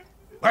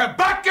We're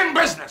back in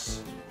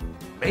business.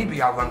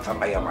 Maybe I'll run for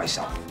mayor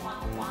myself.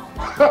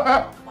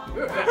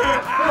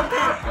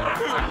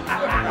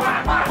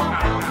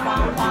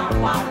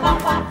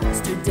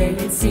 Yesterday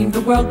it seemed the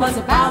world was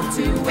about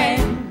to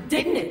end.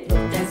 Didn't it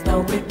look as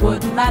though it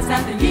wouldn't last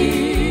another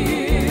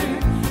year?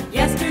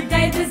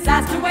 Yesterday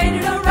disaster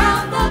waited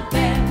around the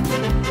bend.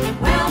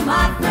 Well,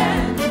 my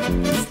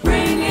friend,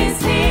 spring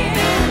is here.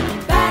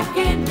 Back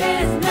in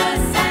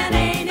business and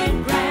ain't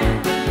it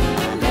grand?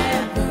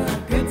 Let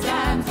the good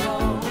times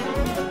roll.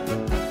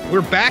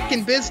 We're back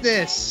in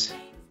business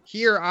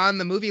here on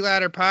the Movie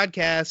Ladder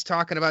podcast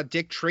talking about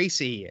Dick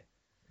Tracy.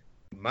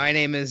 My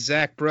name is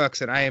Zach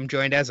Brooks, and I am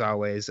joined, as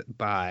always,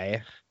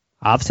 by...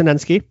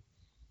 Sinensky.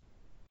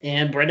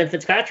 And Brendan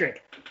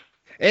Fitzpatrick.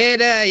 And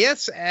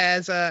yes,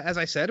 as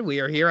I said, we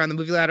are here on the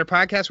Movie Ladder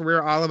podcast where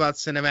we're all about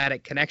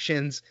cinematic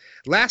connections.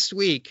 Last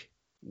week,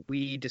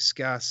 we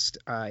discussed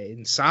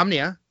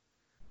Insomnia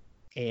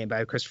and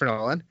by Christopher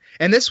Nolan.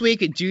 And this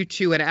week, due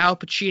to an Al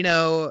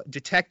Pacino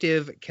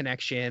detective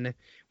connection,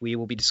 we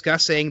will be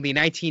discussing the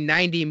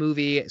 1990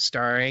 movie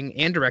starring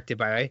and directed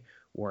by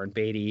Warren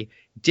Beatty,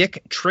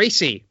 Dick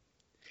Tracy.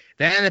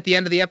 Then at the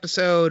end of the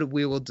episode,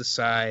 we will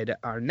decide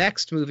our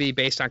next movie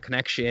based on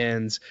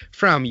connections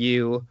from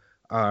you,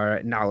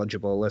 our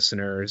knowledgeable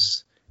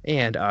listeners,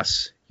 and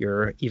us,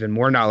 your even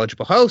more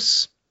knowledgeable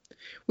hosts.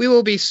 We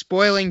will be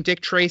spoiling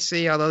Dick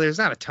Tracy, although there's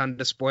not a ton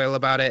to spoil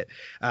about it.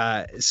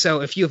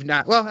 So if you've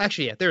not, well,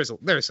 actually, yeah, there's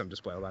some to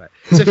spoil about it.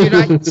 So if you've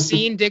not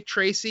seen Dick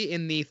Tracy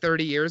in the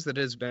 30 years that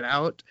it has been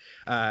out,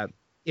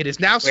 it is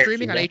now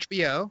streaming on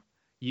HBO.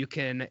 You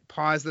can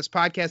pause this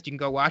podcast. You can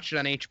go watch it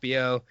on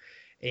HBO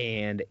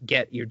and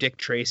get your Dick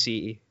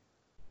Tracy.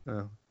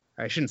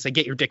 I shouldn't say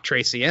get your Dick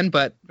Tracy in,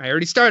 but I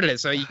already started it.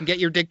 So you can get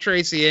your Dick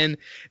Tracy in,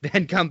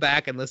 then come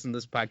back and listen to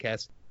this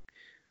podcast.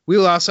 We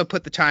will also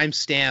put the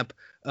timestamp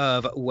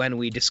of when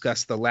we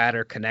discuss the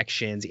ladder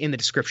connections in the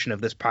description of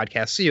this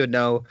podcast, so you would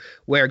know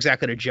where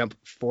exactly to jump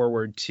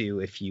forward to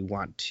if you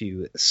want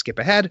to skip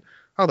ahead.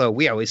 Although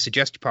we always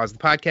suggest you pause the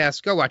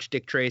podcast, go watch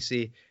Dick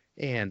Tracy,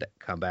 and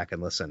come back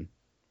and listen.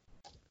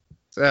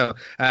 So,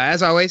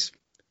 as always,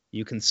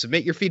 you can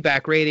submit your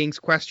feedback, ratings,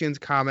 questions,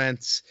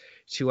 comments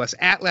to us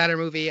at Ladder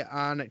Movie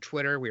on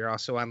Twitter. We are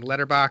also on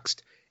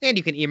Letterboxd, and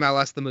you can email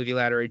us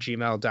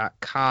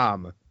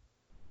themovieladder@gmail.com.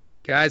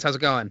 Guys, how's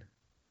it going?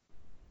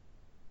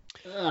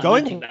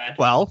 Going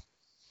well.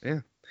 Yeah,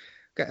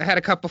 I had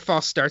a couple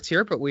false starts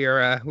here, but we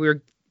are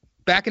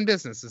back in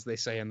business, as they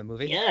say in the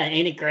movie. Yeah,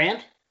 ain't it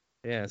grand?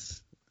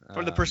 Yes.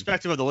 From the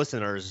perspective of the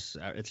listeners,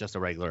 it's just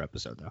a regular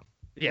episode, though.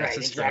 Yes, right,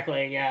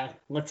 exactly. True. Yeah,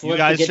 let's you let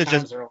guys the good should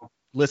times just roll.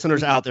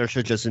 Listeners out there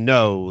should just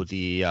know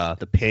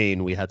the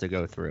pain we had to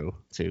go through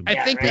to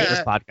I think bring this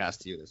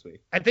podcast to you this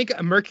week. I think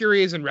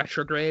Mercury is in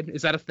retrograde.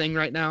 Is that a thing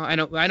right now? I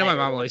know my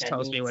mom always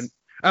tells me when.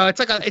 Oh, it's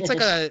like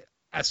a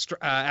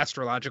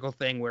astrological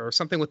thing where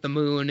something with the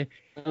moon.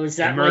 Oh, is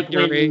that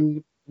Mercury?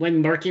 Like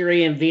when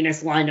Mercury and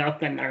Venus line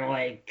up and they're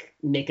like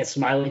make a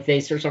smiley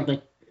face or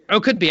something? Oh,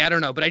 could be. I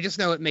don't know, but I just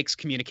know it makes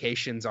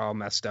communications all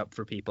messed up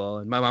for people.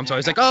 And my mom's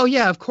always like, "Oh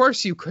yeah, of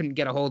course you couldn't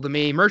get a hold of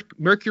me.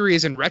 Mercury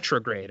is in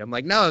retrograde." I'm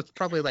like, "No, it's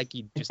probably like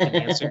you just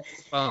didn't answer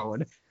the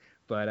phone."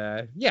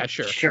 But yeah,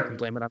 sure. You can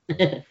blame it on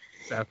me.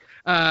 So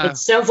it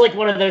sounds like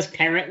one of those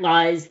parent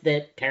lies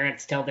that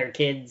parents tell their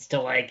kids to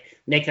like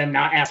make them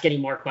not ask any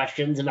more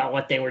questions about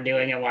what they were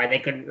doing and why they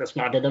couldn't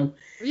respond to them.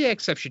 Yeah,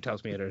 except she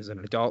tells me it as an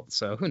adult,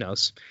 so who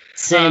knows?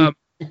 Same.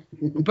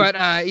 But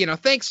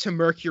thanks to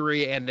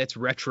Mercury and its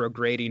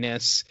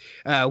retrogradiness,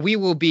 we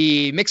will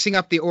be mixing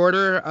up the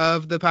order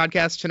of the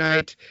podcast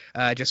tonight,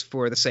 just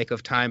for the sake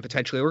of time.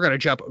 Potentially, we're going to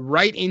jump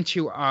right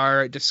into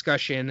our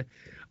discussion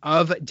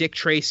of Dick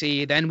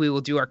Tracy. Then we will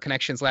do our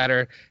connections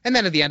ladder, and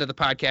then at the end of the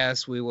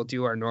podcast, we will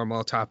do our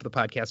normal top of the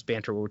podcast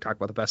banter, where we talk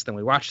about the best thing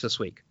we watched this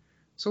week.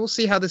 So we'll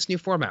see how this new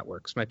format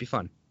works. Might be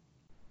fun.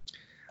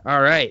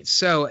 All right,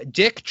 so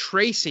Dick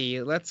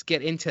Tracy, let's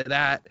get into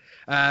that.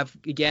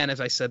 Again, as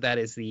I said, that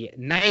is the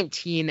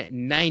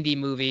 1990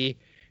 movie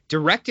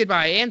directed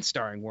by and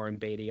starring Warren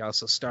Beatty,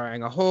 also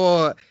starring a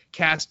whole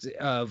cast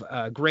of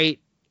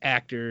great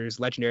actors,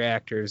 legendary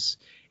actors,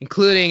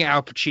 including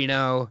Al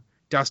Pacino,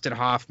 Dustin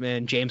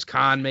Hoffman, James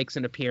Caan makes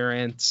an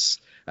appearance.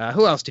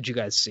 Who else did you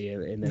guys see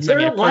in this? There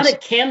are a lot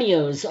of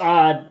cameos.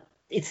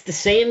 It's the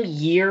same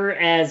year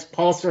as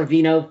Paul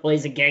Sorvino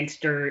plays a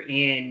gangster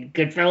in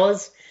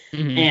Goodfellas.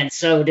 Mm-hmm. And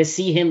so to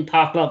see him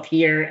pop up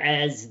here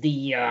as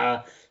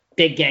the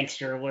big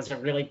gangster was a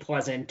really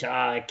pleasant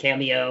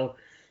cameo,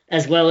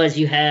 as well as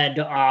you had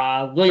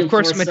William. Of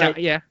course,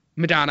 Forsythe.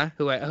 Madonna,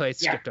 who I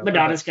skipped over.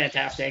 Madonna's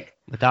fantastic.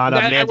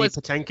 Mandy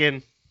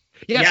Patinkin.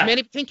 Yes,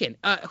 Mandy Patinkin.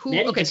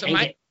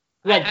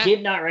 I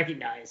did not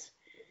recognize.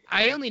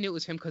 I only knew it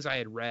was him because I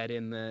had read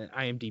in the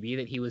IMDb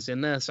that he was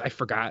in this. I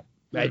forgot,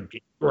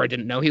 or I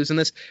didn't know he was in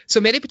this.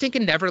 So Mandy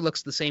Patinkin never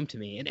looks the same to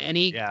me in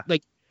any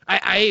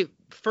I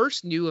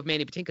first knew of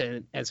Mandy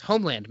Patinkin as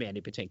Homeland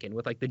Mandy Patinkin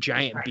with like the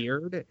giant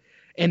beard.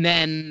 And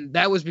then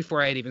that was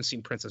before I had even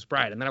seen Princess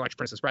Bride. And then I watched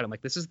Princess Bride. I'm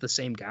like, this is the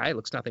same guy.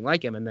 Looks nothing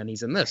like him. And then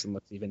he's in this and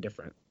looks even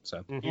different.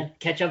 So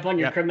catch up on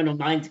your Criminal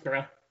Minds,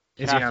 bro.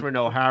 Is he on? Catherine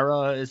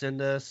O'Hara is in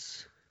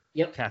this.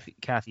 Yep.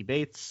 Kathy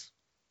Bates.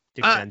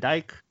 Dick Van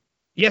Dyke.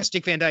 Yes,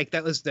 Dick Van Dyke.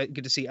 That was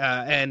good to see.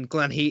 And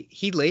Glenn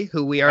Headley,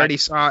 who we already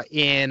saw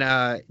in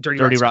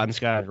Dirty Rotten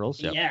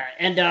Scoundrels. Yep. Yeah,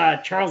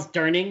 and Charles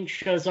Durning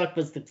shows up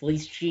as the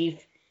police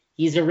chief.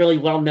 He's a really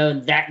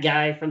well-known that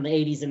guy from the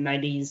 80s and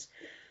 90s.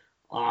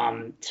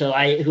 Who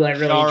I really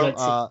enjoyed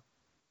seeing.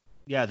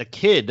 Yeah, the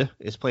kid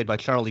is played by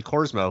Charlie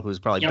Korsmo, who's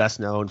probably best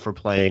known for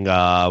playing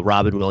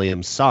Robin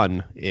Williams'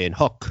 son in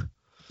Hook.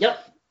 Yep.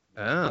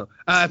 Oh.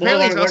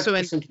 Apparently he's also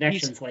in some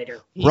connections later.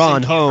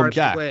 Run Home,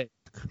 Jack.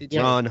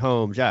 Run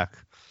Home, Jack.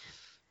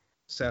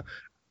 So,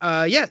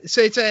 so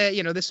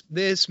it's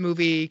this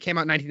movie came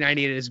out in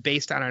 1990. It is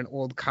based on an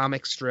old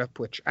comic strip,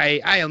 which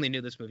I only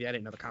knew this movie. I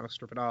didn't know the comic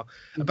strip at all.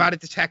 About a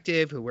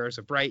detective who wears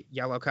a bright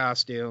yellow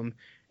costume,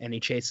 and he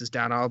chases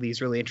down all these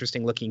really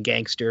interesting looking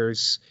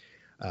gangsters.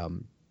 I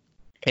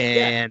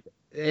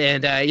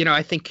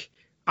think,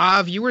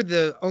 Av, you were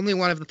the only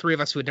one of the three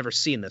of us who had never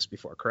seen this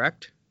before,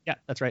 correct? Yeah,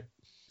 that's right.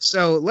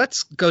 So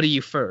let's go to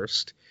you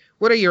first.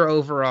 What are your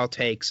overall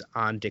takes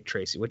on Dick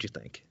Tracy? What'd you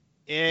think?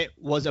 It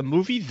was a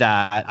movie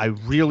that I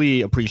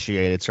really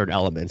appreciated certain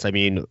elements. I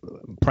mean,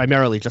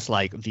 primarily just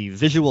like the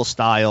visual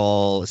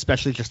style,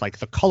 especially just like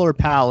the color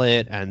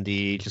palette and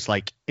the just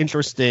like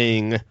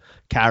interesting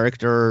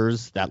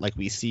characters that like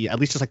we see, at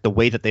least just like the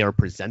way that they are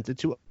presented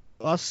to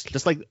us.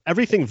 Just like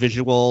everything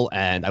visual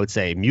and I would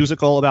say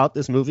musical about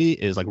this movie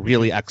is like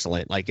really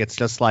excellent. Like it's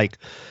just like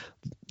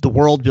the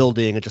world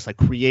building and just like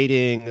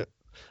creating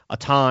a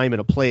time and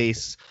a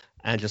place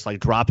and just like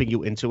dropping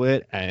you into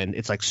it, and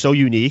it's like so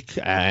unique,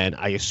 and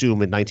I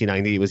assume in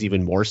 1990 it was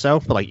even more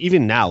so, but like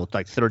even now,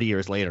 like 30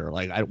 years later,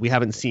 like we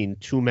haven't seen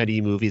too many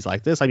movies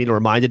like this. I mean, it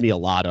reminded me a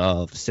lot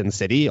of Sin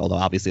City, although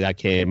obviously that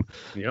came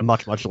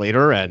much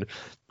later, and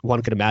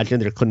one could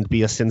imagine there couldn't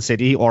be a Sin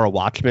City or a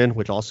Watchmen,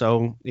 which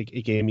also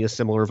it gave me a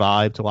similar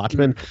vibe to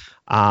Watchmen.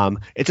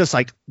 It's just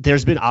like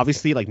there's been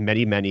obviously like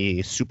many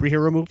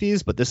superhero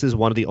movies, but this is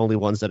one of the only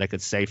ones that I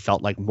could say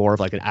felt like more of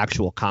like an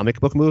actual comic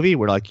book movie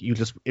where like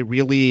it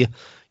really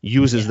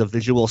uses the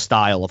visual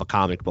style of a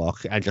comic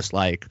book and just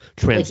like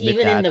transmit like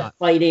even that. in the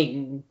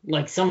fighting,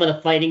 like some of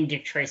the fighting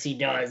Dick Tracy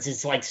does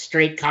is like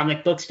straight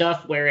comic book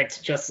stuff where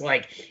it's just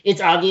like it's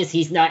obvious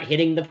he's not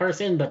hitting the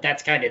person, but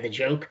that's kind of the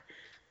joke.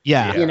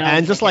 Yeah, you know,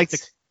 and just like the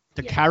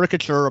yeah.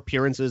 caricature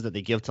appearances that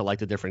they give to like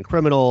the different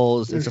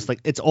criminals, it's just like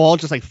it's all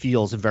just like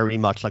feels very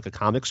much like a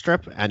comic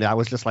strip, and that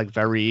was just like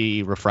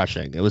very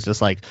refreshing. It was just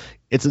like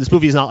this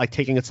movie is not like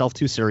taking itself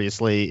too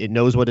seriously. It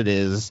knows what it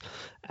is,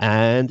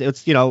 and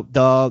it's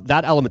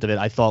that element of it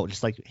I thought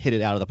just like hit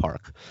it out of the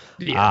park.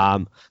 Yeah.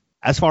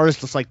 As far as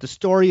just like the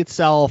story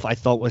itself, I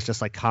thought was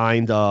just like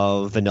kind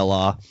of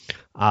vanilla.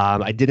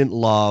 I didn't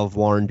love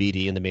Warren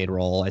Beatty in the main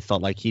role. I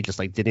felt like he just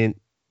like didn't.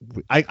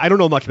 I don't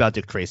know much about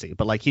Dick Tracy,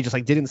 but like he just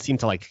like didn't seem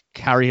to like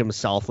carry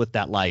himself with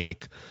that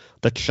like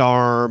the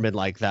charm and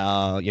like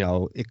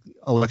the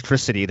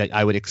electricity that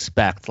I would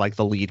expect like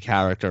the lead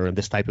character in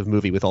this type of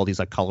movie with all these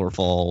like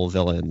colorful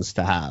villains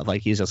to have.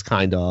 Like he's just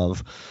kind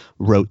of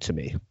rote to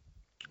me.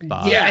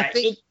 I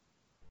think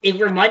it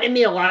reminded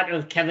me a lot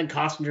of Kevin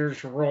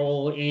Costner's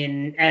role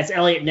as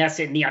Elliot Ness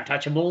in The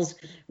Untouchables,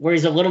 where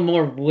he's a little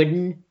more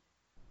wooden,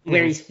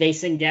 where he's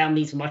facing down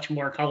these much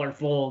more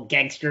colorful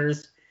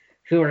gangsters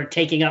who are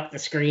taking up the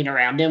screen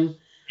around him.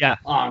 Yeah.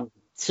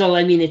 So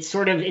I mean, it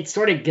sort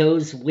of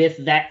goes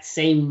with that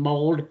same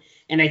mold,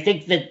 and I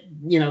think that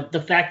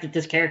the fact that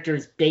this character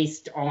is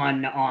based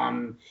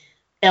on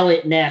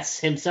Elliot Ness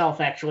himself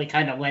actually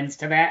kind of lends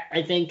to that.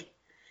 I think,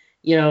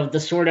 the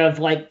sort of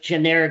like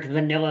generic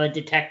vanilla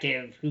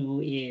detective who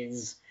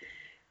is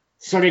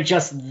sort of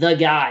just the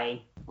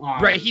guy.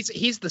 Right,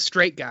 he's the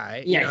straight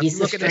guy. Yeah, he's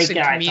the straight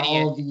guy to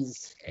all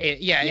these.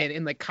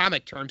 In like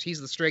comic terms, he's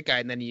the straight guy,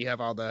 and then you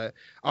have all the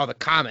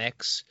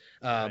comics,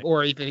 right.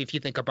 Or even if you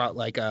think about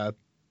like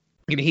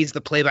he's the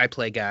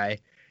play-by-play guy,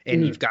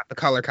 and you've got the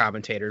color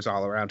commentators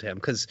all around him,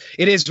 because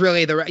it is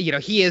really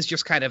he is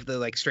just kind of the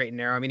like straight and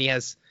narrow. I mean, he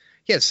has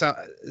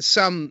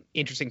some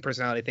interesting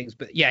personality things,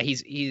 but yeah,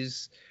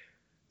 he's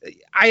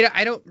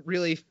I don't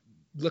really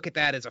look at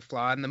that as a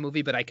flaw in the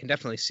movie, but I can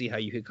definitely see how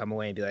you could come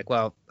away and be like,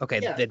 well,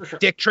 okay, sure.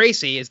 Dick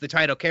Tracy is the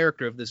title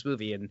character of this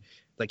movie, and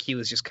like he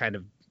was just kind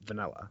of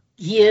vanilla.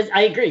 He is.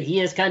 I agree.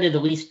 He is kind of the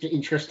least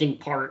interesting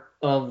part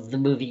of the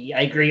movie.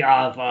 I agree.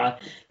 The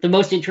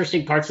most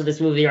interesting parts of this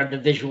movie are the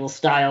visual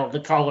style, the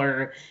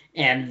color,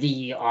 and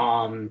the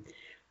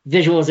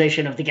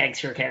visualization of the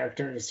gangster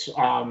characters.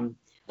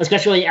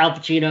 Especially Al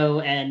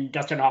Pacino and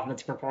Dustin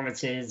Hoffman's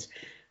performances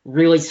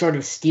really sort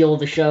of steal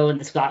the show in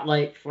the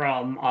spotlight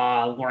from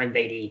Warren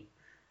Beatty,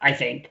 I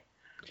think.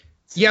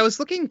 Yeah, I was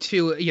looking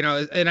to,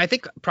 and I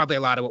think probably a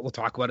lot of what we'll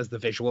talk about is the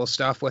visual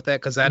stuff with it,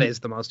 because that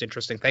is the most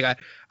interesting thing.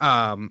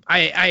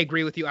 I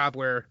agree with you, Ab,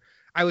 where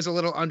I was a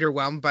little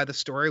underwhelmed by the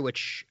story,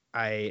 which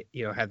I,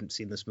 haven't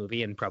seen this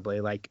movie in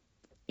probably like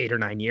 8 or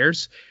 9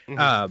 years. And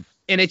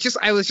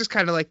I was just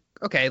kind of like,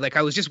 okay, like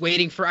I was just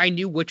waiting I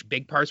knew which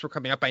big parts were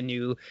coming up. I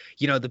knew,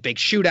 the big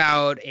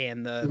shootout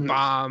and the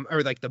bomb,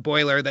 or like the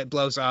boiler that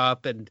blows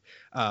up, and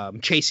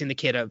chasing the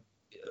kid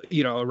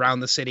around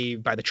the city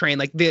by the train.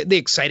 Like the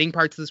exciting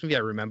parts of this movie I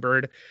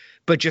remembered,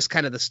 but just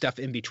kind of the stuff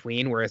in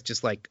between where it's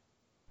just like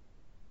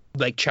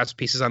chess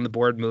pieces on the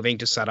board moving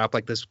to set up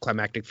like this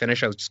climactic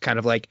finish. I was just kind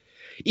of like,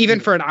 even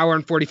for an hour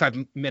and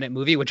 45-minute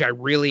movie, which I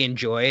really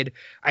enjoyed,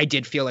 I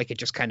did feel like it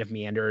just kind of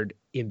meandered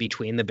in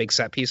between the big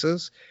set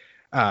pieces.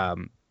 But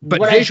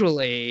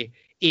visually,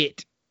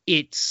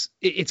 it's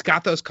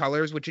got those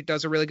colors, which it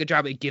does a really good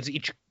job. It gives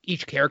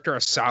each character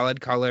a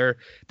solid color.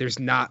 There's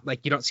not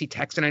like, you don't see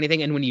text in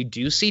anything. And when you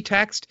do see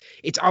text,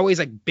 it's always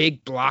like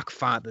big block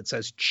font that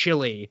says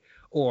chili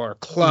or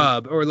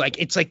club, or like,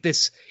 it's like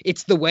this,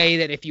 it's the way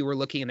that if you were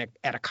looking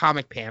at a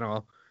comic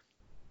panel,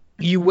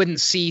 you wouldn't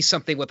see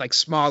something with like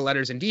small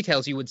letters and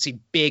details. You would see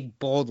big,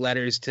 bold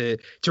letters to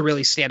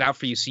really stand out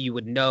for you. So you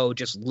would know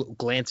just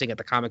glancing at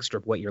the comic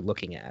strip what you're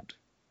looking at.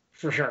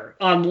 For sure.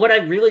 What I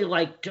really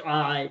liked,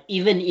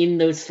 even in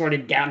those sort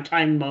of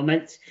downtime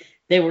moments,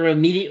 they were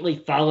immediately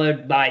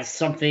followed by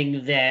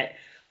something that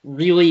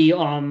really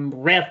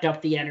ramped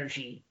up the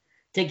energy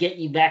to get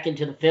you back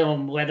into the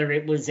film, whether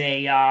it was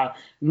a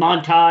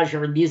montage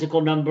or a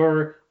musical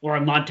number, or a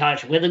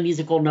montage with a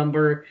musical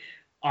number,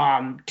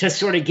 to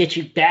sort of get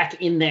you back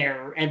in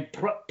there and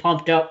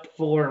pumped up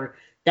for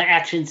the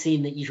action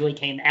scene that usually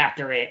came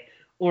after it,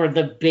 or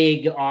the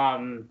big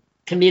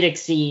comedic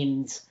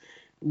scenes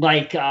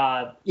like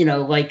Al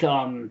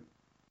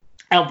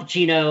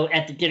Pacino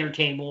at the dinner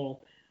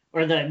table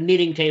or the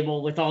meeting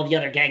table with all the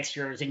other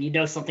gangsters,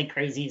 and something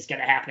crazy is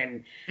going to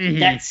happen. Mm-hmm.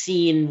 That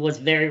scene was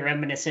very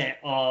reminiscent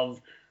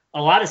of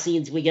a lot of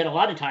scenes we get a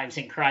lot of times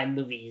in crime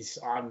movies.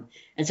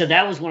 And so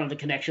that was one of the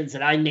connections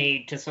that I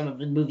made to some of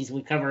the movies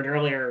we covered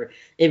earlier.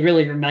 It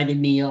really reminded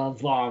me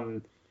of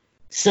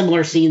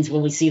similar scenes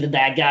when we see the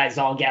bad guys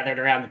all gathered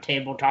around the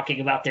table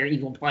talking about their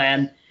evil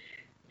plan.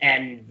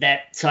 And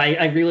so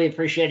I really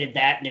appreciated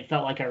that, and it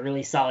felt like a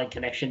really solid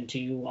connection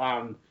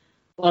to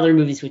other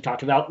movies we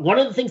talked about. One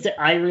of the things that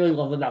I really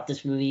love about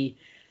this movie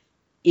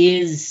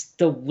is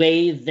the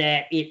way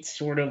that it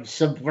sort of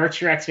subverts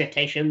your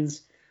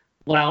expectations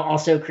while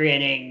also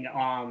creating,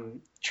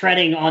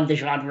 treading on the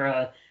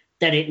genre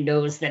that it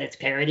knows that it's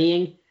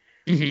parodying.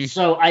 Mm-hmm.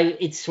 So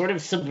it sort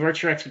of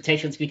subverts your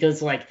expectations because,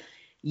 like,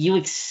 you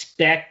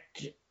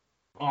expect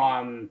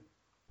Madonna's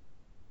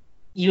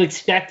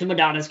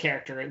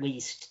character, at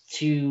least,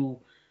 to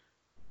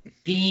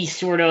be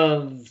sort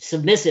of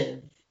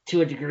submissive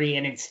to a degree,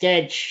 and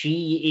instead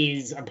she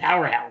is a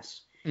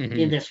powerhouse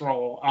in this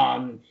role.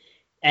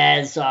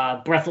 As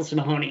Breathless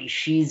Mahoney,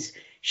 she's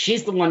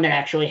the one that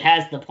actually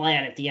has the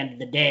plan at the end of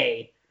the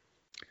day.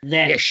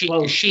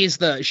 She's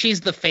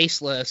the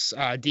faceless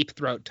deep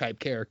throat type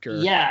character.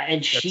 Yeah,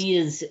 and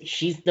she's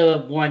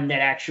the one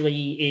that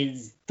actually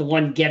is the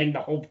one getting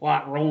the whole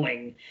plot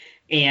rolling,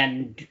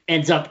 and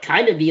ends up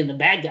kind of being the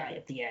bad guy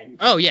at the end.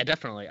 Oh yeah,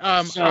 definitely.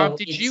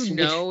 Did you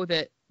know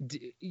that?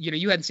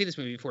 You hadn't seen this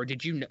movie before.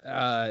 Did you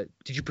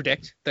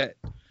predict that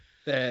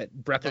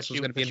Breathless was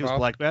going to be involved? She was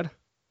Black Bad?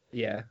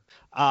 Yeah.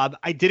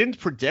 I didn't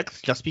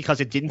predict just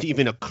because it didn't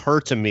even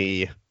occur to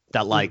me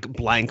that like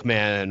Blank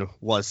Man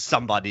was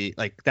somebody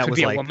like that. Could was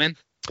be like a woman.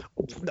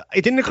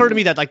 It didn't occur to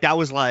me that like that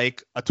was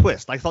like a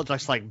twist. I thought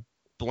just like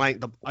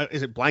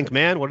is it Blank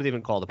Man? What do they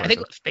even call the person? I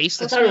think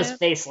Faceless. I thought it was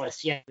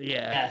Faceless.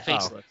 Yeah,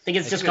 Faceless. I think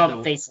it's just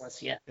called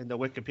Faceless. Yeah. In the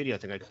Wikipedia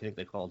thing, I think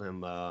they called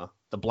him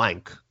the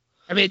Blank.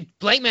 I mean,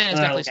 Blank Man is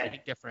definitely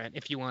something different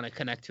if you want to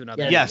connect to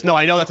another. Yes, no,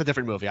 I know that's a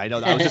different movie. I know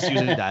that. I was just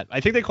using that.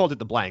 I think they called it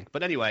the Blank.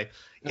 But anyway,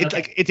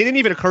 it didn't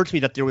even occur to me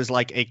that there was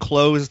like a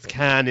closed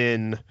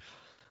canon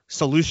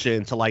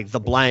solution to like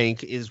the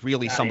Blank is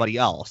really somebody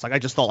else. Like I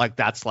just thought like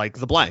that's like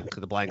the Blank.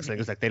 The Blank thing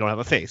is like they don't have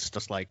a face.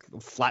 Just like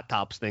Flat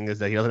Top's thing is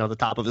that he doesn't have the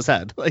top of his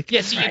head. Like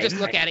so you just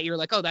look at it, you're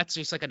like, oh, that's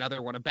just like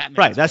another one of Batman.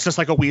 Right, that's just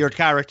like a weird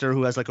character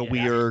who has like a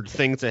weird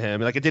thing to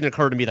him. Like it didn't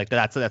occur to me like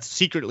that's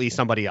secretly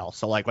somebody else.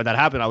 So like when that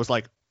happened, I was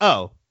like,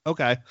 oh.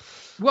 Okay.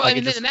 Well, like, I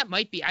mean, and that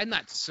might be. I'm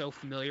not so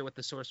familiar with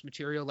the source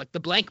material. Like, the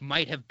Blank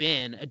might have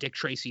been a Dick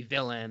Tracy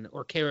villain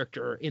or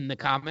character in the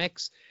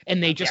comics,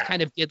 and they just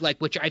kind of did like,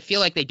 which I feel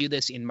like they do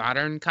this in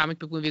modern comic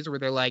book movies, where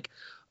they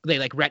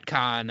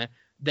retcon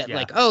that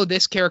like, oh,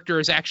 this character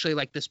is actually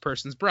like this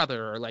person's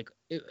brother, or like,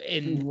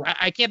 and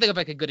I can't think of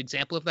like a good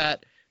example of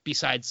that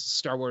besides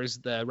Star Wars: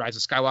 The Rise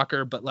of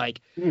Skywalker, but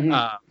like,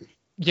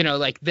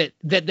 like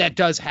that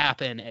does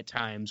happen at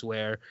times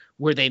where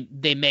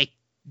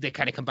they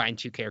kind of combine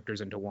two characters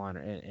into one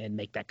and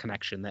make that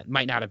connection that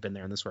might not have been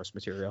there in the source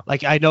material.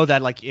 Like I know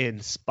that like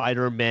in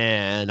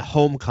Spider-Man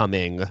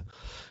Homecoming,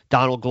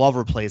 Donald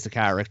Glover plays a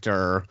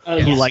character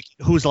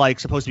who's like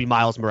supposed to be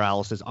Miles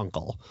Morales'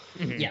 uncle.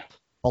 Mm-hmm. Yeah.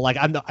 But like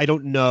I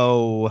don't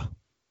know.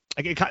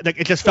 Like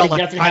it just felt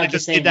like kind of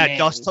just did that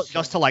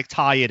just to like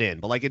tie it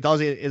in. But like it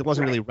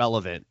wasn't really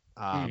relevant.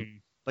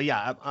 But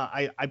yeah,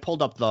 I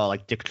pulled up the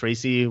like Dick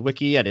Tracy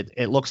wiki, and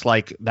it looks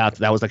like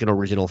that was like an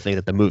original thing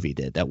that the movie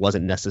did. That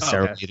wasn't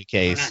necessarily the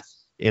case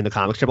in the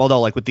comic strip.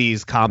 Although like with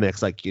these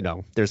comics, like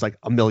there's like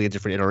a million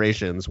different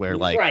iterations where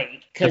like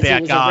because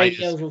it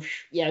was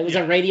it was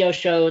a radio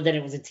show, then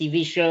it was a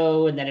TV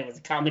show, and then it was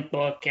a comic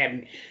book,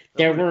 and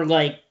there were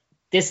like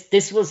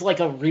this was like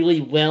a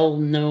really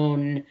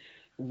well-known,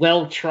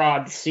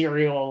 well-trod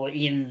serial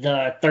in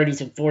the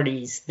 30s and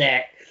 40s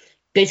that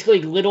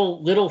basically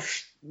little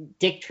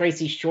Dick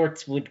Tracy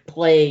shorts would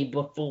play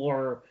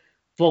before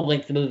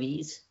full-length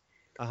movies.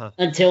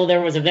 Until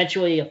there was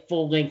eventually a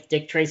full-length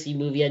Dick Tracy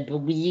movie, I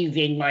believe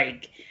in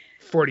like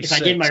 46.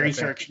 If I did my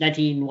research,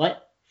 19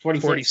 what?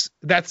 46.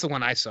 That's the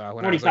one I saw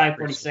when 45, I was like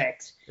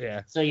 46.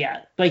 Yeah. So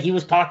yeah, but he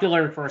was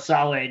popular for a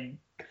solid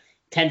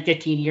 10,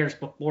 15 years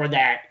before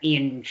that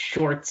in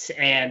shorts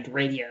and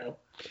radio.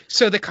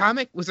 So the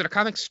comic, was it a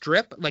comic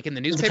strip like in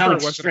the newspaper, or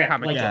was it a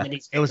comic? Yeah,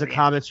 it was a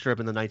comic strip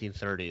in the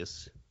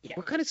 1930s. Yeah.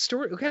 What kind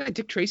of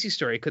Dick Tracy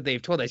story could they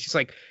have told us? She's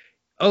like,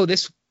 oh,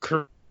 this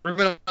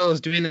criminal is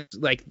doing this.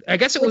 Like, I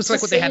guess it was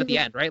like what they had at the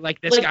end, right? Like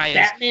this guy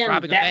is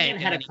robbing a bank. Batman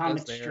had a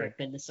comic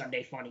strip in the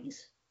Sunday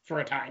Funnies for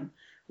a time.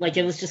 Like,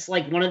 it was just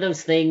like one of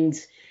those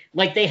things.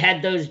 Like, they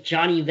had those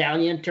Johnny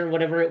Valiant or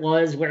whatever it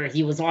was, where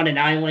he was on an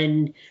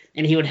island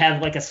and he would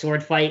have like a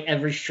sword fight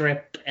every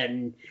strip,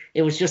 and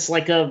it was just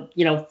like a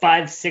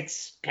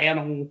 5-6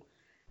 panel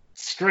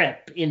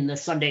strip in the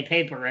Sunday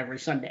paper every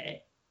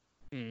Sunday.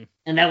 And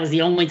that was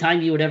the only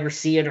time you would ever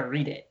see it or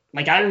read it.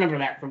 Like, I remember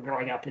that from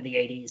growing up in the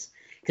 80s,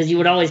 because you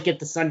would always get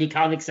the Sunday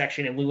comic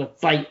section and we would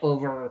fight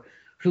over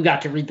who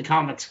got to read the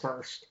comics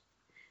first.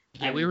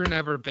 Yeah, we were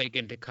never big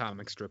into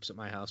comic strips at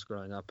my house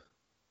growing up.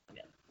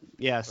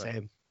 Yeah,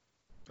 same.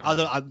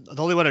 Although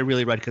the only one I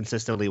really read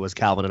consistently was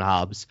Calvin and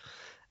Hobbes.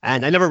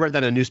 And I never read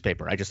that in a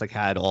newspaper. I just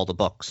had all the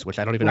books, which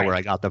I don't even know where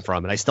I got them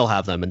from. And I still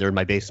have them, and they're in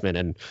my basement.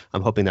 And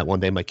I'm hoping that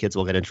one day my kids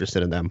will get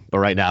interested in them. But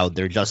right now,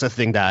 they're just a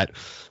thing that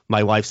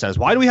my wife says,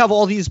 why do we have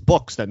all these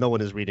books that no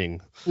one is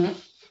reading? Mm-hmm.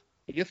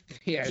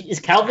 Yeah. Is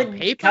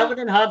Calvin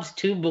and Hobbes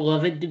too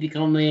beloved to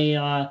become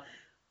a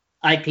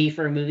IP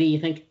for a movie, you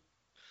think?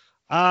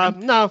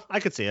 No, I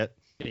could see it.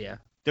 Yeah.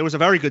 There was a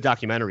very good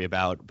documentary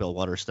about Bill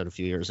Waterston a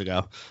few years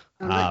ago.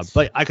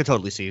 But I could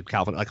totally see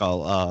Calvin, like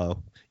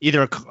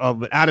either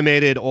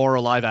animated or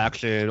a live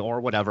action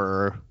or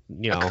whatever,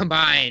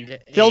 combined.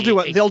 They'll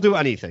do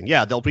anything.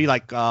 Yeah, they'll be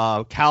like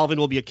Calvin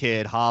will be a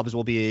kid, Hobbes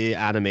will be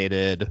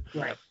animated.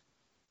 Right.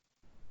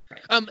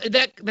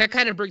 That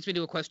kind of brings me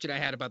to a question I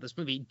had about this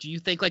movie. Do you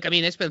think,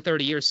 it's been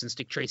 30 years since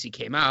Dick Tracy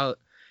came out,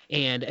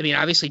 and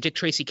obviously Dick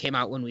Tracy came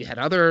out when we had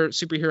other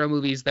superhero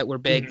movies that were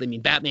big. Mm-hmm.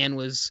 Batman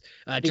was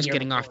just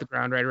getting off the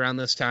ground right around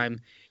this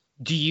time.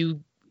 Do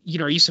you,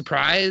 are you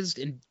surprised,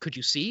 and could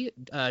you see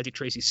Dick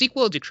Tracy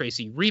sequel, Dick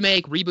Tracy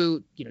remake,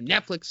 reboot,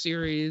 Netflix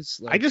series?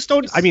 I just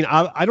don't.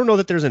 I don't know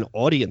that there's an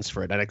audience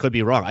for it, and I could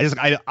be wrong.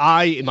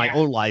 I in my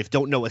own life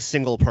don't know a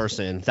single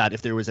person that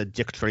if there was a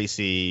Dick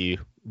Tracy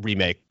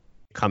remake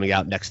coming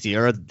out next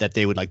year that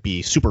they would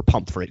be super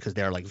pumped for it because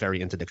they're very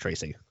into Dick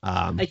Tracy.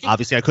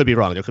 Obviously I could be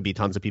wrong. There could be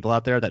tons of people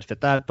out there that fit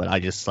that, but I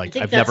just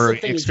I've never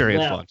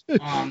experienced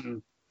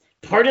one.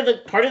 Part of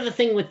the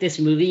thing with this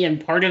movie,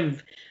 and part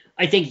of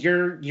I think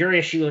your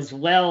issue as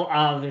well,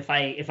 of if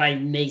I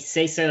may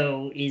say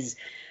so, is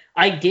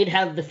I did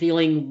have the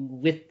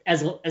feeling with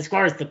as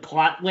far as the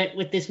plot went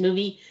with this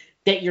movie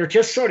that you're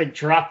just sort of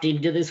dropped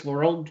into this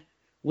world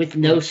with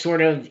no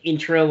sort of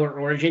intro or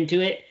origin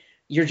to it.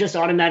 You're just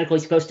automatically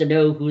supposed to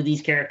know who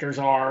these characters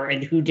are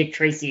and who Dick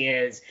Tracy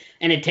is,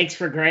 and it takes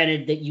for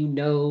granted that you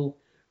know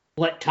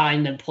what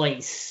time and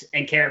place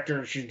and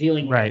characters you're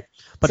dealing with. Right,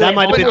 but so that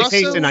might have been the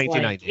case in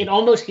 1990. It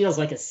almost feels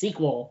like a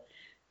sequel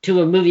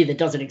to a movie that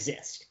doesn't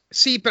exist.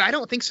 See, but I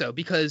don't think so,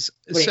 because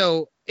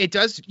it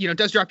does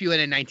drop you in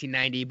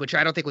 1990, which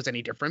I don't think was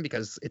any different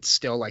because it's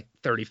still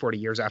 30, 40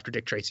 years after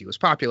Dick Tracy was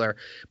popular.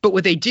 But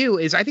what they do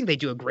is I think they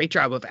do a great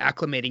job of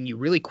acclimating you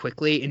really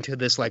quickly into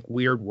this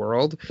weird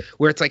world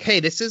where it's hey,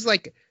 this is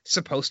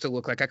supposed to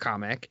look like a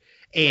comic,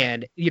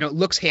 and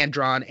looks hand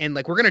drawn, and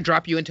we're going to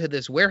drop you into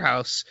this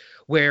warehouse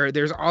where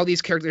there's all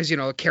these characters,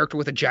 a character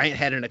with a giant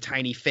head and a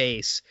tiny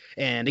face,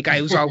 and a guy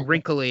who's all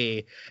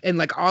wrinkly,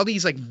 and all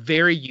these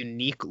very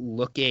unique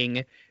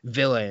looking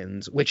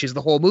villains, which is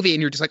the whole movie.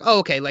 And you're just oh,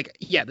 okay,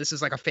 this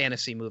is a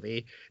fantasy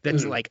movie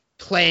that's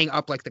playing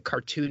up the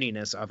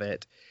cartooniness of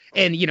it.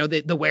 And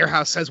the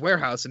warehouse says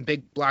warehouse in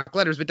big block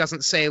letters, but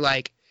doesn't say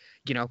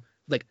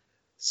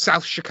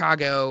South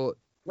Chicago,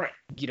 right,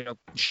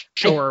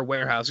 shore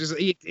warehouse.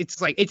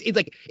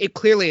 It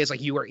clearly is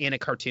you are in a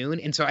cartoon.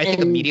 And so I think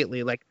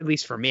immediately, at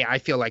least for me, I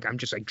feel I'm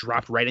just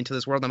dropped right into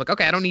this world. I'm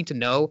okay, I don't need to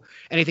know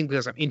anything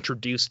because I'm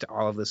introduced to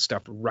all of this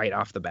stuff right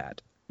off the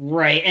bat.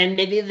 Right, and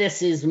maybe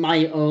this is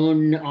my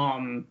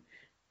own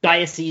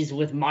biases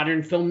with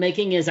modern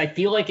filmmaking, is I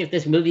feel if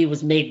this movie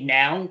was made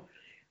now,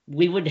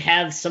 we would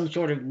have some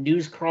sort of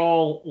news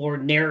crawl or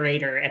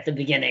narrator at the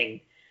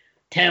beginning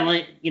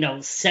telling,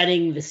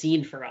 setting the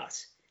scene for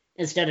us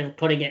instead of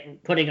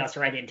putting us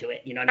right into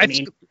it. You know what I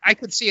mean? I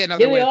could see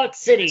another New York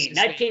City,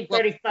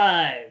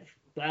 1935.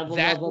 Blah, blah,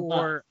 that blah,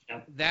 blah,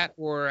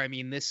 blah.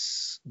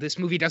 This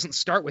movie doesn't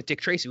start with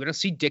Dick Tracy. We don't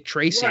see Dick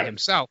Tracy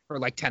himself for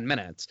 10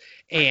 minutes.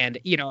 And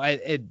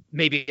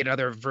maybe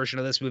another version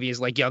of this movie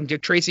is young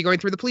Dick Tracy going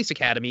through the police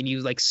academy, and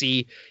you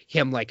see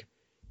him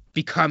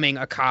becoming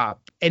a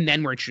cop, and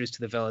then we're introduced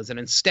to the villains. And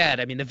instead,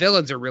 the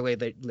villains are really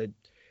the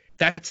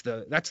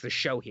that's the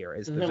show here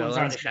is The the villains are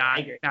villains, the show. I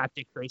agree. not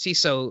Dick Tracy.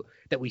 So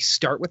that we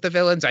start with the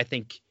villains, I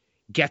think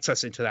gets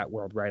us into that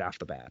world right off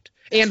the bat.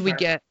 That's And we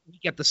fair.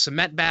 get the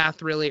cement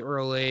bath really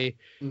early.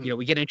 Mhm. You know,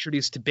 we get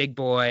introduced to Big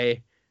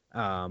Boy.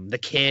 The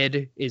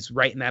kid is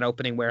right in that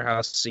opening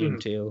warehouse scene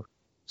too.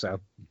 So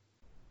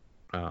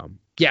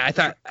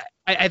yeah,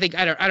 I think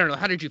I don't know.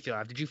 How did you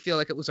feel? Did you feel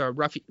like it was a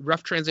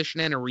rough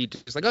transition in, or were you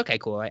just like, okay,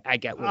 cool, I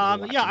get what we're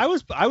watching? Yeah, I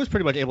was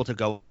pretty much able to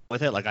go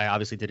with it. Like, I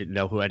obviously didn't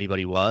know who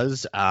anybody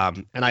was,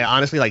 and I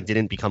honestly like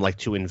didn't become like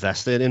too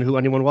invested in who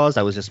anyone was.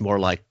 I was just more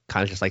like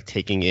kind of just like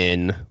taking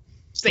in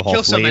They the whole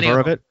kill so many flavor of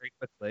of them it. very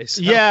quickly.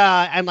 So.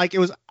 Yeah, and like it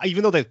was,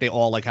 even though they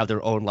all like have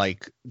their own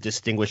like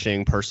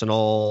distinguishing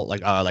personal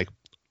like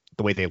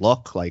the way they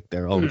look, like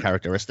their own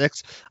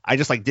characteristics, I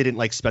just like didn't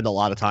like spend a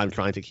lot of time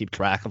trying to keep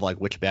track of like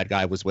which bad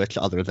guy was which,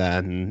 other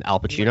than Al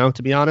Pacino,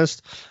 to be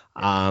honest.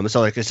 So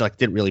like it's like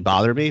didn't really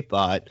bother me,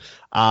 but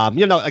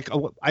you know, like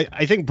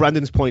I think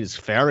Brendan's point is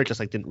fair. It just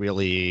like didn't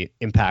really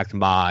impact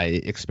my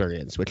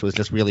experience, which was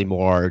just really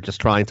more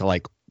just trying to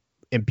like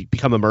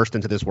become immersed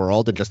into this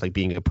world and just like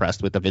being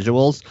impressed with the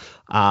visuals.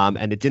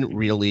 And it didn't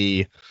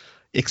really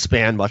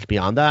expand much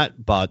beyond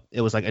that, but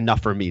it was like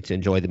enough for me to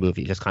enjoy the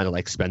movie, just kind of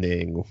like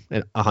spending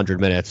 100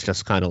 minutes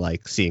just kind of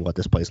like seeing what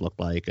this place looked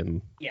like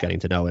and getting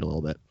to know it a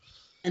little bit.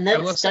 And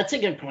that's a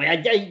good point.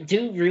 I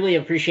do really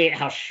appreciate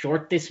how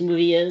short this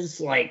movie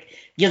is, like,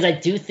 because I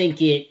do think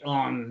it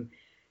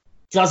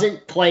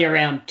doesn't play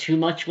around too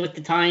much with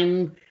the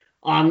time.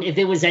 If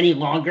it was any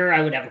longer,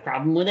 I would have a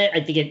problem with it.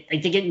 I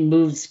think it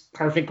moves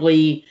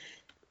perfectly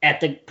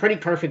pretty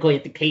perfectly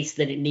at the pace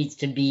that it needs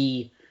to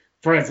be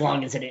for as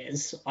long as it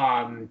is.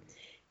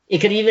 It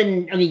could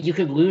even, I mean, you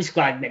could lose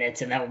 5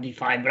 minutes and that would be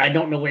fine, but I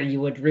don't know where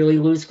you would really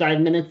lose 5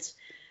 minutes.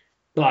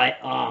 But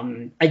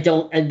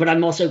but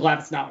I'm also glad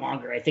it's not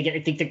longer. I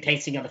think the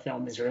pacing of the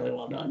film is really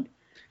well done.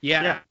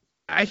 Yeah.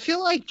 I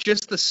feel like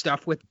just the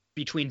stuff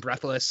between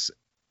Breathless,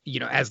 you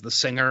know, as the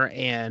singer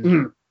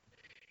and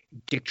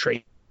Dick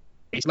Tracy.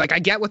 Like, I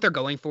get what they're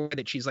going for,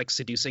 that she's like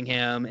seducing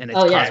him and it's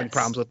causing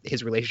problems with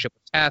his relationship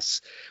with Tess.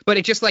 But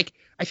it just like,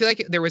 I feel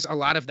like there was a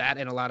lot of that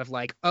and a lot of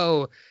like,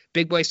 oh,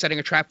 Big Boy's setting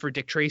a trap for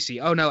Dick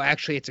Tracy. Oh no,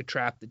 actually it's a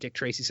trap that Dick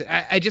Tracy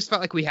said. I just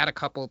felt like we had a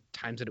couple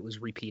times that it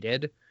was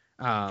repeated.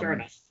 Fair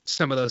enough.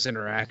 Some of those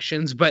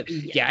interactions, but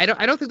yeah,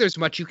 I don't think there's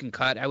much you can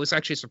cut. I was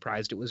actually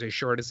surprised it was as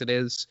short as it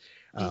is.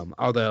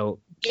 Although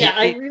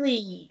I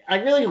really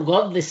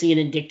love the scene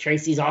in Dick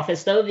Tracy's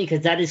office though,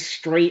 because that is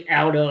straight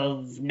out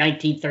of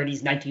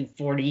 1930s,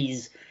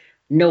 1940s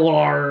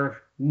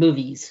noir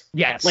movies.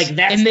 Yes, like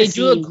that's and they the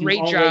do a scene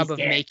great you job always of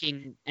get.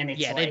 making. And it's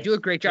Yeah, like, they do a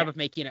great job of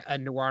making a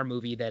noir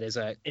movie that is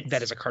a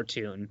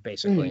cartoon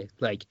basically.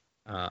 Like,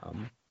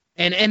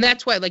 and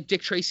that's why like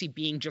Dick Tracy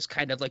being just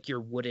kind of like your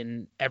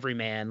wooden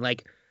everyman,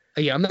 like.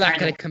 Yeah, I'm not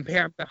going to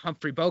compare him to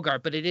Humphrey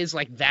Bogart, but it is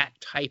like that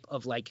type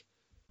of like,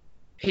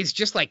 he's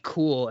just like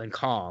cool and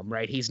calm,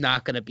 right? He's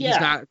not going to be,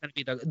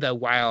 the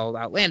wild,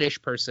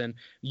 outlandish person.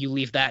 You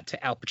leave that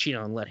to Al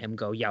Pacino and let him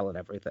go yell at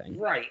everything.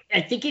 Right.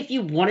 I think if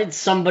you wanted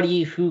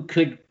somebody who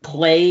could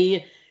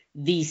play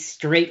the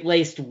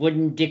straight-laced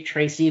wooden Dick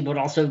Tracy, but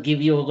also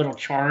give you a little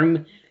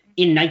charm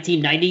in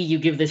 1990, you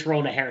give this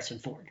role to Harrison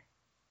Ford.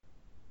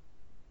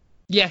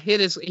 Yeah, it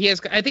is.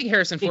 I think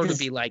Harrison Ford would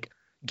be like,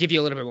 give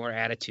you a little bit more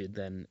attitude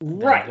than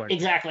right,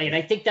 exactly. And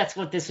I think that's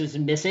what this was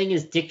missing,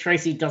 is Dick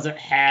Tracy doesn't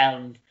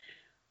have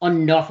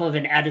enough of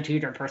an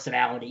attitude or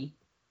personality.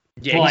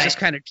 Yeah, he's just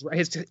kind of,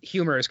 his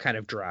humor is kind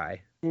of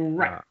dry.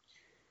 Right.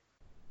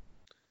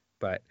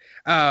 But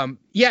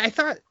yeah, I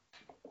thought,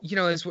 you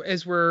know,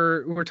 as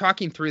we're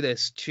talking through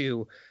this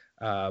too,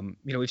 you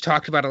know, we've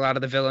talked about a lot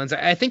of the villains.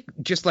 I think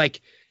just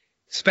like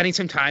spending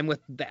some time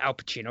with the Al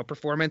Pacino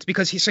performance,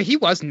 because he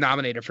was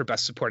nominated for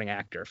Best Supporting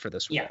Actor for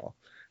this role.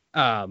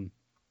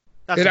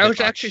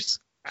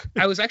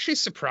 I was actually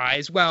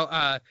surprised.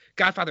 Well,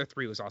 Godfather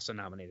 3 was also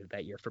nominated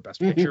that year for Best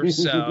Picture.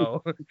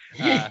 So,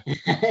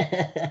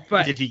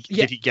 but did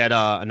he get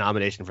a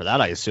nomination for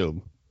that? I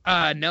assume.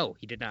 No,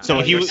 he did not.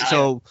 So he was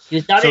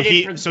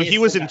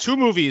in 2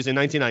 movies in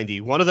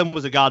 1990. One of them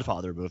was a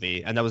Godfather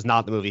movie, and that was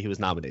not the movie he was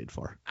nominated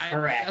for.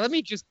 Correct. Let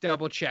me just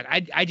double check.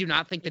 I do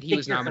not think that he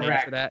was nominated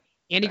for that.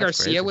 Andy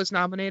Garcia was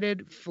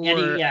nominated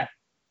for.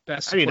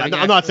 Best. I mean,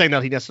 I'm not saying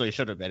that he necessarily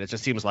should have been. It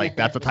just seems like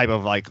that's the type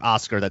of like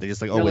Oscar that they just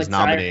like always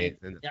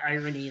nominate. The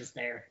irony is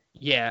there.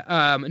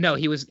 Yeah. No,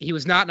 he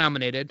was not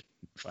nominated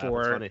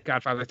for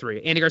Godfather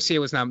 3. Andy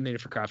Garcia was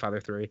nominated for Godfather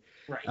 3.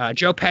 Right.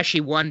 Joe Pesci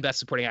won Best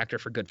Supporting Actor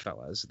for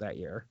Goodfellas that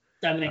year.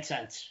 That makes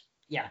sense.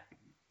 Yeah.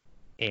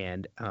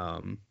 And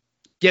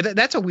yeah,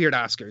 that's a weird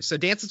Oscar. So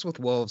Dances with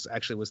Wolves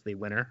actually was the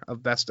winner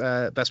of Best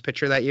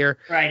Picture that year.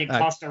 Right, and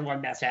Costner won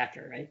Best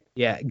Actor, right?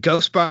 Yeah,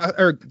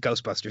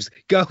 Ghostbusters.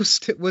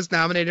 Ghost was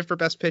nominated for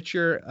Best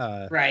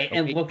Picture. Right,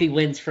 and Whoopi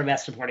wins for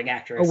Best Supporting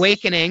Actress.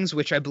 Awakenings,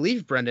 which I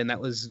believe, Brendan, that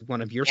was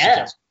one of your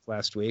suggestions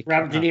last week.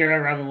 Robert De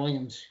Niro, Robin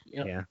Williams.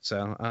 Yep. Yeah,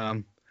 so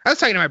I was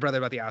talking to my brother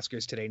about the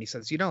Oscars today, and he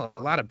says, you know,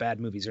 a lot of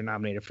bad movies are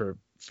nominated for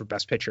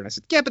Best Picture. And I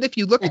said, yeah, but if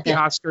you look at the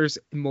Oscars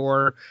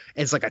more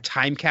as like a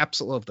time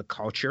capsule of the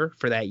culture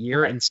for that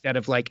year, instead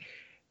of like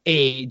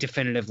a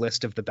definitive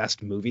list of the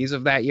best movies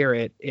of that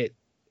year,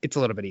 it's a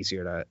little bit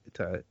easier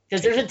to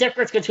Because there's a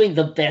difference between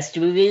the best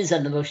movies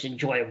and the most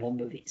enjoyable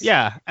movies.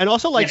 Yeah, and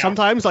also like You know?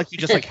 sometimes like you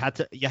just like had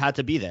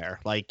to be there.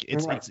 Like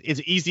Right.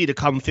 it's easy to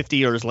come 50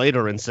 years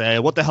later and say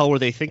what the hell were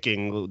they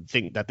thinking?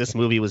 Think that this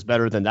movie was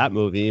better than that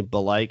movie.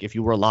 But like if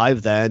you were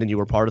alive then and you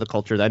were part of the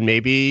culture then,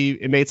 maybe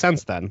it made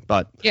sense then.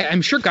 But Yeah,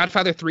 I'm sure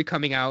Godfather 3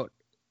 coming out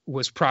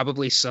was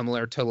probably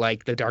similar to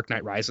like The Dark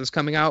Knight Rises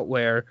coming out,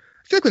 where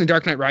I feel like when The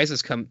Dark Knight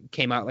Rises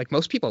came out, like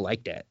most people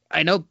liked it.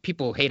 I know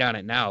people hate on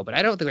it now, but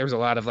I don't think there was a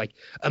lot of like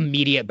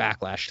immediate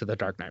backlash to The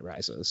Dark Knight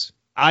Rises.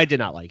 I did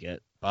not like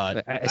it.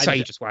 But I saw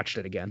you just watched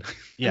it again.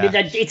 Yeah. I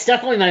mean, it's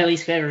definitely my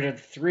least favorite of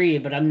the three,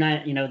 but I'm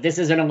not, this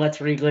isn't a Let's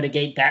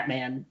Relitigate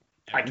Batman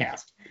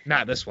podcast.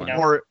 Not this one. You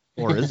know?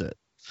 Or is it?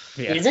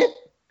 Yeah. Is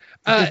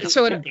it?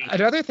 So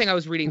another thing I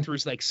was reading through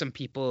is like some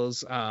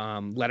people's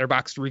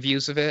letterboxd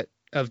reviews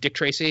of Dick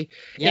Tracy,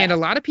 Yeah. and a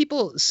lot of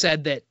people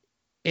said that,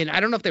 and I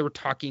don't know if they were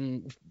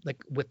talking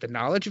like with the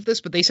knowledge of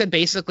this, but they said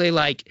basically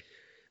like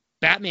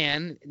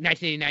Batman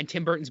 1989,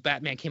 Tim Burton's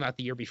Batman came out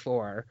the year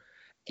before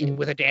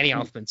with a Danny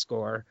Elfman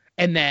score,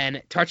 and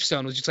then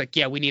Touchstone was just like,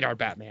 yeah, we need our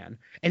Batman,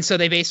 and so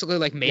they basically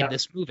like made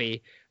this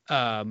movie,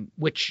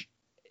 which.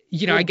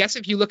 I guess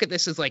if you look at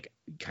this as like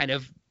kind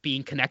of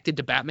being connected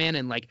to Batman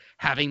and like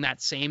having that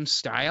same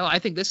style, I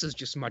think this is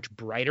just much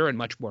brighter and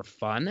much more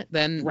fun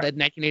than the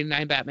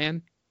 1989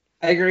 Batman.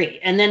 I agree.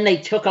 And then they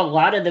took a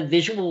lot of the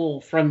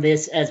visual from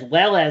this as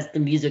well as the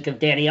music of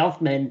Danny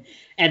Elfman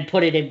and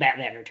put it in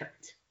Batman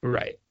Returns.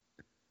 Right.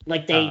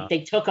 Like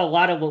they took a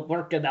lot of what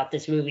worked about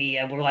this movie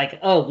and were like,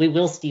 oh, we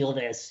will steal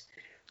this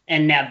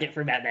and nabbed it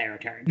for Batman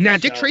Returns. Now,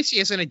 Dick Tracy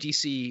isn't a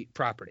DC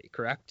property,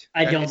 correct?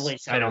 I don't believe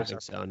so. I don't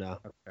think so, no.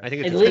 Okay. I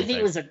think I it's believe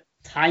he was a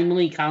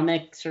Timely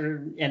Comics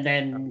and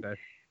then, Okay.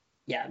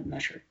 yeah, I'm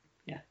not sure.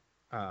 Yeah.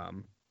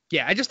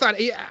 Yeah, I just thought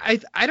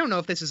I don't know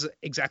if this is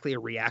exactly a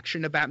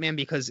reaction to Batman,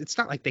 because it's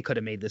not like they could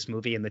have made this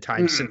movie in the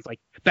time since like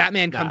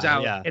Batman comes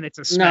out and it's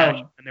a smash,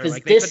 and they're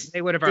like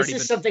they would have already.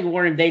 This is something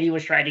Warren Beatty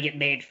was trying to get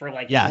made for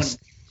like. Yes,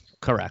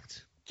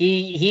 correct.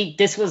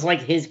 This was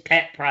like his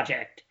pet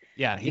project.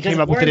 Yeah, he came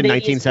up with it in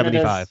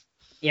 1975.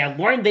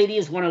 Warren Beatty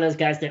is one of those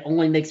guys that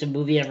only makes a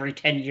movie every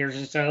 10 years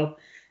or so,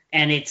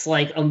 and it's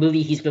like a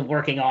movie he's been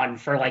working on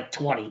for like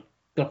 20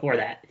 before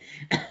that.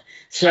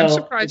 So I'm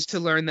surprised to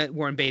learn that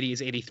Warren Beatty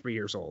is 83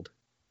 years old.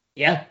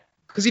 Yeah,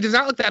 because he does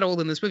not look that old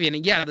in this movie.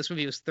 And yeah, this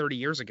movie was 30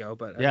 years ago,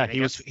 but yeah, he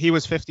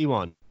was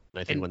 51,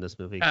 I think, when this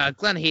movie.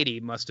 Glenn Haiti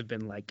must have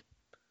been like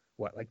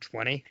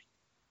 20.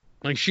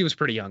 Like she was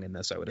pretty young in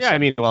this, I would. Yeah, I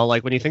mean, well,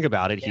 like when you think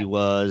about it, he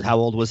was, how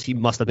old was he? He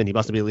must have been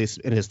at least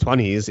in his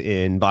 20s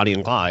in Bonnie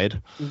and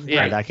Clyde.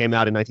 Yeah, that came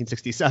out in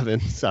 1967.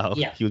 So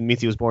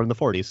he was born in the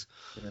 40s.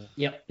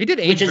 Yep, he did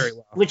age very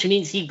well, which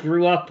means he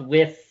grew up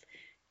with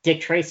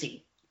Dick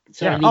Tracy.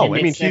 So yeah. I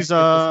mean, he's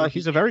a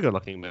very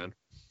good-looking man.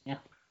 Yeah,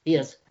 he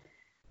is.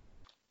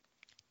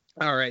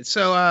 All right,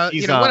 so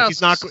what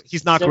else?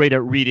 He's not great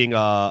at reading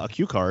a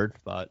cue card,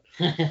 but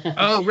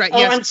oh right,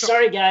 yes. I'm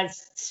sorry,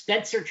 guys.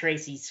 Spencer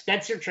Tracy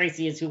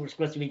is who we're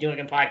supposed to be doing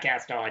a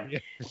podcast on.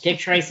 Dick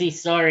Tracy,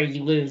 sorry,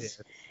 you lose.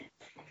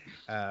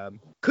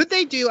 Could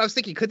they do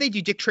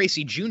Dick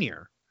Tracy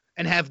Jr.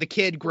 and have the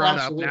kid grown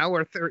up now?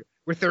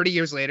 We're 30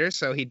 years later,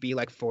 so he'd be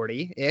like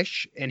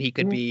 40-ish, and he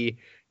could be,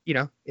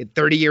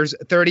 30 years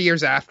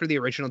after the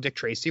original Dick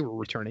Tracy, we're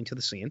returning to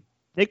the scene.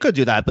 They could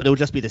do that, but it would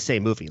just be the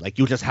same movie. Like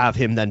you just have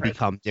him then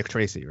become Dick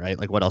Tracy, right?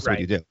 Like what else would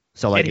you do?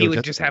 So like and he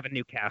would just have a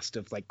new cast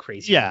of like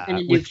crazy.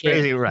 Yeah, with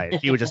Tracy, right?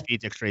 He would just be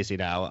Dick Tracy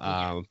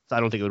now. So I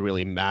don't think it would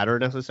really matter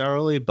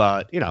necessarily,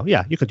 but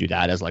you could do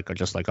that as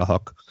just like a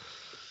Hook.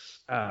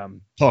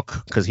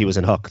 Hook, because he was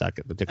in Hook. That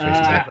the Dick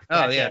Tracy.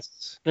 Oh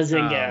yes.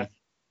 Bazinga.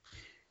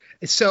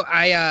 So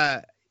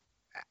I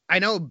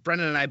know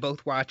Brendan and I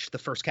both watched the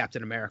first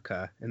Captain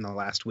America in the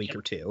last week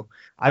or two.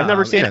 I've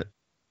never seen it.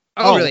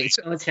 Oh, really?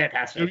 It's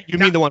fantastic. You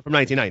mean the one from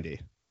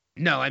 1990?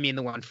 No, I mean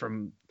the one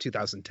from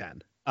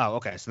 2010. Oh,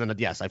 okay. So then,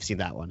 yes, I've seen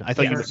that one. I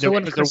thought there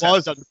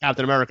was a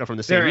Captain America from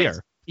the same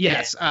year.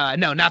 Yes.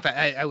 No, not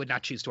that. I would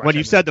not choose to watch. When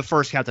you said the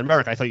first Captain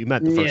America, I thought you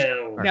meant the first.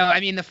 No, I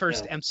mean the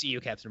first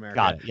MCU Captain America.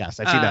 Got it. Yes,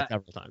 I've seen that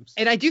several times.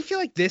 And I do feel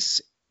like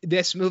this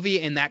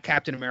movie and that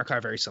Captain America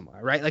are very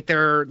similar, right? Like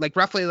they're like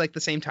roughly like the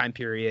same time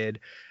period,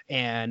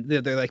 and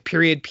they're like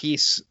period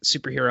piece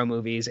superhero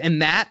movies.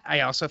 And that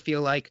I also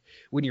feel like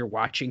when you're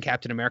watching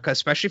Captain America,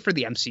 especially for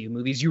the MCU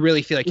movies, you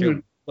really feel like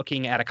you're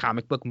looking at a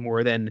comic book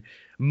more than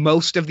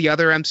most of the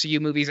other MCU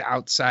movies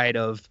outside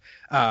of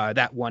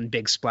that one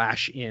big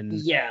splash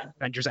in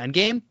Avengers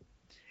Endgame.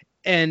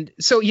 And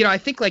so, I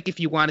think like if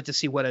you wanted to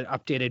see what an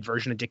updated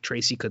version of Dick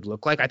Tracy could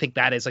look like, I think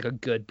that is like a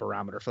good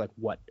barometer for like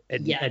what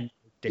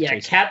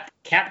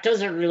Cap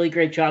does a really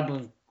great job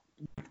of,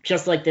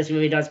 just like this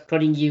movie does,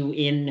 putting you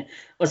in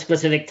a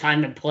specific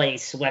time and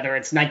place, whether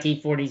it's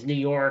 1940s New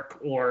York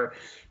or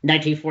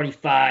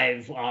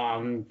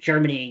 1945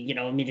 Germany.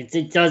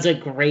 It does a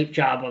great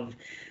job of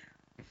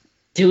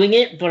doing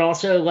it, but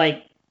also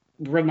like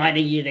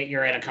reminding you that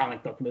you're in a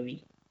comic book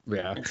movie.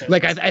 Yeah, And so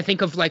like I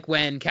think of like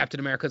when Captain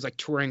America's like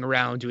touring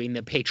around doing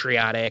the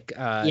patriotic,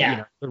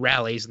 the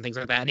rallies and things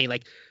like that,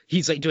 and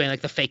he's like doing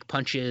like the fake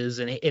punches,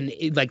 and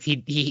like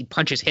he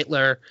punches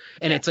Hitler,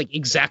 and it's like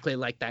exactly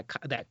like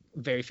that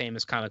very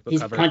famous comic book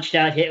he's cover. punched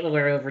out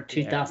Hitler over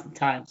 2,000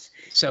 times.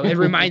 So it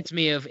reminds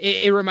me of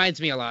it reminds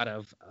me a lot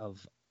of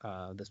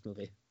this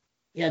movie.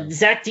 Yeah,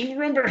 Zach, do you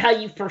remember how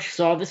you first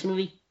saw this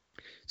movie?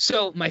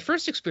 So my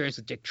first experience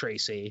with Dick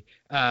Tracy,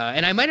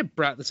 and I might have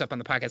brought this up on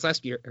the podcast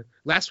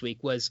last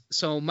week, was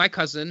so my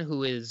cousin,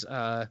 who is,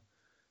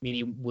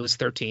 he was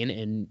 13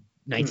 in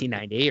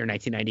 1990 or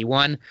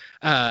 1991.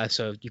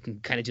 So you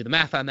can kind of do the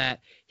math on that.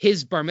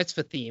 His bar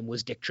mitzvah theme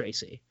was Dick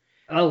Tracy.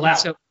 Oh, wow. And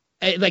so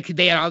like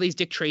they had all these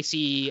Dick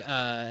Tracy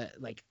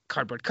like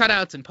cardboard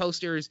cutouts and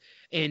posters,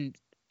 and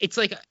it's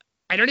like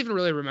I don't even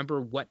really remember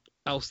what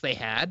else they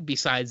had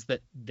besides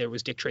that there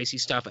was Dick Tracy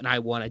stuff, and I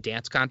won a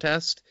dance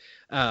contest.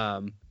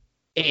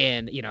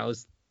 And I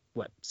was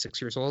 7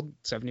 years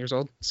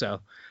old. So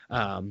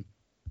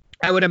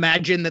I would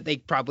imagine that they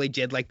probably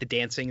did like the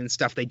dancing and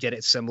stuff. They did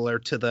it similar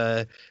to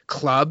the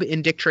club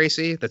in Dick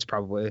Tracy. That's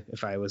probably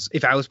if I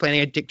was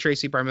planning a Dick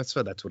Tracy bar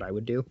mitzvah, that's what I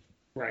would do.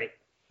 Right.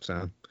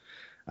 So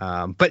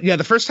but yeah,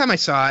 the first time I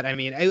saw it, I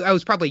mean, I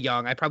was probably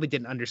young. I probably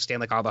didn't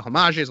understand like all the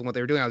homages and what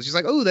they were doing. I was just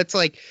like, oh, that's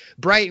like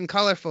bright and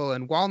colorful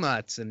and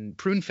walnuts and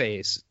prune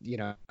face,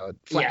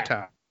 flat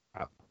top.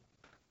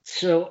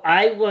 So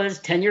I was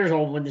 10 years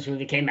old when this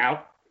movie came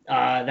out.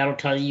 That'll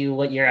tell you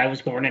what year I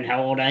was born and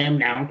how old I am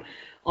now.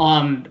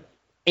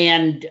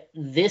 And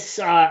this,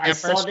 I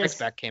saw this.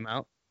 Back came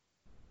out.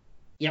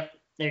 Yep,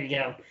 there you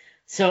go.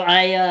 So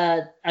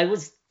I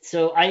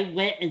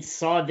went and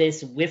saw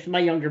this with my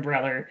younger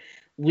brother.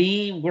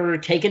 We were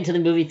taken to the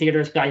movie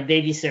theaters by a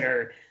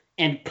babysitter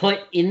and put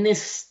in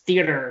this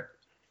theater,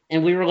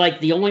 and we were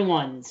like the only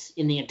ones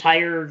in the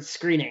entire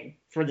screening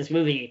for this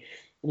movie,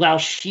 while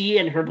she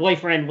and her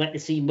boyfriend went to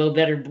see Mo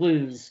Better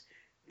Blues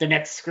the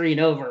next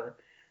screen over.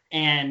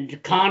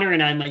 And Connor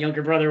and I, my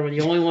younger brother, were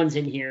the only ones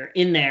in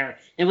there,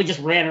 and we just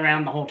ran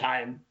around the whole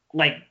time,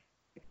 like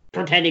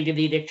pretending to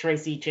be Dick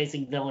Tracy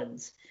chasing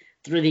villains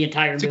through the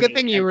entire movie. It's a good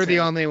thing you were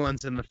the only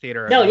ones in the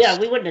theater. No, yeah,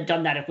 we wouldn't have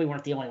done that if we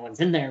weren't the only ones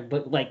in there.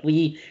 But like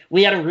we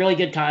had a really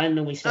good time,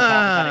 and we still talk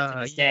about it to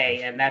this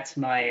day. And that's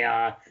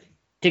my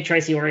Dick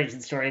Tracy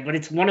origin story. But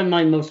it's one of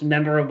my most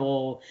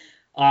memorable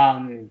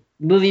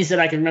movies that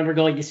I can remember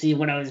going to see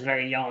when I was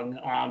very young.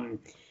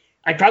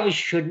 I probably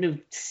shouldn't have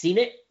seen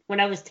it when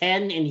I was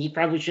 10, and he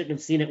probably shouldn't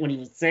have seen it when he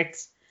was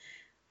 6.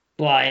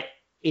 But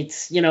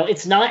it's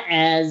it's not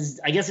as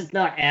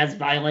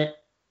violent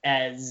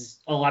as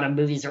a lot of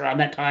movies around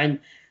that time,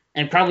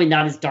 and probably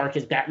not as dark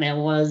as Batman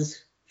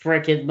was for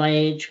a kid my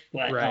age.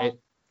 But right.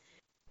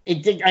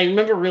 I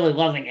remember really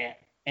loving it,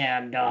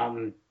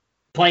 and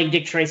playing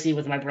Dick Tracy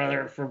with my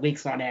brother for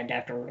weeks on end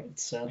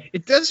afterwards. So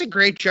it does a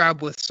great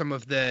job with some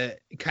of the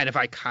kind of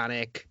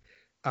iconic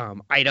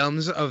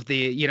items of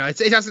the,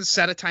 it doesn't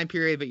set a time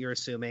period, but you're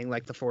assuming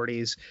like the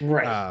 40s,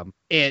 right?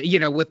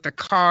 And with the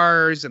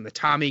cars and the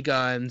Tommy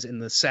guns and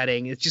the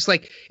setting, it's just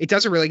like it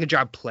does a really good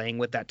job playing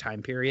with that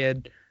time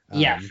period.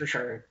 Yeah, for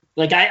sure.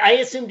 Like I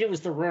assumed it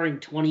was the Roaring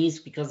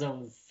 20s because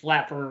of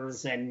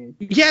flappers and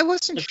I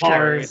wasn't the sure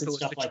cars if it and was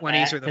stuff the like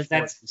 20s that, or the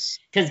 40s.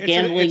 Because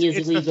gambling is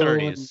it's illegal. The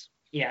 30s.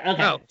 Yeah,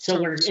 okay.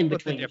 So we're in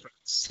between.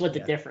 Split the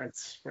Yeah.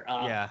 difference.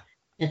 Yeah.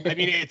 I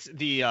mean, it's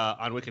the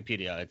on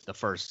Wikipedia. It's the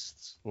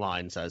first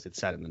line says it's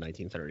set in the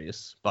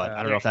 1930s, but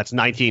I don't know if that's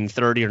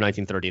 1930 or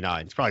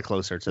 1939. It's probably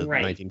closer to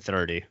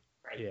 1930.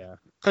 Yeah,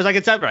 because like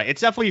it's right. It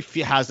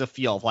definitely has a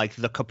feel of like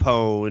the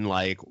Capone,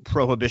 like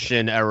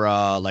Prohibition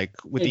era, like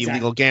with the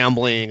illegal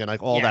gambling and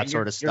like all that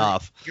sort of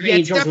stuff.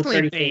 It's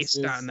definitely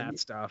based on that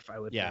stuff, I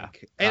would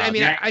think. And I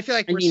mean, I feel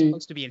like we're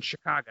supposed to be in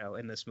Chicago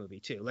in this movie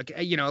too. Like,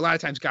 a lot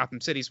of times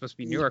Gotham City is supposed to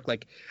be New York.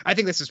 Like, I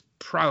think this is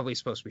probably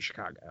supposed to be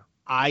Chicago.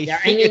 I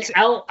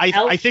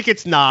think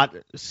it's not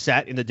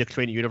set in the Dick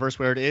Tracy universe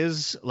where it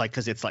is, like,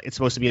 because it's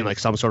supposed to be in like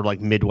some sort of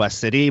like Midwest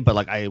city, but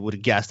like I would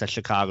guess that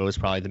Chicago is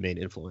probably the main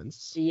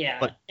influence. Yeah,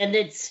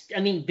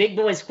 and Big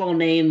Boy's full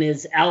name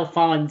is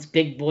Alphonse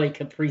Big Boy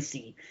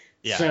Caprese.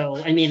 Yeah. So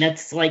I mean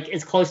that's like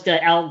as close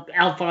to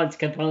Alphonse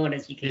Capone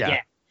as you can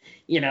get,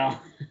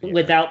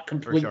 without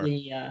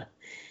completely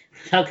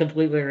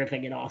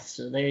ripping it off.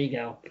 So there you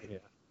go. Yeah.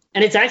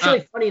 And it's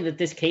actually funny that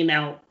this came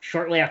out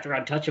shortly after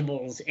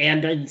Untouchables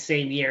and in the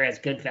same year as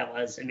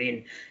Goodfellas. I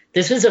mean,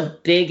 this was a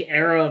big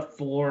era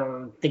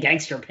for the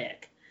gangster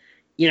pick,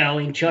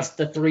 in just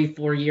the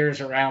 3-4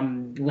 years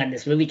around when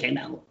this movie came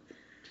out.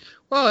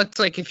 Well, it's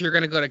like if you're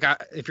gonna go to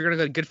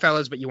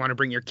Goodfellas, but you want to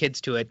bring your kids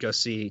to it, go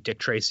see Dick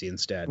Tracy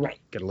instead. Right.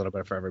 Get a little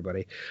bit for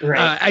everybody.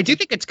 Right. I do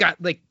think it's got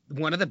like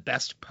one of the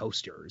best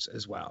posters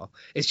as well.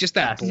 It's just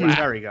that black,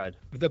 very good.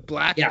 The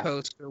black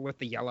poster with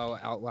the yellow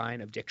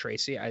outline of Dick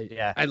Tracy. It's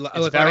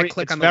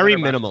very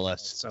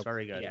minimalist. So, it's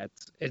very good. Yeah,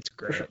 it's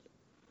great. Sure.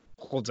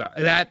 Holds up.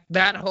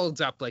 That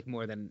holds up like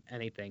more than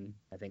anything,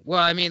 I think.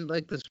 Well, I mean,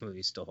 like this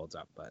movie still holds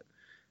up, but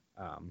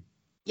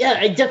Yeah,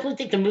 I definitely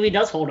think the movie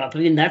does hold up. I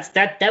mean, that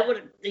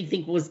what I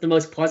think was the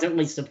most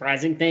pleasantly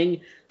surprising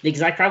thing,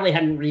 because I probably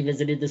hadn't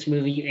revisited this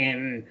movie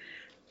in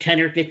 10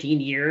 or 15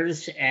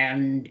 years,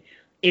 and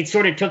it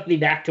sort of took me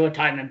back to a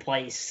time and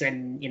place,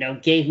 and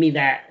gave me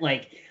that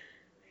like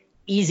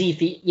easy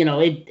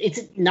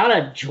it's not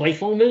a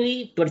joyful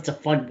movie, but it's a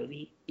fun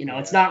movie.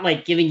 It's not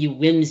like giving you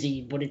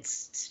whimsy, but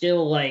it's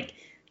still like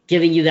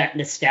giving you that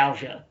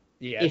nostalgia.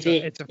 Yeah, it's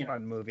a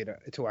fun movie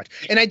to watch.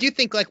 And I do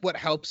think like what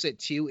helps it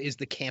too is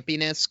the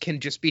campiness can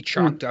just be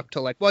chalked up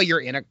to like, well, you're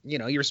in a,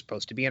 you're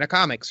supposed to be in a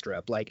comic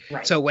strip. Like,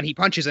 right. So when he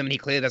punches him and he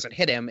clearly doesn't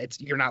hit him,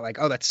 you're not like,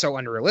 oh, that's so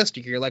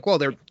unrealistic. You're like, well,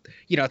 they're,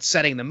 it's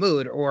setting the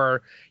mood,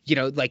 or,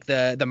 like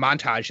the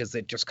montages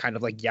that just kind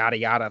of like yada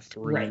yada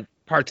through right.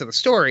 parts of the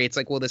story. It's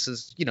like, well, this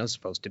is,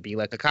 supposed to be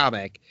like a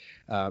comic.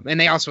 And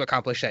they also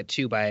accomplish that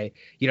too by,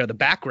 the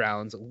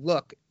backgrounds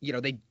look,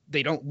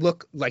 they don't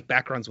look like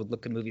backgrounds would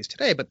look in movies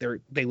today, but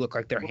they look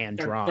like they're hand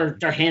drawn.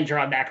 They're hand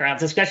drawn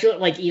backgrounds, especially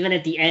like even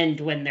at the end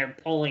when they're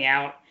pulling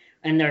out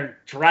and they're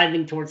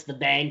driving towards the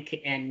bank,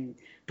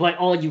 but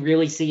all you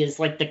really see is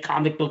like the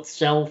comic book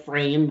cell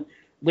frame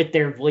with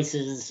their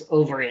voices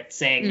over it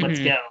saying, "Let's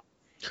go."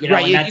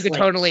 Right,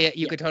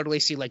 you could totally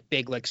see like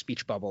big like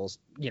speech bubbles,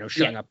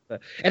 showing up.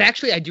 And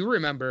actually, I do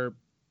remember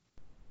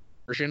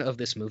version of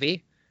this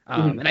movie.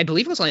 And I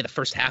believe it was only the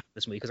first half of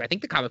this movie, because I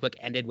think the comic book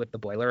ended with the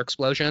boiler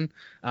explosion.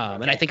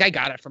 And I think I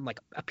got it from like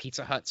a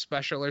Pizza Hut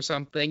special or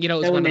something. It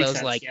was one of those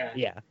sense, like,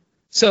 yeah.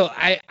 So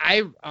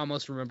I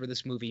almost remember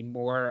this movie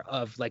more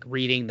of like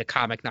reading the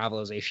comic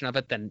novelization of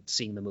it than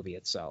seeing the movie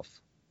itself.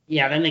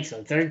 Yeah, that makes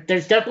sense.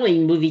 There's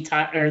definitely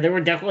there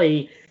were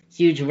definitely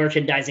huge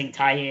merchandising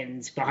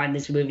tie-ins behind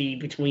this movie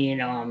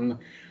between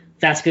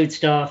fast food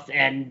stuff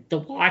and The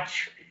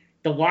Watch.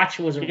 The Watch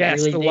was a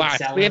really big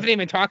seller. We haven't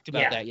even talked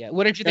about that yet.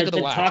 What did you think of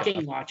The Watch? The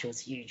talking watch was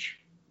huge.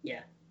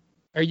 Yeah.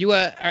 Are you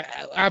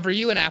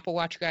an Apple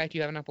Watch guy? Do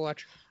you have an Apple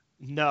Watch?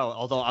 No,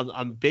 although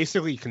I'm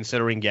basically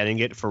considering getting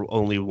it for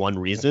only one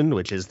reason,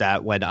 which is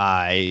that when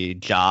I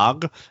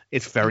jog,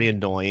 it's very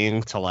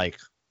annoying to like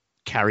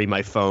carry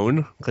my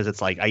phone, because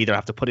it's like I either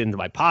have to put it into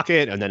my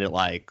pocket and then it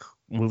like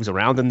moves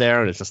around in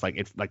there, and it's just like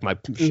it like my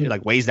it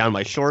like weighs down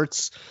my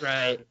shorts.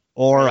 Right.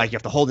 Or like you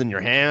have to hold it in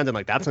your hand, and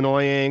like that's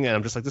annoying, and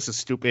I'm just like, this is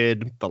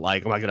stupid. But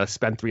like, am I gonna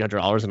spend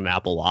 $300 on an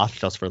Apple Watch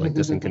just for like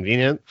this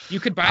inconvenient? You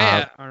could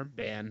buy an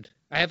armband.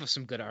 I have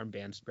some good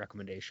armband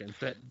recommendations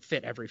that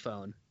fit every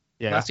phone.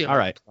 Yeah. All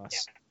right.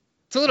 Plus.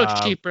 It's a little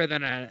cheaper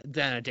than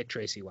a Dick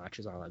Tracy watch,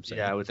 is all I'm saying.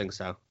 Yeah, I would think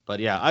so. But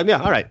yeah,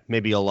 all right.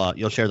 Maybe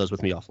you'll share those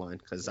with me offline,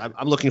 because I'm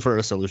looking for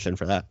a solution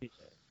for that.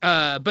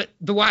 But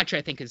the watch,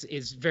 I think,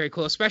 is very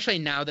cool, especially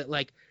now that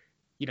like,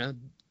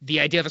 the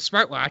idea of a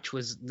smartwatch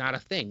was not a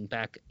thing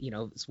back,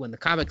 when the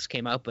comics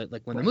came out, but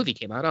like when the movie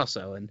came out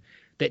also. And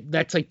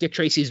that's like Dick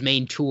Tracy's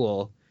main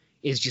tool,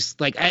 is just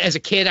like, as a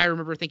kid, I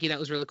remember thinking that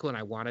was really cool and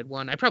I wanted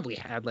one. I probably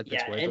had like the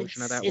toy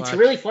version of that watch. It's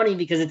really funny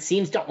because it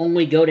seems to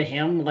only go to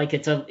him. Like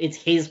it's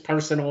his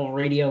personal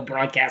radio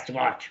broadcast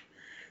watch.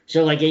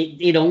 So like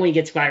it only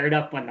gets fired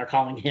up when they're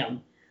calling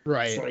him.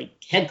 Right. It's like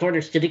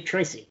headquarters to Dick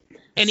Tracy.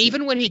 And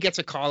even when he gets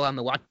a call on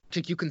the watch,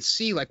 like you can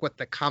see like what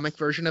the comic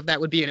version of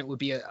that would be, and it would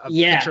be a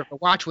picture of a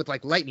watch with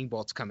like lightning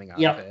bolts coming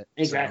out of it.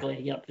 Exactly.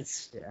 So, yep.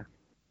 Yeah.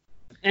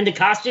 And the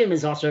costume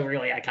is also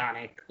really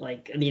iconic.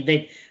 Like, I mean,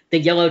 the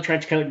yellow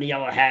trench coat and the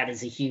yellow hat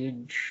is a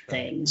huge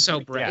thing. So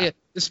like, bright, yeah.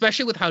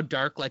 Especially with how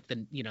dark, like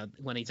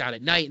when he's out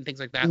at night and things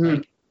like that.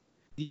 Like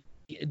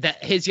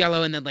that his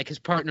yellow, and then like his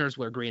partners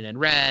wear green and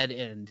red,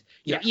 and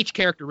you know, each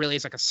character really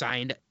is like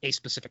assigned a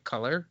specific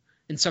color,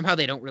 and somehow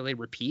they don't really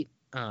repeat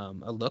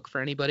a look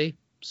for anybody.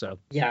 So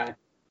yeah,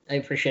 I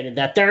appreciated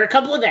that. There are a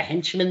couple of the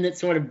henchmen that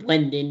sort of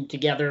blend in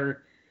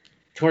together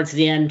towards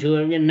the end too.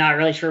 I'm not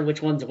really sure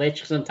which one's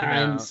which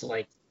sometimes.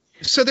 Like,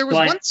 so there was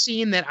one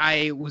scene that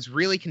I was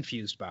really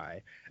confused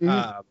by.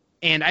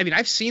 And I mean,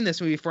 I've seen this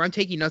movie before. I'm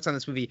taking notes on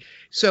this movie.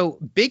 So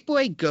Big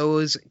Boy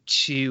goes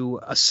to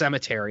a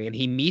cemetery and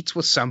he meets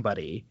with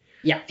somebody.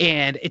 Yeah.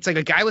 And it's like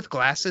a guy with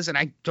glasses, and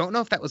I don't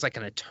know if that was like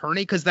an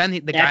attorney, because then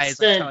the guy is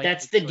like,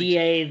 that's the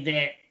DA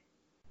that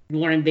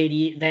Warren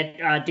Beatty,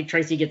 that Dick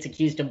Tracy gets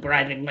accused of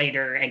bribing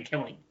later and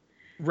killing.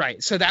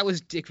 Right. So that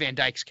was Dick Van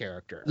Dyke's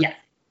character. Yeah.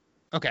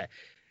 Okay.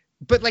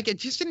 But like, it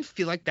just didn't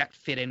feel like that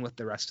fit in with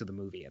the rest of the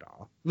movie at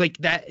all. Like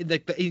that,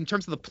 like in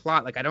terms of the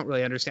plot, like I don't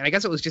really understand. I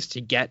guess it was just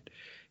to get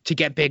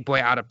Big Boy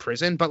out of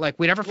prison, but like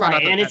we never found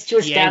out. And that it's to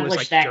establish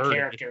like that dirty.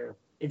 character.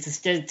 It's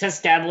to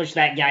establish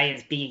that guy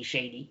as being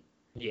shady.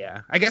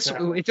 Yeah, I guess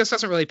it just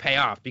doesn't really pay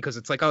off, because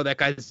it's like, oh, that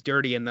guy's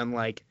dirty, and then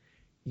like,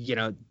 you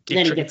know,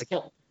 then he gets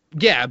killed.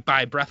 Yeah,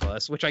 by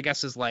Breathless, which I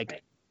guess is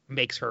like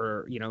makes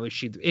her, you know, is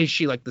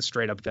she like the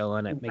straight up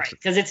villain? It makes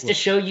because it's to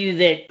show you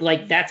that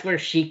like that's where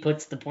she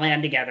puts the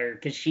plan together,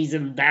 because she's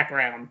in the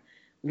background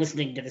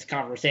listening to this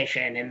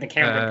conversation and the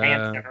camera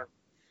pans to her,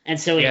 and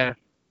so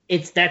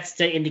that's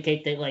to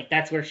indicate that like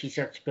that's where she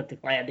starts to put the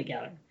plan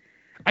together.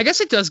 I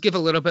guess it does give a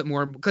little bit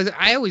more, because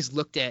I always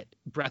looked at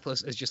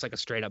Breathless as just like a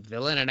straight up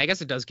villain, and I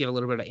guess it does give a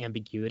little bit of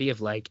ambiguity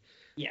of like,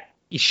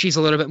 she's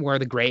a little bit more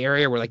of the gray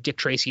area, where like Dick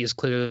Tracy is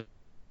clearly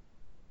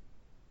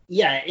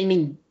Yeah, I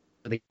mean,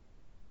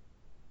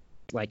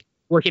 like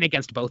working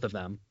against both of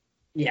them.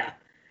 yeah.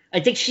 I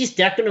think she's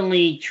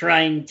definitely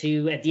trying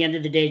to, at the end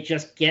of the day,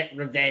 just get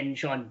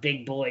revenge on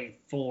Big Boy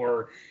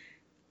for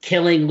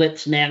killing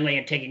Lips Manley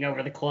and taking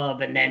over the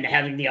club, and then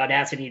having the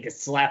audacity to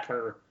slap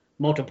her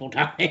multiple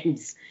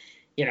times.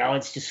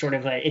 It's just sort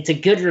of it's a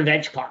good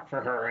revenge plot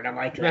for her, and I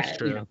like that. That's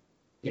true.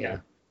 You know.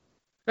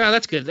 No,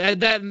 that's good.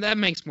 That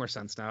makes more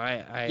sense now.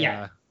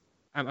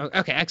 I'm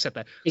okay. I accept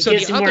that.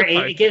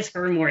 It gives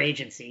her more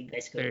agency,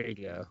 basically. There you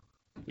go.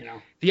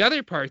 You The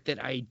other part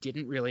that I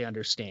didn't really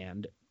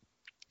understand.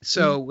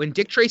 So when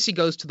Dick Tracy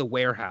goes to the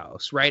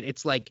warehouse, right?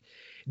 It's like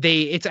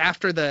it's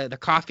after the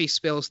coffee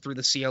spills through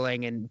the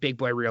ceiling and Big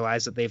Boy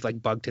realizes that they've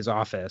like bugged his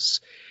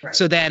office. Right.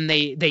 So then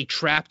they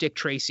trap Dick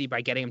Tracy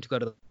by getting him to go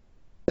to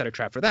set a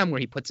trap for them, where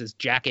he puts his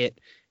jacket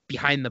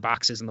behind the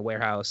boxes in the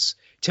warehouse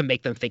to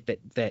make them think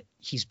that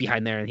he's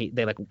behind there, and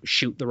they like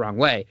shoot the wrong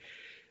way.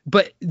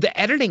 But the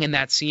editing in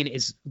that scene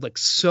is like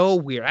so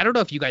weird. I don't know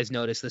if you guys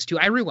noticed this too.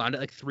 I rewound it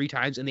like 3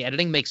 times and the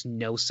editing makes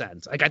no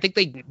sense. Like I think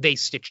they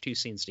stitched 2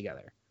 scenes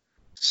together.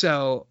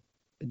 So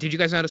did you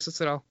guys notice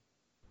this at all?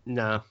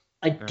 No.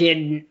 I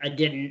didn't.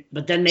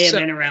 But then may have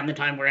been around the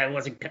time where I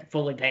wasn't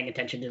fully paying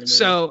attention to the movie.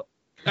 So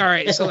all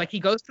right, so like he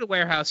goes to the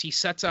warehouse, he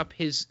sets up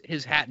his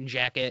hat and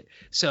jacket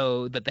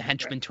so that the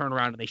henchmen turn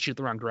around and they shoot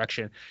the wrong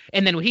direction.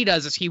 And then what he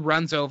does is he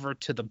runs over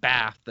to the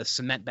bath, the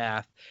cement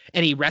bath,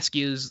 and he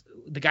rescues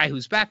the guy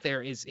who's back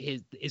there is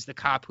the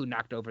cop who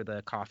knocked over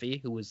the coffee,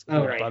 who was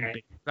bugged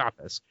Big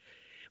office.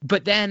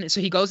 But then so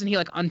he goes and he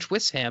like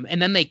untwists him,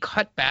 and then they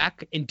cut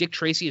back and Dick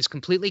Tracy is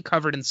completely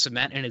covered in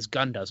cement and his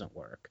gun doesn't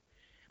work.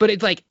 But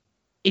it's like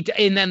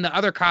and then the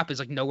other cop is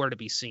like nowhere to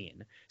be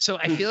seen. So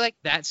I feel like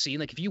that scene,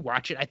 like if you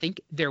watch it, I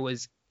think there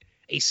was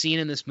a scene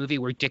in this movie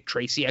where Dick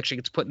Tracy actually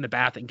gets put in the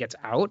bath and gets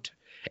out.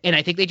 And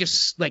I think they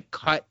just like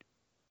cut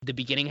the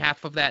beginning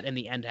half of that and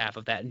the end half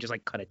of that and just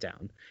like cut it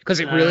down. Because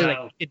it really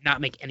like did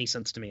not make any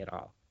sense to me at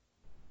all.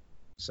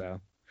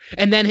 So,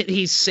 and then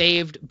he's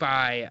saved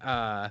by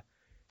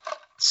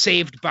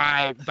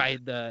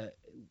the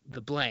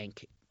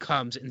blank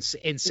comes and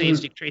saves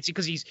Dick Tracy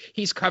because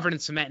he's covered in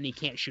cement and he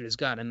can't shoot his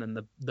gun, and then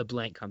the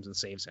blank comes and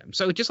saves him.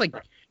 So it just like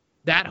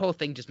that whole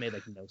thing just made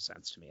like no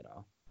sense to me at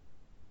all.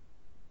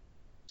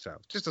 So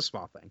just a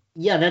small thing.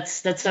 Yeah,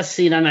 that's a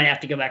scene I might have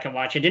to go back and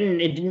watch. It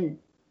didn't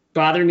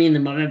bother me in the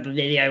moment, but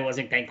maybe I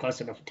wasn't paying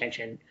close enough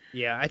attention.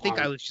 Yeah, I think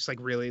I was just like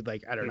really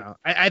like I don't know.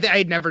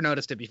 I'd never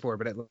noticed it before,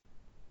 but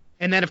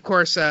and then of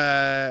course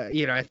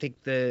I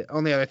think the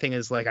only other thing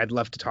is like I'd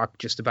love to talk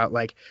just about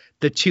like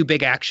the 2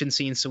 big action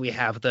scenes. So we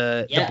have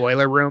the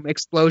boiler room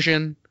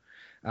explosion,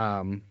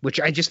 which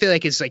I just feel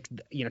like is like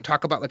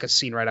talk about like a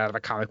scene right out of a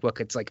comic book.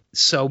 It's like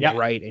so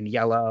bright and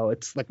yellow.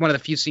 It's like one of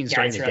the few scenes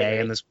during the day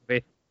in this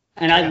movie.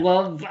 And I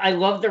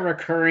love the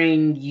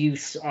recurring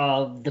use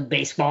of the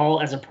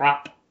baseball as a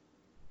prop.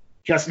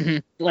 Just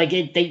like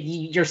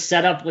you're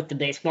set up with the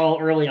baseball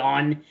early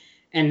on,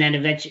 and then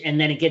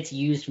it gets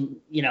used,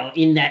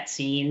 in that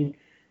scene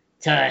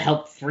to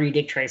help free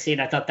Dick Tracy,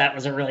 and I thought that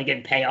was a really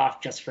good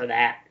payoff just for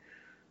that.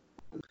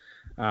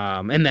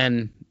 And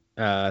then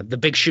the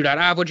big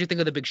shootout. What do you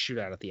think of the big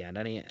shootout at the end?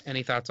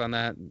 Any thoughts on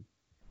that?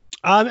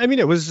 I mean,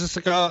 it was just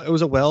like it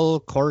was a well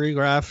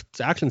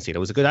choreographed action scene. It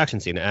was a good action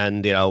scene,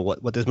 and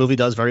what this movie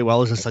does very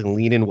well is just like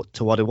lean in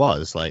to what it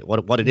was, like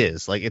what it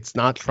is. Like it's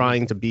not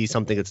trying to be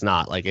something it's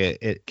not. Like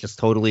it just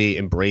totally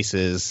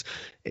embraces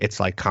its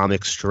like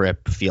comic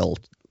strip feel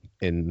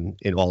in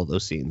all of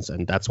those scenes,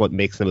 and that's what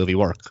makes the movie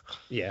work.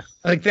 Yeah,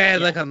 like they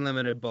had like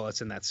unlimited bullets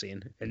in that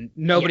scene, and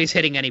nobody's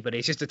hitting anybody.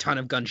 It's just a ton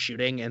of gun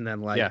shooting and then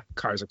like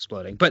cars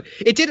exploding. But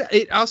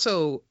it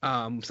also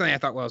something I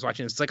thought while I was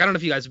watching this. It's like I don't know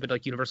if you guys have been to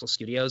like Universal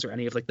Studios or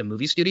any of like the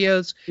movie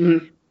studios,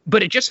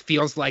 but it just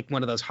feels like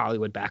one of those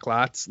Hollywood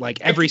backlots.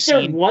 Like every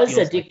scene there was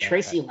a Dick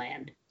Tracy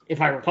land,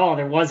 if I recall.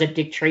 There was a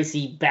Dick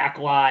Tracy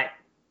backlot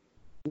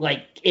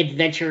like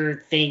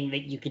adventure thing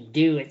that you could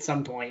do at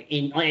some point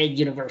in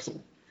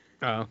Universal.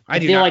 Oh, I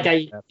feel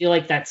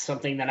like that's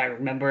something that I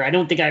remember. I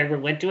don't think I ever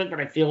went to it, but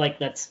I feel like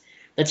that's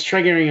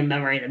triggering a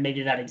memory that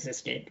maybe that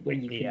existed where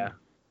you can.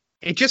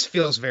 It just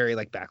feels very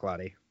like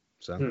backlotty.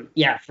 So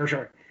yeah, for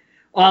sure.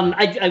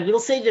 I will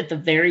say that the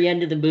very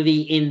end of the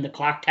movie in the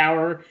clock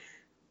tower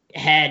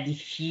had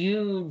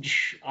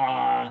huge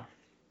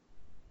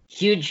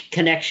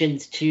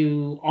connections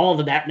to all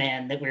the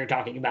Batman that we were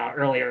talking about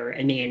earlier.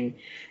 I mean,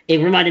 it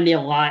reminded me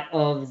a lot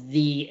of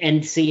the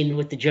end scene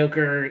with the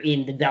Joker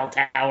in the Bell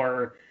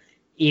Tower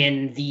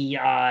in the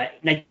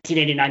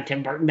 1989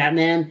 Tim Burton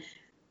Batman.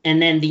 And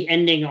then the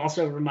ending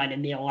also reminded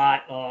me a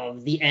lot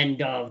of the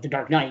end of The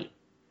Dark Knight.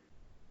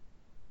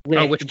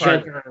 With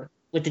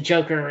the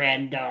Joker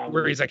and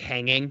where he's like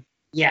hanging.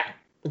 Yeah,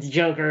 with the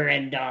Joker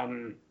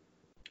and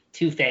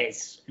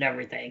Two-Face and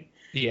everything.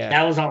 Yeah,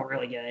 that was all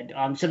really good.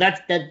 So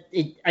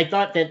I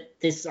thought that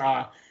this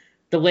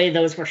the way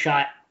those were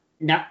shot,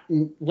 not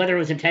whether it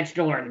was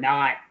intentional or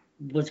not,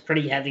 was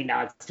pretty heavy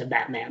nods to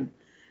Batman.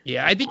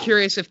 Yeah, I'd be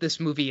curious if this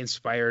movie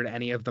inspired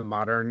any of the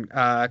modern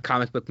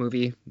comic book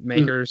movie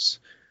makers.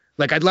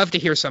 Like, I'd love to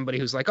hear somebody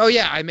who's like, oh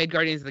yeah, I made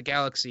Guardians of the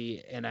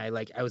Galaxy and I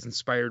was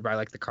inspired by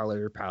like the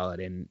color palette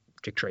in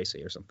Dick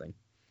Tracy or something.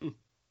 I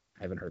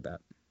haven't heard that.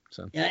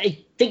 So Yeah,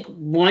 I think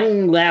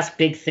one last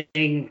big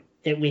thing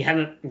that we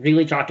haven't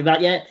really talked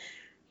about yet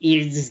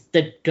is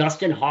the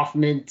Dustin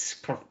Hoffman's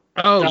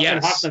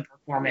Hoffman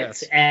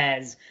performance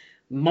as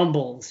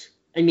Mumbles.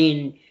 I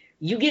mean,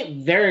 you get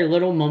very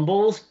little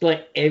Mumbles,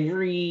 but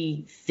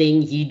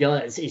everything he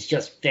does is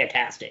just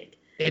fantastic.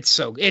 It's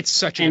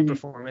such a good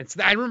performance.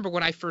 I remember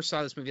when I first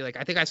saw this movie, like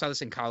I think I saw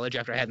this in college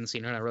after I hadn't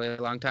seen it in a really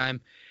long time,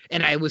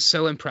 and I was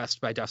so impressed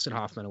by Dustin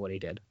Hoffman and what he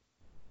did.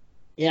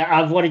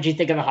 Yeah, what did you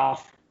think of the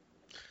Hoff?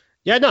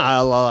 Yeah, no,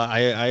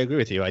 I agree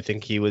with you. I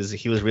think he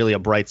was really a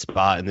bright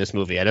spot in this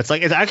movie, and it's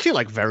actually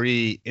like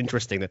very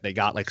interesting that they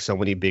got like so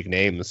many big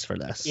names for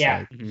this.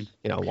 Yeah,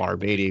 like, Warren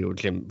Beatty, Al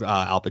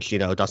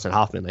Pacino, Dustin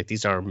Hoffman, like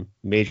these are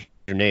major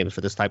names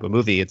for this type of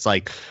movie. It's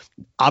like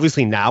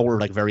obviously now we're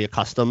like very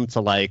accustomed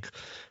to like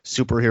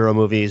superhero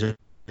movies or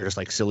just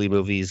like silly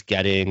movies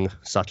getting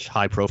such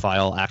high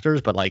profile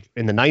actors, but like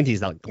in the 90s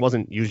that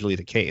wasn't usually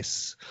the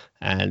case,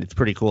 and it's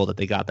pretty cool that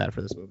they got that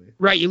for this movie.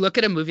 Right, you look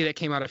at a movie that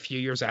came out a few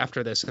years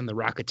after this, in The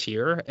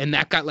Rocketeer, and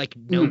that got like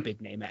no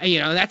big name. I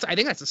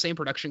think that's the same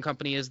production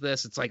company as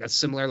this. It's like a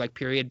similar like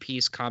period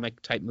piece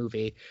comic type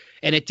movie,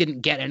 and it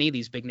didn't get any of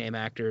these big name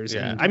actors.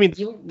 Yeah, and I mean,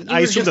 I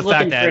assume the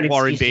fact that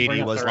Warren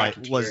Beatty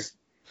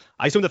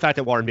I assume the fact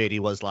that Warren Beatty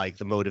was like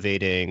the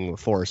motivating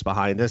force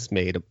behind this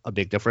made a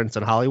big difference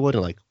in Hollywood,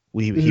 and like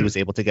he was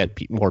able to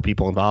get more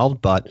people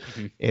involved. But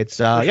it's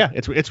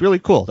really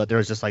cool that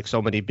there's just like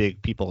so many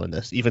big people in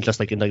this, even just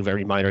like in like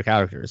very minor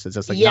characters. It's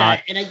just like not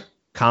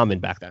common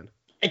back then.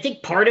 I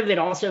think part of it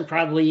also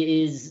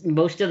probably is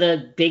most of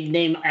the big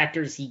name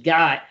actors he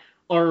got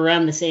are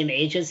around the same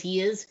age as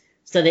he is.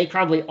 So they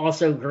probably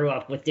also grew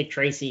up with Dick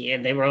Tracy,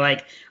 and they were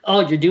like,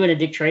 "Oh, you're doing a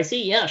Dick Tracy?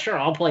 Yeah, sure,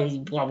 I'll play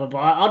blah blah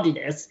blah. I'll do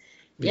this."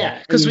 Yeah,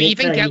 because we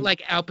even get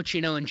like Al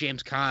Pacino and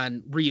James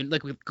Caan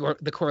like with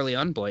the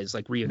Corleone boys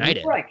like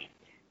reunited. Right.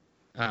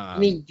 I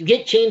mean, you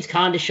get James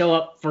Caan to show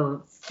up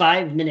for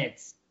 5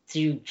 minutes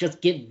to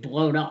just get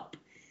blown up,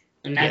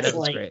 and that's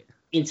like great.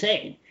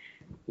 Insane.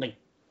 Like,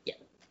 yeah,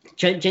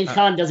 James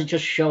Caan doesn't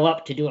just show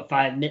up to do a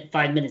 5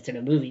 minutes in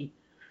a movie.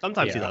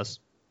 Sometimes he does.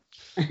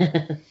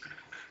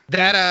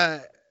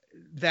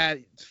 That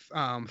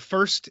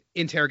first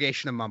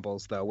interrogation of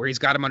Mumbles, though, where he's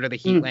got him under the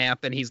heat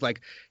lamp and he's like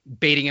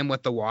baiting him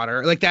with the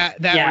water, like that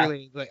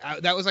really, like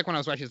that was like when I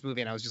was watching this movie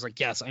and I was just like,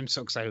 yes, I'm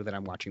so excited that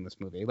I'm watching this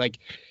movie. Like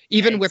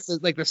even with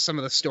some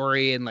of the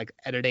story and like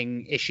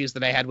editing issues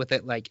that I had with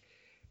it, like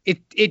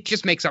it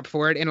just makes up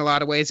for it in a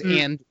lot of ways,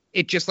 and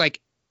it just like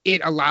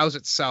it allows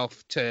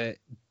itself to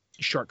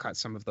shortcut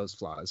some of those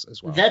flaws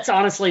as well. That's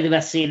honestly the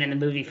best scene in the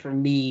movie for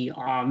me.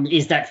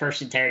 Is that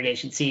first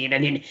interrogation scene. I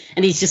mean,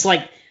 and he's just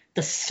like,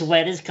 the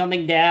sweat is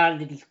coming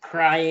down, and he's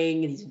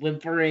crying, and he's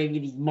whimpering,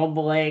 and he's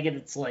mumbling, and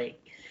it's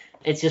like,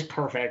 it's just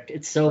perfect.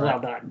 It's so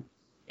well done.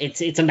 It's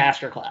a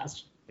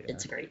masterclass. Yeah.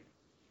 It's great.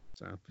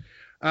 So,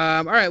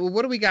 all right. Well,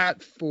 what do we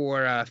got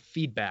for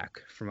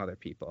feedback from other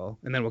people,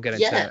 and then we'll get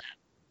into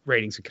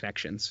ratings and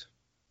connections.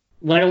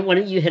 Why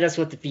don't you hit us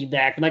with the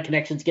feedback? My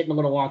connection's getting a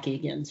little wonky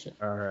again. So.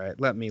 All right,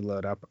 let me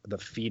load up the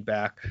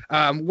feedback.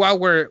 While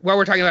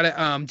we're talking about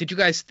it, did you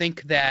guys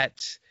think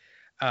that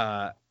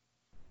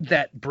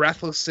that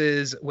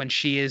Breathless's, when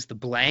she is the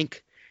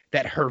blank,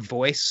 that her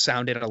voice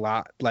sounded a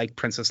lot like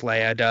Princess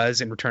Leia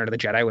does in Return of the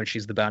Jedi when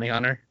she's the bounty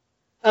hunter?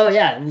 Oh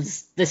yeah, it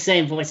was the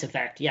same voice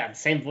effect. Yeah, the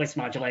same voice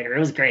modulator. It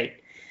was great.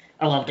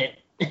 I loved it.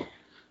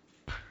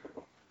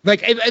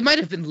 Like it might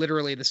have been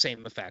literally the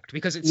same effect,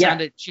 because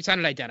she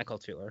sounded identical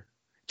to her,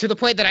 to the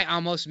point that I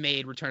almost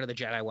made Return of the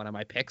Jedi one of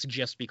my picks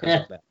just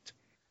because of that.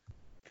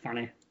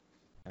 Funny.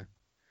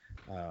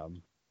 Yeah.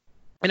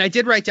 And I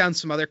did write down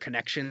some other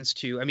connections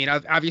too. I mean,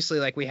 obviously,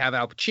 like we have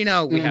Al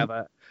Pacino, we have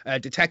a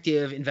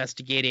detective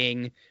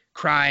investigating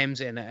crimes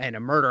and a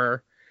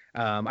murder.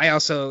 I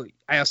also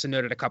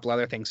noted a couple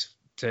other things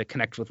to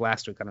connect with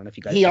last week. I don't know if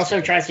you guys. He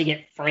also tries to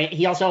get framed.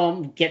 He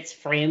also gets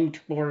framed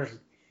for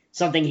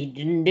something he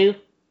didn't do.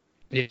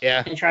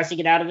 Yeah. And tries to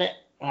get out of it.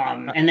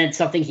 And then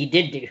something he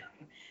did do.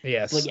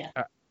 Yes. But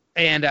yeah.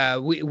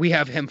 And we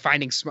have him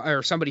finding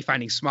somebody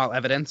finding small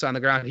evidence on the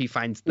ground. He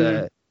finds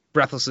the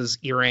Breathless's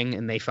earring,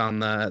 and they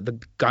found the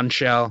gun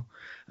shell.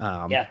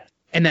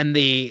 And then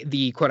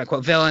the quote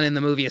unquote villain in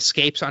the movie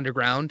escapes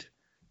underground.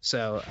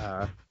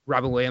 So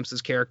Robin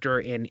Williams' character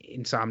in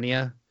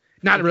Insomnia,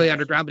 not really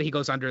underground, but he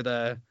goes under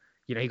the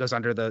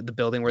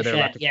building where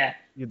they're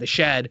the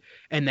shed,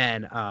 and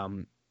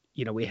then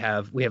we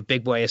have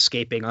Big Boy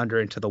escaping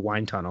into the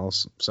wine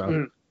tunnels.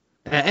 So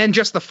and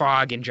just the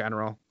fog in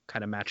general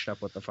kind of matched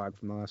up with the fog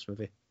from the last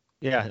movie.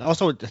 Yeah, it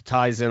also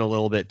ties in a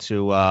little bit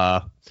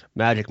to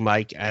Magic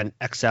Mike and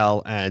XL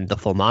and the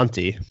Full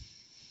Monty.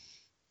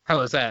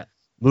 How is that?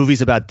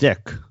 Movies about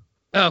Dick.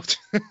 Oh,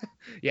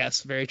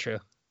 yes, very true.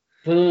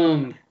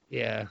 Boom.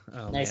 Yeah.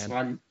 Oh, nice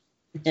man.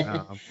 one.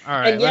 All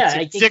right. And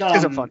I think Dick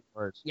is a fun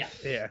word. Yeah.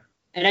 Yeah.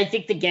 And I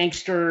think the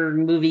gangster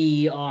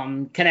movie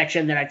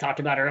connection that I talked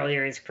about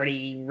earlier is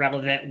pretty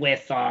relevant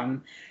with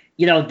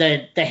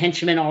the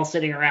henchmen all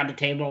sitting around a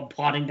table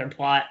plotting their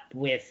plot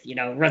with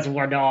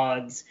Reservoir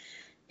Dogs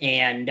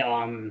and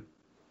Also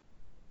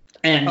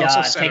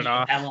set Taking it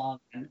off. That Long.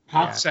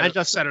 Yeah,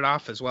 set it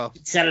off as well.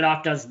 Set It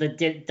Off does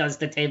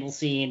the table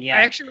scene. Yeah,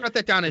 I actually wrote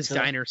that down as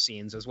diner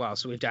scenes as well.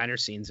 So we have diner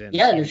scenes in.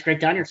 Yeah, there's great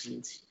diner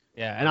scenes.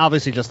 Yeah, and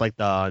obviously just like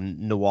the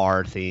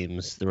noir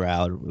themes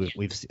throughout.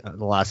 We've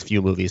the last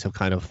few movies have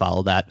kind of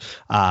followed that.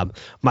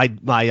 My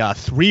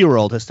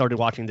 3-year-old has started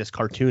watching this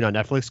cartoon on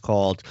Netflix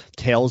called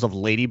Tales of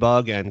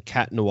Ladybug and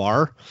Cat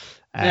Noir.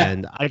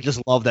 And I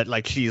just love that,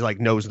 like, she's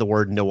like knows the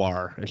word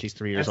noir and she's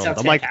 3 years old.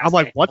 I'm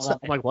like, what's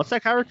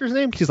that character's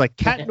name? She's like,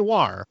 Cat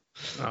Noir.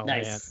 Oh,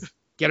 nice.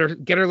 Man.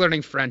 Get her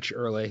learning French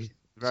early.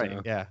 Right.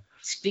 So. Yeah.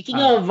 Speaking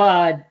of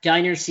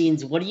diner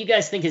scenes, what do you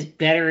guys think is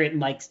better at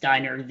Mike's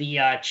Diner, the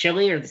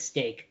chili or the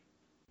steak?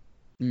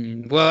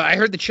 Well, I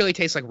heard the chili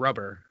tastes like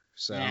rubber.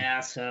 So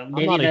yeah, so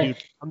maybe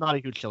I'm not a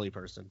huge chili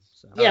person.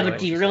 So. Yeah, but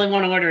do you really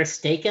want to order a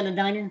steak at a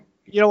diner?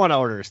 You don't want to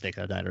order a steak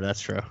at a diner.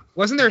 That's true.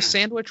 Wasn't there a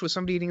sandwich? Was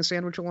somebody eating a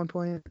sandwich at one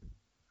point?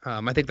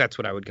 I think that's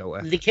what I would go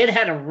with. The kid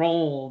had a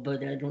roll,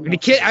 but I don't know. The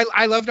kid,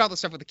 I loved all the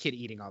stuff with the kid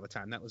eating all the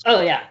time. That was great.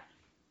 Oh yeah,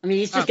 I mean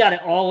he's just got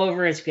it all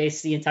over his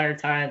face the entire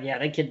time. Yeah,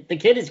 the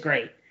kid is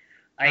great.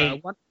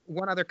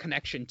 One other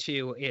connection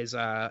too is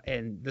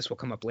and this will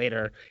come up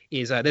later,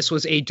 is this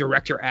was a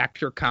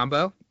director-actor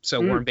combo.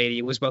 So Warren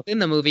Beatty was both in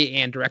the movie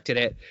and directed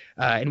it.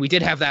 And we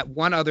did have that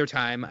one other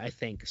time, I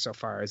think, so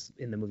far as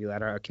in the movie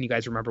ladder. Can you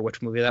guys remember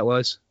which movie that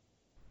was?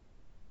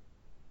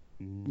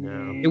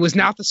 No. It was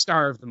not the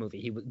star of the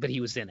movie, but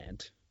he was in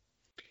it.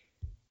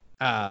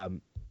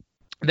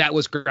 That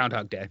was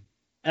Groundhog Day.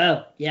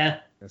 Oh, yeah.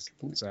 It's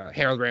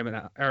Harold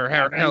Ramis.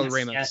 Harold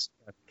Ramis. Yeah.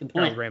 Good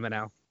point. Harold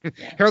Ramis.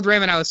 Yeah. Harold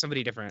Ramis is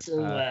somebody different.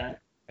 So, I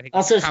think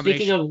also,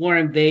 speaking of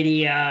Warren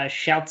Beatty,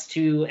 shouts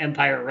to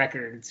Empire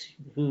Records,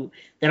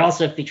 that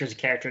also features a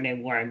character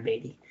named Warren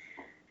Beatty.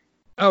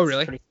 Oh,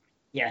 really?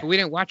 Yeah. But we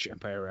didn't watch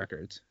Empire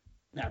Records.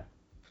 No,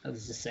 I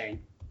was just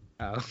saying.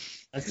 Oh.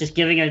 I was just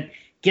giving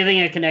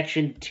a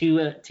connection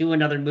to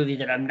another movie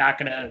that I'm not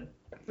gonna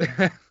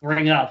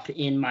bring up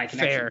in my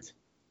connections.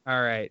 Fair.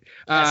 All right.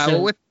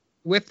 So,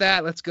 with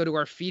that, let's go to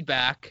our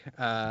feedback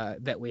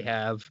that we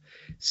have.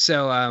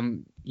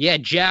 So,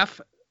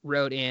 Jeff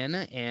wrote in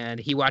and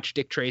he watched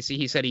Dick Tracy.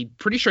 He said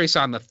pretty sure he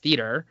saw it in the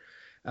theater,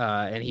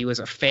 and he was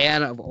a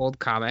fan of old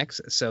comics.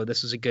 So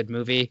this was a good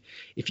movie.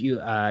 If you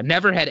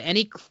never had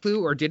any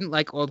clue or didn't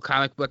like old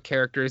comic book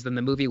characters, then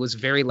the movie was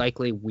very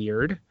likely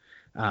weird.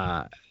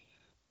 I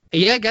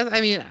guess.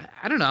 I mean,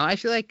 I don't know. I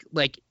feel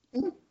like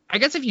I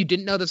guess if you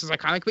didn't know this was a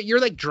comic, but you're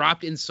like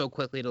dropped in so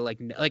quickly to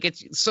like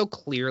it's so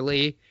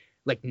clearly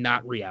like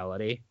not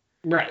reality.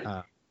 Right.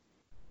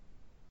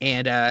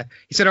 And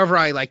he said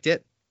overall he liked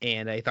it,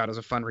 and I thought it was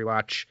a fun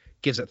rewatch.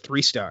 Gives it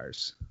 3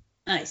 stars.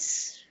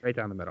 Nice. Right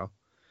down the middle.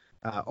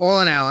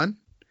 Olin Allen,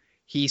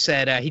 he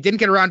said he didn't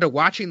get around to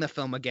watching the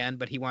film again,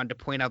 but he wanted to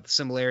point out the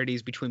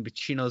similarities between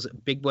Pacino's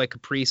Big Boy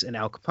Caprice and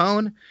Al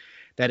Capone.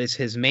 That is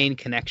his main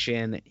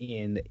connection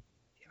in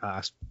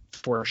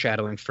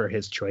foreshadowing for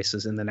his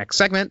choices in the next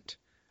segment.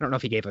 I don't know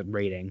if he gave a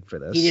rating for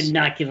this. He did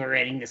not give a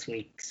rating this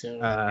week,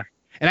 so...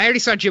 and I already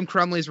saw Jim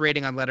Crumley's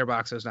rating on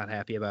Letterboxd. I was not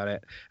happy about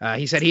it.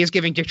 He said he is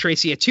giving Dick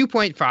Tracy a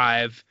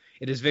 2.5.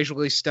 It is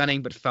visually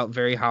stunning, but felt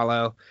very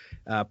hollow.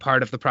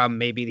 Part of the problem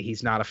may be that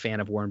he's not a fan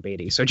of Warren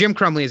Beatty. So Jim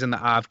Crumley is in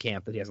the Ov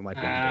camp that he doesn't like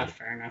Warren Beatty.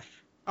 Fair enough.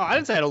 Oh, I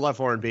didn't say I don't love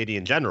Warren Beatty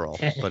in general,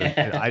 but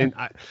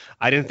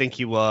I didn't think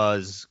he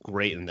was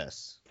great in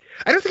this.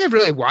 I don't think I've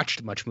really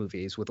watched much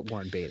movies with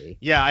Warren Beatty.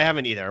 Yeah, I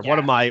haven't either. Yeah.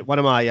 One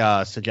of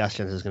my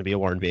suggestions is going to be a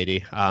Warren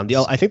Beatty.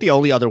 I think the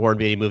only other Warren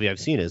Beatty movie I've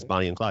seen is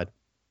Bonnie and Clyde.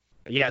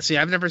 Yeah, see,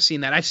 I've never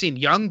seen that. I've seen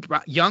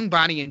Young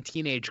Bonnie and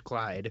Teenage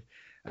Clyde,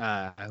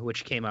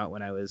 which came out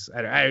when I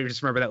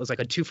just remember that was like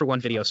a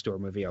 2-for-1 video store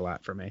movie a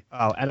lot for me.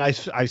 Oh, and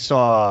I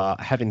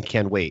saw Heaven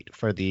Can Wait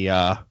for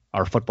the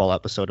our football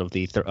episode of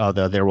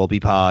the There Will Be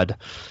Pod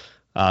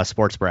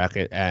sports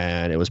bracket,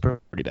 and it was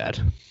pretty bad.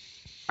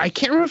 I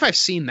can't remember if I've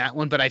seen that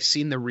one, but I've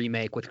seen the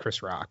remake with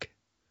Chris Rock.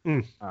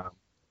 I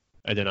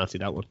did not see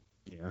that one.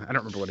 Yeah, I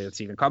don't remember what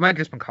it's even called. It might have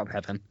just been called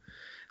Heaven.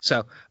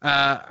 So,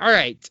 all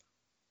right.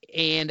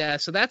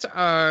 And so that's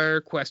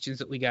our questions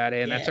that we got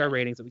in. Yeah. That's our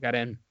ratings that we got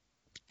in.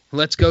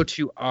 Let's go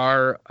to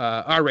our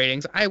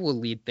ratings. I will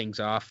lead things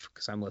off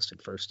because I'm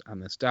listed first on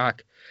this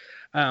doc.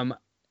 I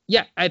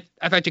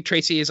thought Dick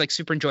Tracy is like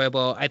super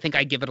enjoyable. I think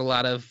I give it a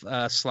lot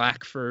of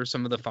slack for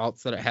some of the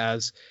faults that it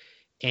has.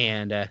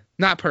 And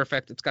not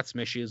perfect. It's got some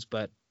issues,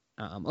 but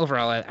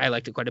overall, I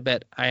liked it quite a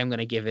bit. I am going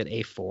to give it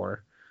a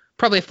 4.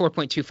 Probably a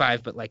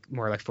 4.25, but like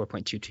more like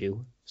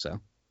 4.22. So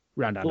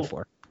round down to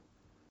 4.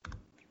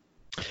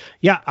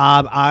 Yeah,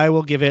 I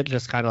will give it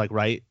just kind of like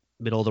right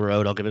middle of the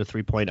road. I'll give it a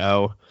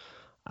 3.0.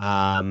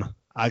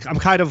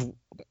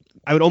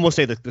 I would almost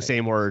say the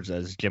same words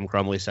as Jim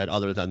Crumley said,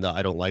 other than the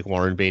I don't like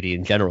Warren Beatty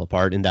in general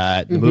part, in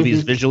that the movie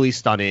is visually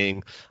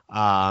stunning.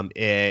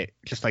 It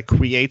just like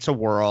creates a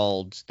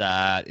world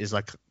that is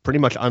like pretty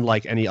much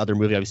unlike any other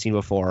movie I've seen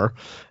before,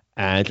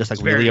 and just like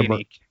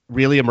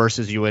really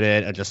immerses you in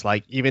it, and just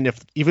like even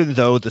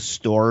though the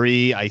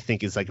story I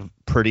think is like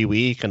pretty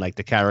weak, and like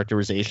the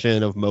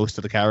characterization of most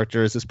of the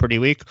characters is pretty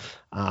weak,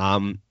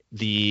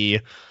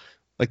 the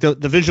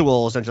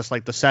visuals and just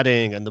like the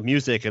setting and the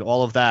music and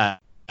all of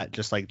that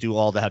just like do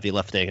all the heavy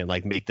lifting and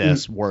like make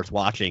this worth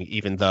watching,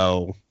 even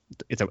though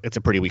it's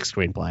a pretty weak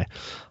screenplay.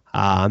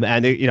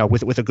 And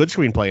with a good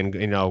screenplay, and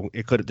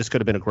this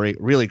could have been a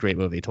really great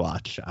movie to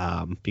watch,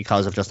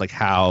 because of just like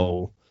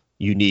how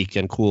unique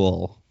and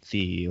cool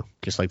the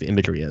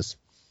imagery is.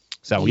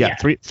 So yeah,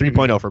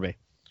 3.0 for me.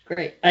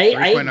 Great. I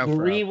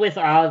agree with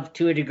Av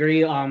to a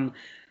degree.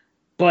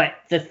 But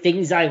the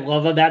things I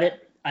love about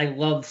it, I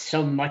love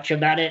so much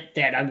about it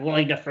that I'm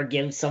willing to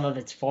forgive some of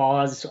its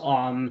flaws.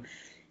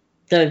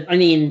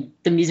 The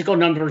musical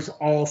numbers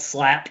all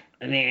slap.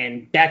 I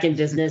mean, Back in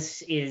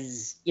Business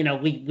is,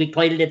 we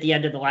played it at the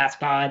end of the last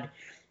pod,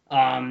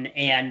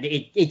 and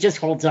it just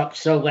holds up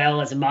so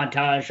well as a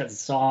montage, as a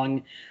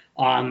song.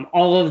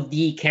 All of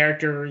the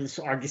characters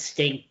are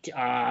distinct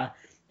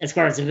as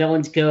far as the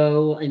villains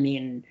go. I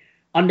mean,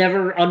 I'll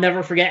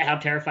never forget how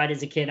terrified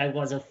as a kid I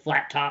was of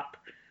Flat Top.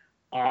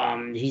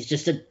 He's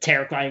just a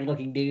terrifying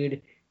looking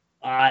dude.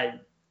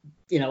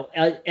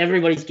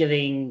 Everybody's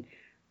giving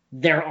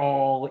their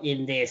all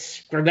in this,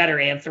 for better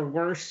and for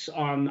worse.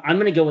 I'm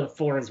going to go with a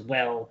 4 as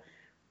well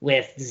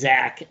with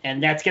Zach,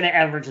 and that's going to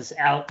average us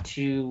out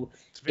to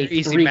a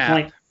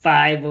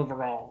 3.5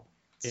 overall.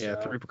 Yeah,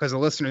 3, because the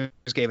listeners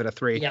gave it a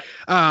 3. Yep.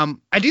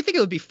 I do think it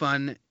would be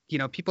fun.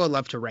 People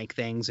love to rank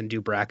things and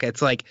do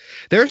brackets. Like,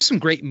 there are some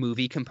great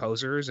movie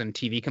composers and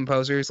TV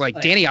composers.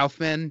 Like, Danny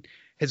Elfman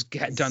has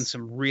done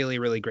some really,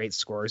 really great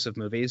scores of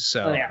movies.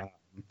 So,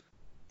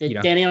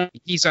 Danny,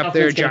 he's up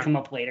there. John, come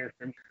up later.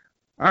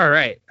 All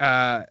right.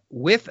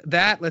 With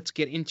that, let's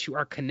get into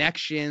our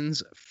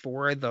connections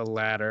for the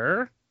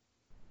ladder.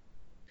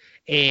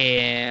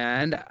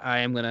 And I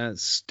am going to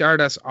start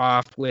us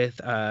off with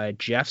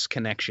Jeff's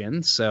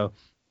connections. So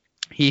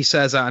he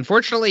says,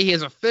 unfortunately, he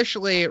is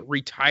officially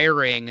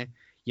retiring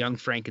Young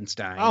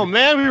Frankenstein. Oh,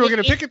 man, we were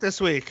going to pick it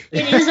this week.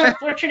 It is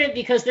unfortunate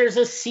because there's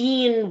a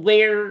scene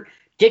where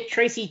Dick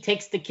Tracy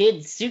takes the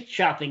kids suit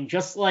shopping,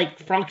 just like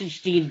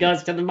Frankenstein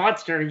does to the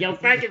monster in Young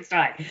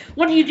Frankenstein.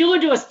 What are you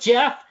doing to us,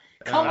 Jeff?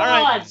 Come on.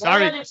 Right.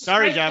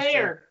 Sorry, right Jeff.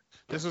 there.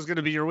 This was going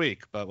to be your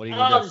week, but what are you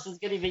going to do? This is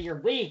going to be your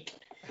week.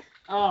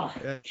 Oh,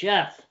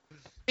 Jeff.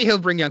 Maybe he'll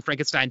bring Young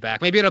Frankenstein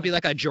back. Maybe it'll be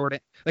like a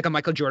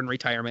Michael Jordan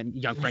retirement.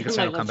 Young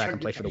Frankenstein will come back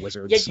and play for the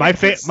Wizards. My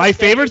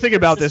favorite thing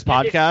about this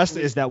podcast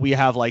is that we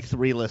have like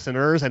 3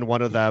 listeners, and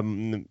one of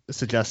them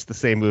suggests the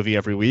same movie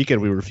every week,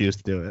 and we refuse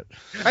to do it.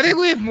 I think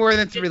we have more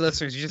than 3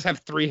 listeners. You just have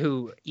 3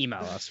 who email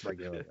us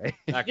regularly.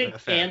 Have you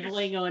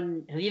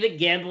been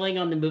gambling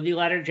on the movie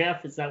ladder,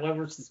 Jeff? Is that what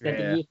we're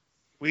suspending you?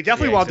 We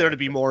definitely want there to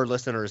be more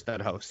listeners than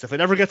hosts. If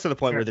it ever gets to the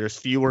point where there's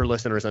fewer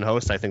listeners than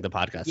hosts, I think the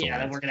podcast will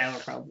then we're going to have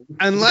a problem.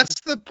 Unless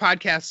the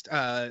podcast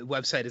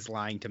website is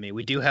lying to me,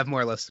 we do have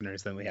more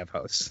listeners than we have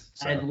hosts.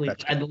 So I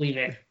believe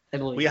it.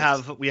 We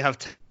have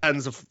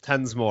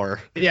tens more.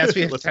 Yes,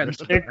 we have tens.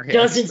 There are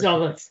dozens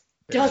of us.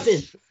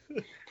 Dozens.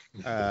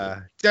 We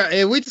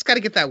just got to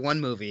get that one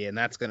movie, and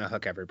that's going to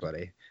hook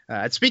everybody.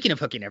 Speaking of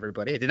hooking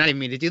everybody, I did not even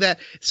mean to do that.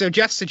 So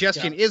Jeff's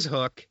suggestion is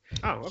Hook.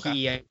 Oh,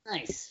 okay.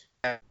 Nice.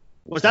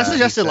 Was that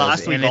suggested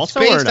last week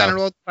also, based or no? on an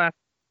old class.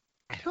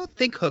 I don't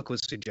think Hook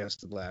was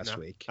suggested last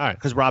week. All right,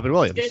 because Robin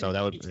Williams, so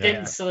that would.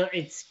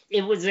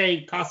 It was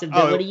a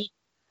possibility.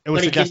 It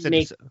was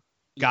suggested.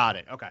 Got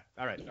it. Okay.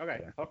 All right. Okay.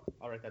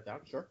 I'll write that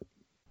down. Sure.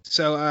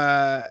 So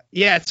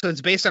so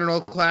it's based on an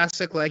old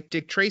classic like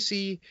Dick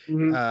Tracy,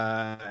 and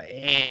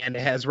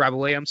it has Robin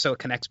Williams, so it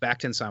connects back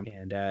to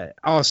Insomnia. And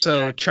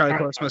also Charlie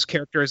Korsmo's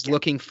character is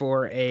looking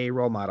for a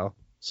role model.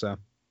 So.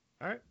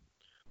 All right.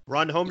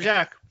 Run home,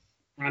 Jack.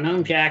 Run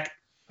home, Jack.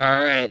 All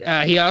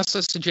right. He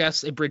also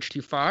suggests A Bridge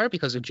Too Far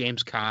because of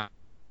James Caan.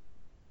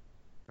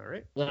 All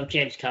right. Love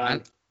James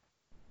Caan.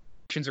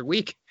 Options are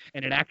weak,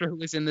 and an actor who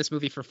was in this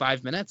movie for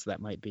 5 minutes, that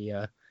might be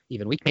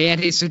even weak.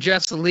 And he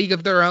suggests A League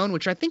of Their Own,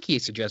 which I think he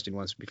suggested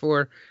once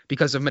before,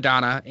 because of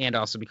Madonna and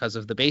also because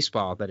of the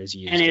baseball that is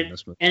used in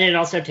this movie. And it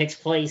also takes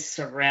place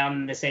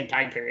around the same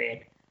time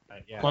period.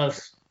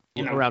 Close.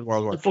 Around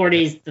World War the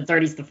 40s, the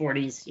 30s, the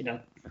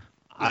 40s,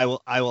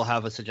 I will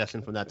have a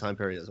suggestion from that time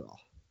period as well.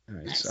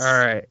 Nice. All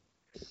right.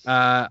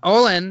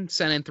 Olin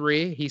sent in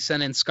 3. He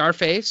sent in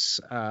Scarface,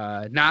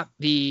 not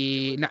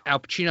Al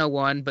Pacino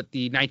one, but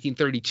the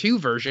 1932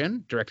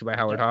 version, directed by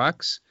Howard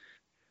Hawks.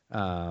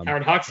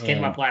 Howard Hawks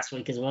came up last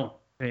week as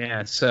well.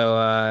 Yeah,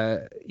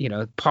 so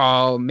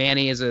Paul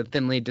Manny is a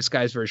thinly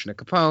disguised version of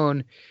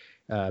Capone.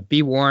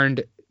 Be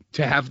warned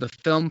to have the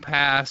film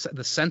pass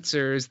the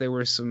censors. There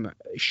were some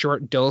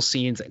short, dull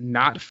scenes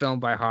not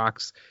filmed by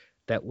Hawks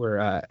that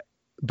were,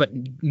 but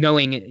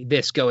knowing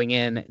this going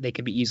in, they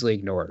could be easily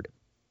ignored.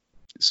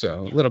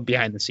 So a little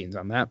behind the scenes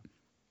on that.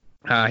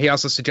 He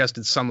also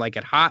suggested Some Like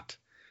It Hot.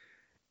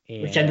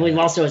 Which I believe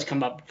also has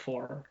come up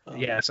before.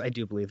 Yes, I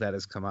do believe that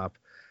has come up.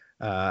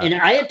 And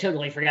I had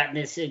totally forgotten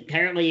this.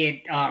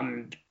 Apparently,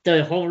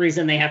 the whole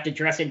reason they have to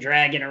dress and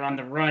drag and are on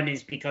the run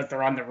is because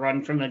they're on the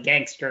run from a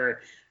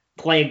gangster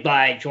played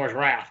by George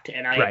Raft,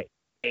 and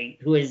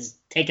who is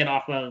taken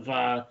off of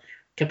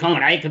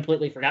Capone. I had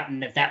completely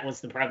forgotten that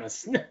was the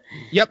premise.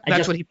 Yep,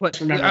 that's what he put.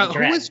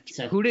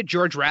 So. Who did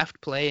George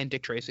Raft play in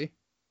Dick Tracy?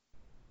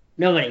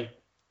 Nobody.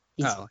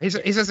 He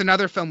says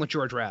another film with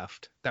George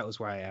Raft. That was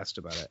why I asked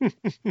about it.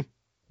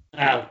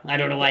 Oh, I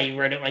don't know why you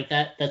wrote it like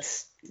that.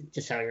 That's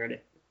just how I wrote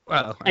it.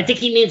 Well, I think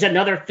he means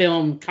another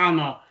film,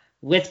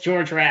 with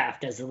George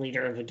Raft as the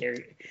leader of a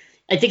character.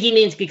 I think he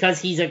means because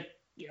he's a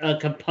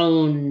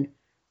Capone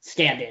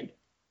stand-in.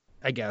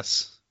 I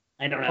guess.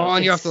 I don't know. Oh,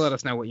 and you have to let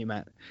us know what you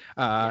meant.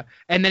 And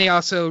then he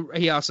also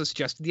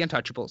suggested The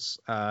Untouchables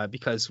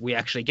because we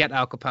actually get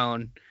Al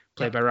Capone,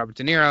 played by Robert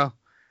De Niro.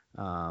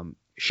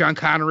 Sean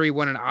Connery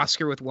won an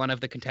Oscar with one of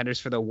the contenders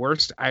for the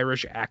worst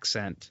Irish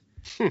accent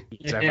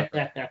he's ever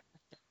heard.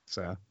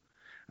 So,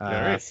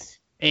 nice.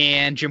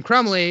 And Jim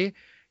Crumley,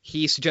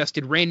 he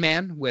suggested Rain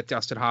Man with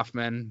Dustin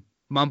Hoffman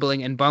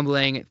mumbling and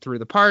bumbling through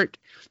the part,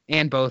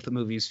 and both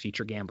movies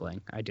feature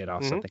gambling. I did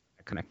also think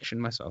that connection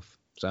myself.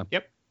 So,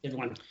 yep, good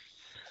one.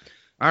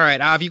 All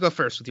right, Av, you go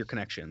first with your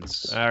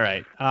connections. All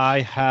right,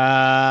 I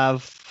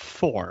have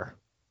 4.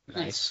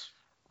 Nice.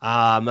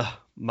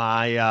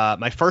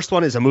 My first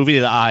one is a movie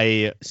that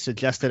I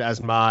suggested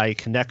as my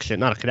connection,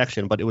 not a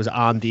connection, but it was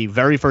on the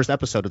very first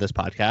episode of this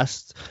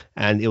podcast,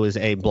 and it was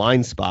a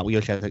blind spot. We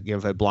usually had to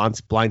give a blind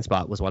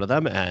spot was one of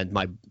them, and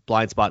my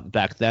blind spot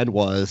back then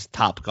was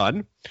Top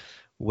Gun,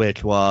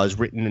 which was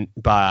written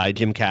by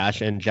Jim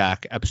Cash and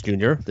Jack Epps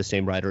Jr., the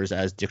same writers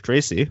as Dick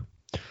Tracy.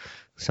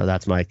 So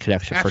that's my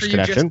connection. After first you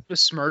connection.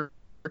 Just besmirch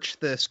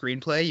the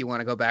screenplay, you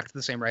want to go back to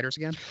the same writers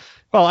again?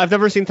 Well, I've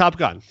never seen Top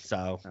Gun,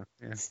 so.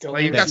 Well,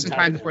 you've got some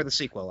time before the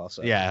sequel,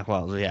 also. Yeah,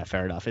 well, yeah,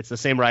 fair enough. It's the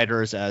same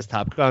writers as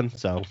Top Gun,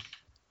 so.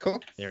 Cool.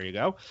 There you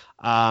go.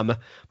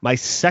 My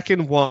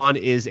second one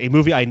is a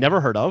movie I never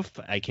heard of.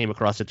 I came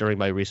across it during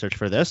my research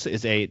for this.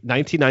 Is a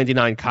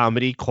 1999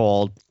 comedy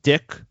called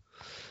Dick.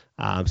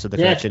 So the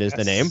connection is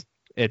the name.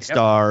 It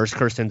stars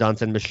Kirsten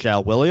Dunst and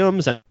Michelle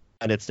Williams, and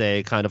it's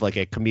a kind of like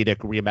a comedic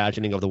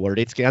reimagining of the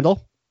Watergate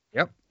scandal.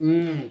 Yep.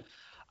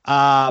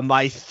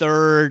 My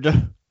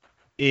third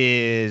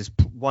is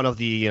one of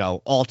the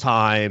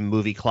all-time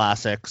movie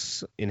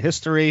classics in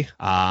history.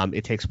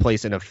 It takes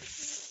place in a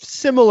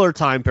similar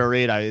time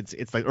period.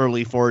 It's like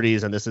early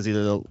 40s, and this is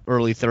either the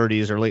early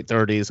 30s or late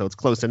 30s, so it's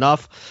close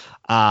enough.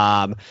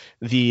 There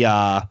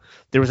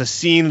was a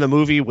scene in the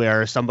movie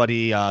where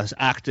somebody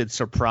acted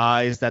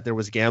surprised that there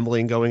was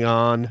gambling going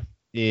on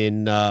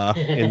in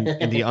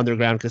the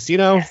underground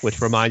casino, which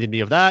reminded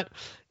me of that.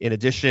 In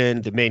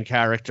addition, the main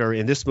character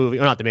in this movie,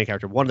 or not the main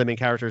character, one of the main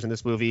characters in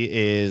this movie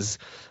is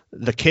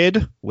the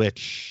Kid,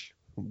 which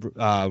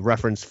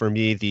reference for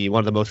me one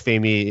of the most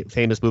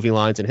famous movie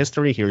lines in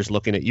history. Here's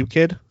looking at you,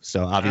 kid.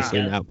 So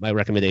obviously now my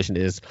recommendation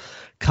is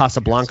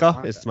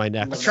Casablanca. It's my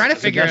next. I'm trying to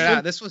figure it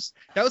out. That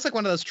was like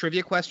one of those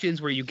trivia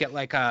questions where you get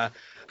like a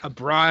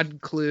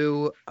broad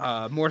clue,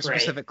 more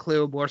specific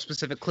clue, more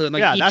specific clue, and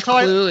like each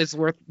clue is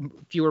worth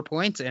fewer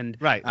points. And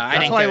I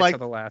didn't get it to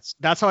the last.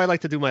 That's how I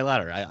like to do my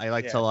ladder. I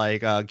like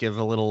to give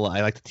a little.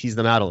 I like to tease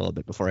them out a little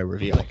bit before I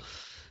reveal.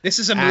 This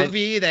is a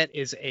movie that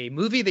is a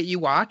movie that you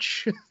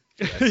watch.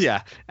 Yes.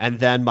 Yeah, and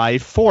then my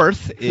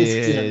fourth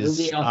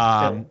is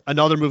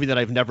another movie that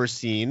I've never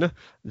seen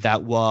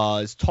that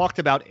was talked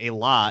about a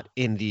lot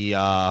in the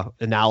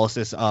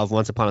analysis of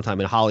Once Upon a Time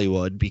in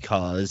Hollywood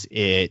because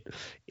it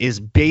is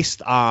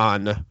based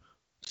on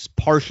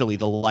partially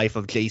the life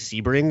of Jay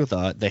Sebring,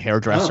 the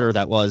hairdresser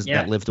that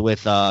lived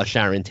with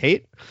Sharon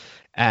Tate.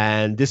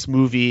 And this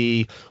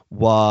movie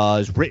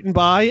was written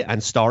by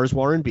and stars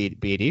Warren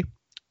Beatty.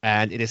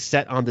 And it is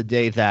set on the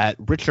day that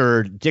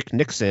Richard Dick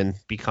Nixon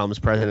becomes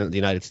president of the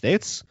United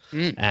States.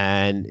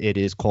 And it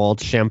is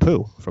called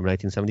Shampoo from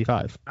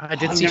 1975. I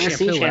did see Shampoo.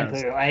 Seen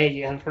Shampoo. I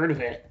have heard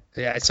of it.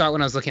 Yeah, I saw it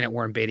when I was looking at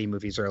Warren Beatty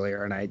movies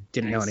earlier, and I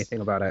didn't know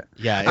anything about it.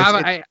 Yeah,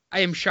 I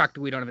am shocked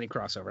we don't have any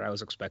crossover. I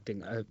was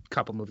expecting a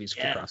couple movies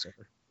for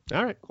crossover.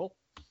 All right, cool.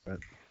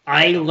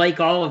 I like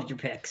all of your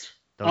picks.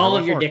 All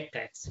of your dick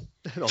picks.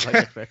 All my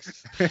dick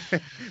picks.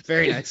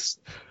 Very nice.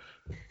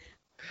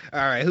 All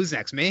right, who's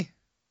next? Me?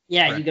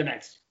 Yeah, you go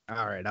next.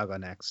 All right, I'll go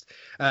next.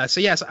 So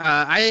yes,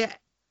 I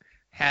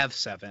have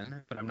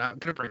 7, but I'm not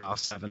going to bring all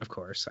 7, of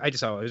course. I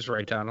just always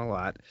write down a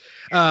lot.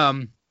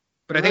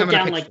 But I think I'm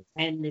going to pick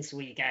 10 this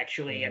week,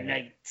 actually, and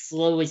I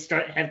slowly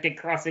have been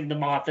crossing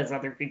them off as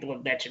other people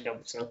have mentioned them.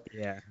 So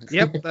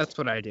yep, that's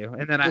what I do,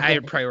 and then I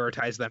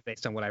prioritize them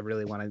based on what I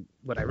really want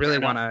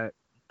to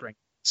bring.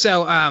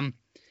 So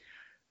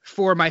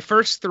for my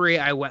first 3,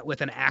 I went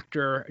with an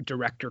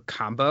actor-director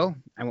combo.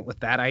 I went with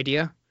that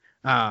idea.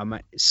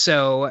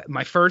 So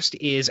my first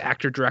is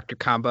actor-director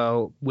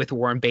combo with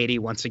Warren Beatty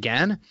once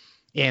again.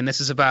 And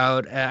this is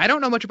about, I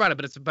don't know much about it,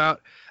 but it's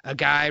about a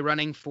guy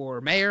running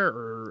for mayor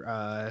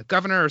or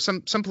governor or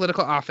some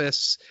political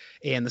office.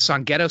 And the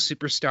song Ghetto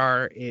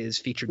Superstar is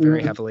featured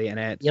very heavily in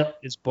it. Yep.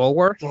 It's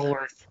Bulworth.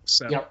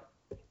 So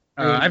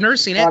I've never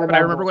seen it, but I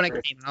remember when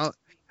it came out.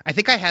 I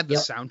think I had the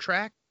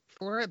soundtrack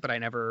for it, but I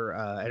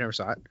never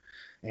saw it.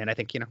 And I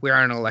think, we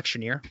are in an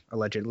election year,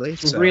 allegedly.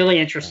 It's a really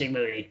interesting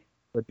movie.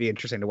 would be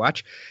interesting to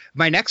watch.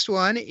 My next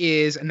one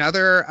is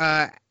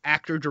another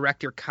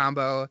actor-director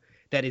combo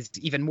that is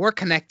even more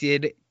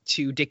connected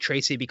to Dick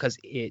Tracy because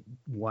it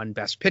won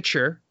Best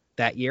Picture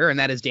that year, and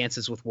that is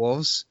Dances with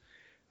Wolves.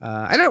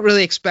 I don't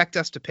really expect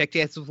us to pick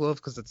Dances with Wolves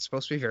because it's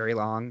supposed to be very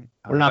long.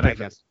 We're not picking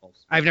Dances with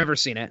Wolves. I've never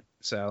seen it,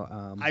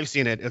 so I've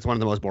seen it. It's one of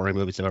the most boring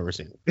movies I've ever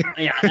seen.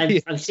 Yeah,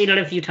 I've seen it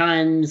a few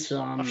times.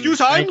 A few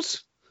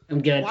times?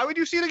 I'm good. Why would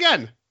you see it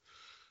again?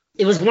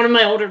 It was one of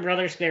my older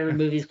brother's favorite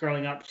movies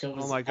growing up, so it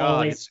was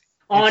always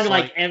on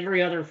like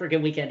every other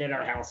freaking weekend at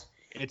our house.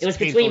 It was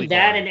between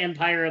that and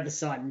Empire of the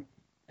Sun,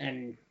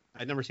 and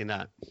I'd never seen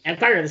that.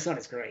 Empire of the Sun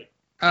is great.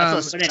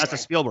 That's a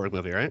Spielberg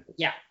movie, right?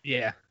 Yeah.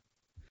 Yeah.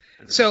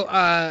 So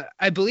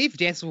I believe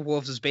Dances with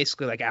Wolves is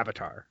basically like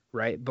Avatar,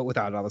 right? But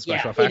without all the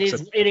special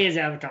effects. It is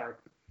Avatar.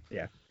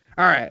 Yeah.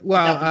 All right.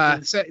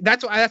 Well, so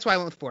that's why I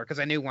went with 4 because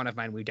I knew one of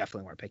mine we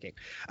definitely weren't picking.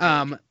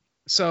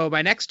 So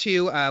my next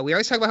two, we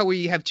always talk about how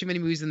we have too many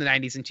movies in the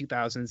 90s and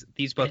 2000s.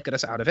 These both get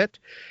us out of it.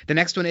 The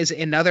next one is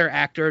another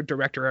actor,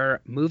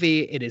 director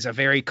movie. It is a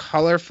very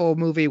colorful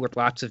movie with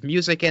lots of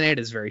music in it.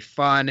 It's very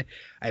fun.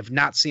 I've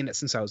not seen it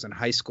since I was in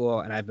high school,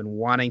 and I've been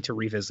wanting to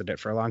revisit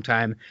it for a long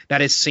time.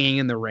 That is Singing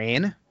in the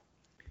Rain.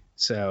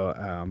 So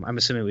I'm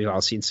assuming we've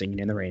all seen Singing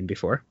in the Rain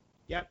before.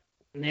 Yep.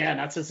 Yeah,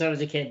 not since I was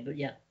a kid, but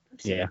yeah.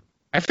 Yeah.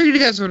 I figured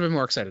you guys would have been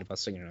more excited about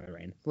Singing in the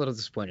Rain. A little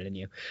disappointed in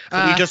you.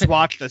 We just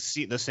watched the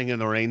Singing in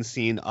the Rain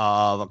scene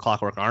of A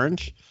Clockwork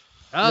Orange.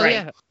 Oh, right.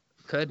 Yeah.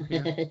 Could.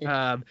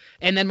 Yeah.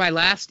 And then my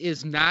last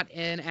is not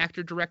an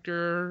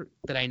actor-director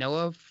that I know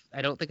of.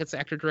 I don't think it's an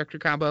actor-director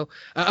combo.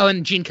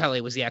 And Gene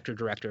Kelly was the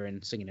actor-director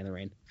in Singing in the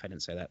Rain, if I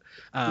didn't say that.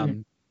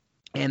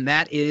 And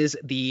that is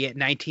the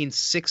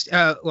 1960.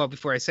 Well,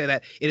 before I say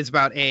that, it is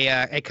about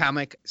a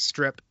comic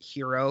strip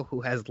hero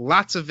who has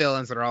lots of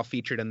villains that are all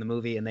featured in the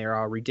movie, and they are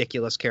all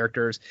ridiculous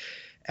characters.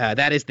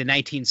 That is the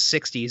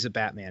 1960s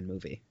Batman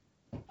movie.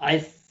 I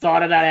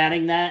thought about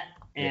adding that,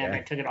 and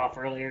I took it off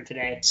earlier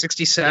today.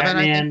 67,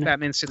 I think.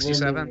 Batman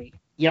 67.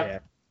 Yep. Yeah.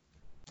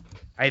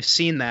 I've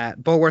seen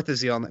that.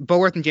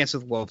 Bulworth and Dances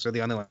with Wolves are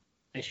the only ones.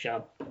 Nice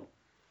job.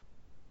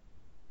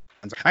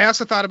 I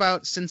also thought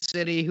about Sin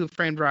City, Who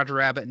Framed Roger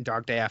Rabbit, and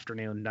Dog Day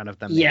Afternoon. None of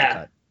them made the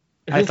cut.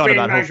 I thought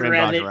about Who Framed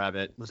Roger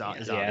Rabbit. Was on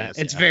this.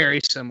 It's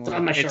very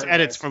similar.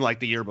 It's from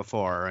like the year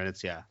before, and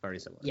it's very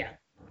similar. Yeah.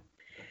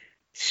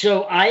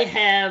 So I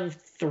have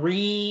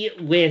 3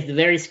 with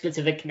very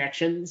specific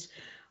connections.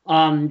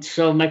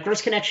 So my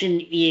first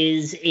connection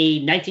is a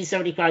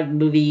 1975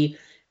 movie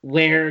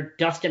where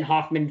Dustin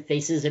Hoffman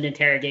faces an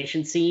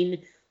interrogation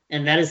scene,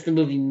 and that is the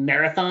movie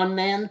Marathon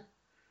Man.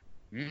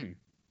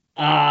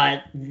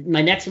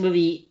 My next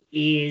movie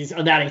is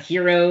about a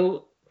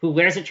hero who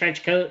wears a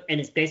trench coat and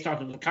is based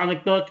off of a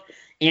comic book,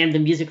 and the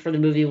music for the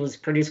movie was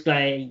produced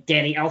by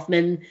Danny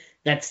Elfman.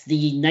 That's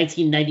the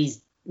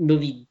 1990s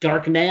movie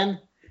Dark Man,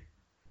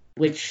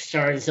 which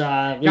stars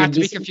not to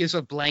be confused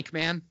with Blank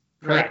Man.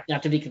 Correct,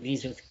 not to be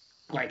confused with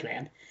Blank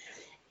Man.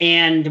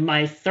 And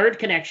my third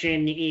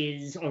connection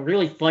is a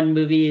really fun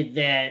movie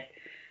that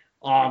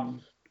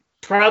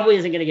probably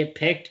isn't going to get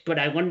picked, but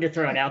I wanted to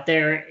throw it out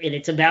there, and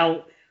it's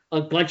about a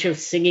bunch of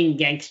singing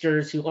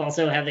gangsters who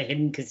also have a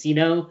hidden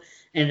casino,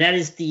 and that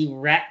is the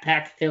Rat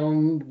Pack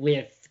film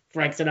with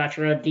Frank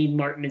Sinatra, Dean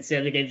Martin, and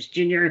Sammy Davis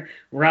Jr.,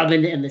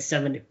 Robin and the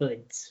Seven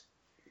Hoods.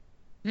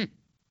 Is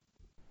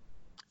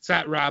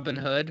that Robin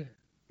Hood?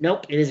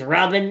 Nope, it is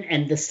Robin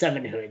and the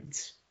Seven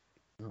Hoods.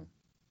 Oh.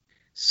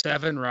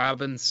 7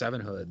 Robins, 7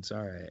 Hoods.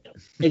 All right.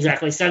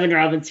 Exactly, 7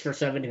 Robins for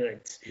 7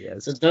 Hoods.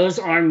 Yes. So those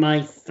are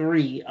my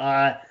 3.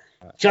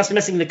 Just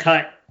missing the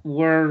cut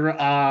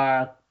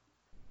were...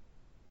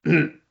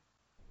 Never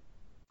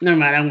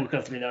mind, I won't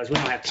go through those. We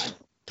don't have time.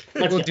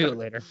 We'll do it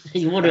later.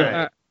 We'll do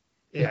it.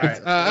 Yeah.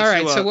 All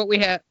right. So what we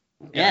have?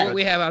 What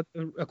we have?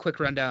 A quick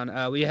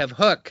rundown. We have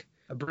Hook,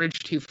 A Bridge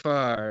Too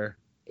Far,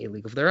 A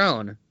League of Their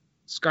Own,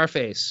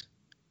 Scarface,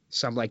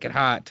 Some Like It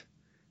Hot,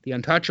 The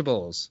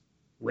Untouchables,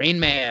 Rain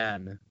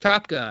Man,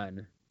 Top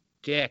Gun,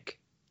 Dick,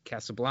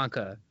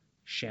 Casablanca,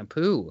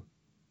 Shampoo,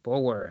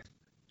 Bulworth,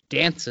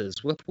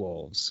 Dances with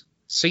Wolves,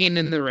 Singing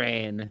in the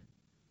Rain,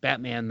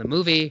 Batman the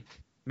Movie,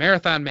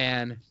 Marathon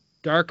Man,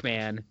 Dark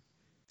Man,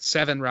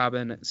 7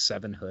 Robin,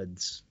 7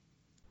 Hoods.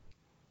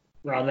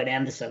 Robin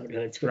and the 7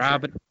 Hoods.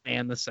 Robin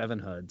and the 7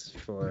 Hoods.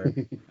 For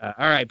all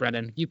right,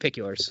 Brendan, you pick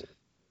yours.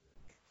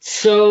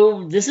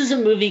 So this is a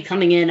movie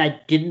coming in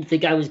I didn't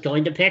think I was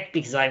going to pick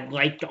because I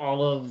liked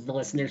all of the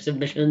listener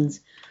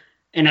submissions,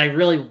 and I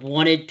really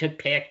wanted to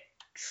pick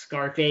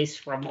Scarface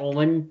from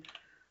Owen,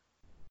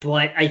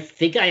 but I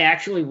think I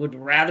actually would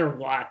rather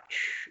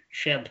watch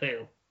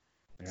Shampoo.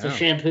 So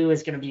Shampoo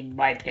is going to be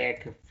my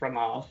pick from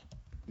all.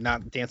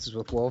 Not Dances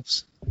with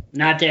Wolves?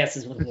 Not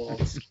Dances with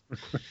Wolves.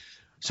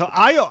 So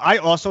I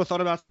also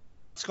thought about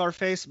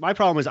Scarface. My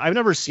problem is I've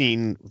never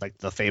seen like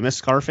the famous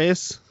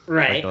Scarface.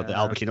 Right. Like the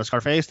Al Pacino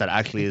Scarface. That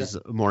actually is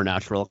a more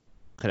natural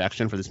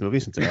connection for this movie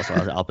since it also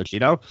has Al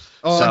Pacino.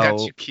 Oh, so,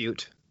 that's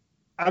cute.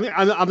 I mean,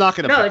 I'm not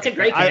gonna. No, it's a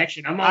great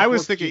connection. I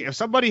was thinking if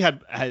somebody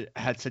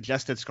had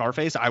suggested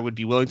Scarface, I would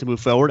be willing to move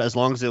forward as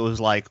long as it was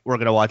like we're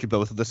gonna watch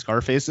both of the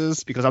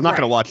Scarfaces, because I'm not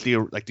gonna watch the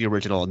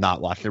original and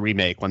not watch the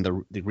remake when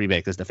the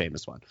remake is the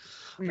famous one.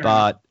 Right.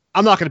 But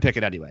I'm not gonna pick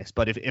it anyways.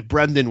 But if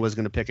Brendan was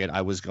gonna pick it,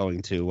 I was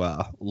going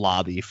to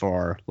lobby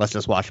for let's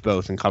just watch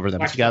both and cover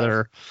them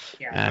together.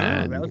 Both. Yeah,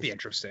 and, that would be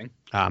interesting.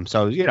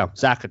 So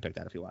Zach could pick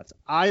that if he wants.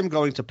 I am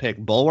going to pick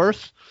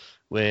Bulworth,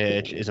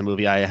 which is a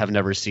movie I have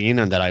never seen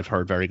and that I've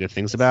heard very good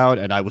things about.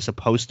 And I was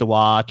supposed to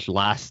watch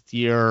last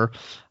year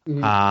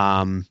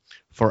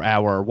for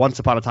our Once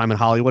Upon a Time in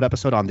Hollywood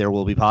episode on There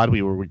Will Be Pod.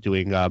 We were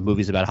doing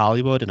movies about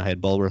Hollywood, and I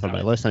had Bulworth on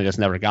my list, and I just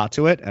never got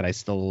to it. And I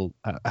still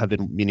have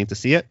been meaning to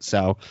see it.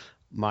 So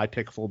my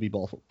pick will be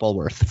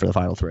Bulworth for the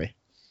final three.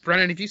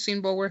 Brennan, have you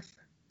seen Bulworth?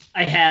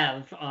 I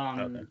have.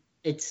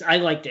 I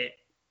liked it.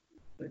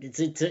 But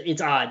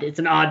it's odd. It's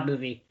an odd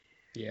movie.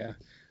 Yeah.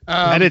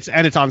 And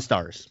it's on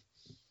Stars.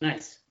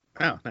 Nice.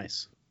 Oh,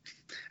 nice.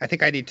 I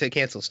think I need to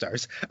cancel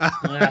Stars.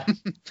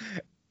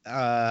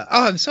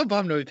 I'm so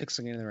bummed nobody picked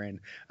Singing in the Rain.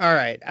 All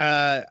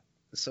right.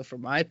 So for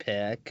my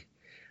pick,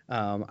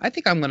 I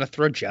think I'm going to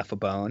throw Jeff a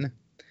bone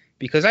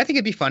because I think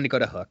it'd be fun to go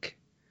to Hook.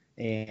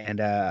 And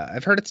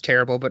I've heard it's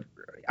terrible, but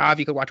Av,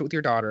 you could watch it with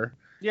your daughter.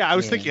 Yeah, I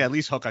was thinking at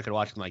least Hook I could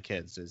watch with my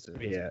kids.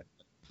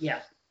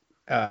 Yeah.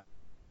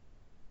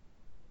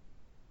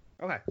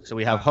 Okay. So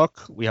we have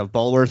Hook, we have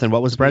Bulworth, and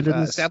what was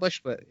Brendan's?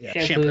 Established, but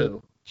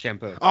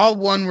Shampoo. All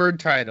one-word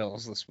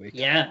titles this week.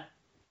 Yeah.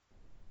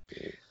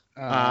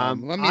 Let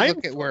me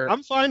look at where...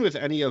 I'm fine with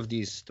any of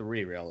these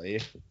three,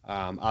 really.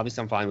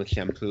 Obviously, I'm fine with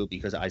Shampoo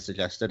because I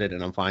suggested it,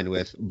 and I'm fine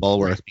with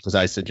Bulworth because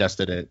I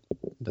suggested it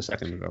the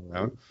second go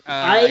around.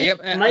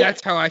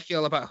 That's how I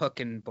feel about Hook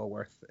and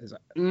Bulworth.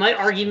 My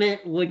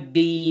argument would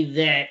be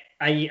that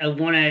I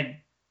want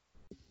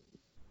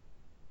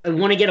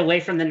to get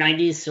away from the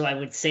 90s, so I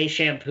would say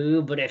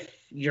Shampoo, but if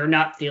you're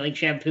not feeling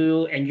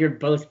Shampoo and you're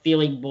both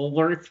feeling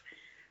Bulworth,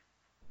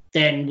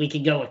 then we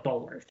can go with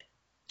Bulworth.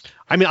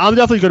 I mean, I'm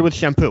definitely good with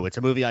Shampoo. It's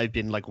a movie I've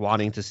been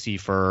wanting to see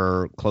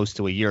for close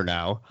to a year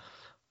now.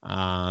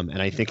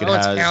 And I think it's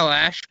Hal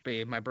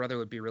Ashby. My brother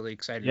would be really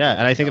excited. Yeah,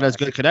 and I think it has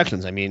good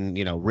connections. I mean,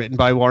 written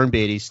by Warren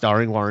Beatty,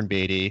 starring Warren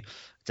Beatty.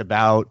 It's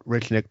about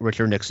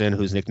Richard Nixon,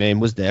 whose nickname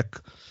was Dick.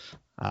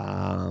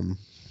 I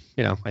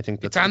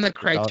think it's on the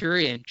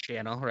Criterion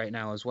channel right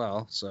now as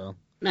well. So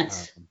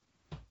nice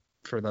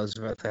for those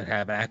of us that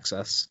have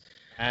access.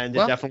 And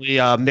it definitely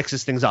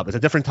mixes things up. It's a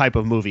different type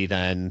of movie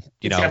than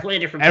definitely a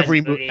different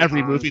every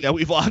movie that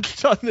we've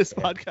watched on this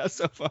podcast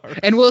so far.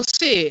 And we'll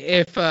see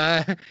if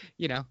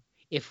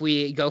if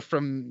we go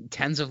from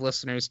tens of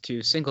listeners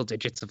to single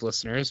digits of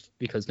listeners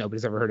because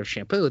nobody's ever heard of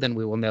Shampoo, then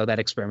we will know that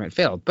experiment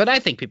failed. But I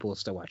think people will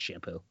still watch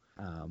Shampoo.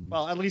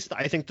 Well, at least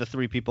I think the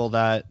three people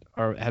that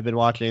have been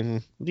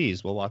watching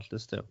these will watch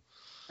this too.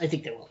 I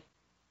think they will.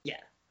 Yeah.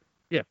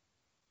 Yeah.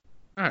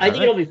 I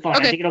think it'll be fun.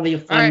 Okay. I think it'll be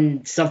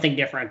fun, something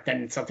different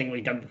than something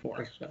we've done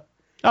before. So.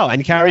 Oh,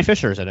 and Carrie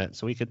Fisher's in it,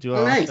 so we could do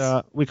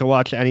we could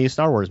watch any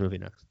Star Wars movie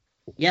next.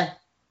 Yeah.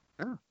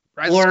 Oh,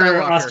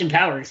 or Austin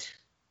Powers.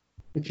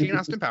 Is she in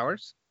Austin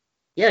Powers?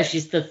 Yeah,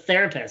 she's the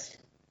therapist.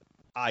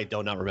 I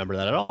do not remember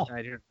that at all.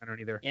 I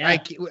don't either. Yeah.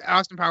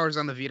 Austin Powers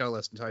on the veto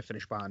list until I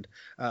finish Bond.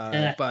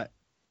 But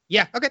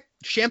yeah, okay.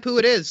 Shampoo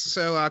it is.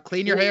 So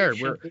clean your hair.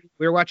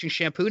 We're watching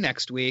Shampoo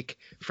next week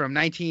from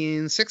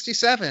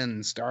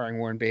 1967, starring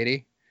Warren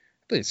Beatty.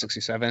 I believe it's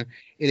 67.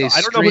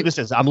 I don't know who this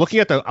is. I'm looking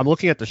at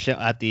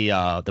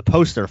the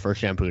poster for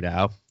Shampoo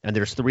now, and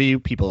there's three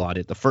people on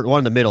it. The first one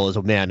in the middle is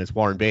a man. It's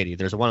Warren Beatty.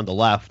 There's one on the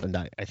left, and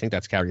I think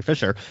that's Carrie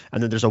Fisher.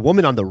 And then there's a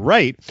woman on the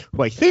right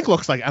who I think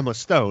looks like Emma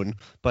Stone,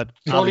 but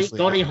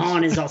Goldie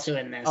Hawn is also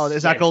in this. Oh,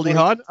 is that Goldie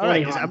Hawn? All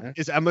right.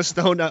 Is Emma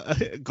Stone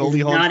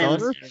Goldie Hawn's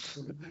daughter?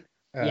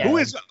 Who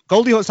is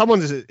Goldie Hawn?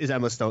 Someone is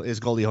Emma Stone. Is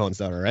Goldie Hawn's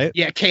daughter, right?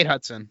 Yeah, Kate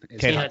Hudson.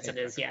 Kate Hudson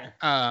is, yeah.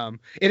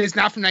 It is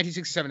not from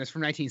 1967. It's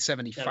from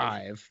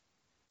 1975.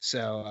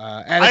 So,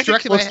 and it's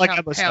directed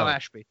by Hal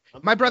Ashby.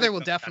 My brother will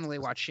definitely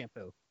watch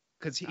Shampoo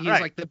because he's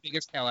like the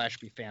biggest Hal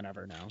Ashby fan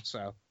ever now.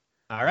 So,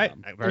 all right.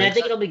 And I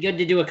think it'll be good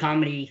to do a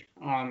comedy.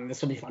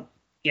 This will be fun.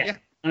 Yeah.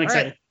 I'm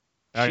excited.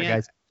 All right,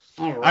 guys.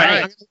 All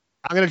right.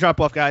 I'm gonna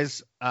drop off,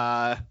 guys.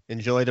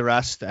 Enjoy the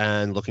rest,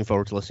 and looking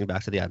forward to listening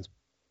back to the end.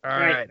 All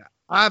right.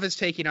 Av is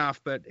taking off,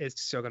 but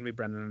it's still going to be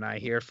Brendan and I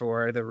here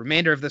for the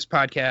remainder of this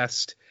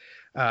podcast.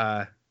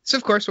 So,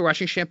 of course, we're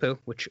watching Shampoo,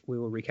 which we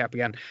will recap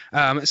again.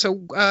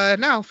 So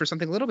now for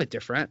something a little bit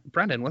different.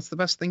 Brendan, what's the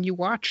best thing you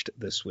watched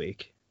this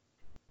week?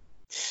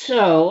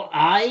 So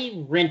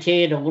I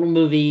rented a little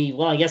movie.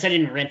 Well, I guess I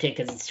didn't rent it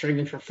because it's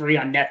streaming for free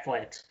on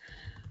Netflix.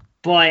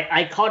 But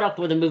I caught up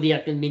with a movie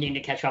I've been meaning to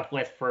catch up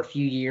with for a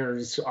few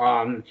years.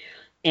 And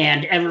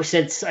ever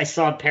since I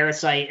saw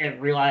Parasite and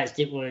realized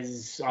it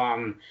was...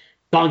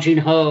 Bong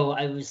Joon-ho,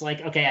 I was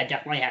like, okay, I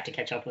definitely have to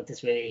catch up with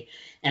this movie.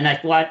 And I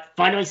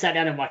finally sat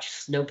down and watched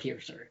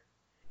Snowpiercer.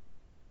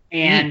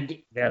 And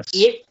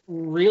it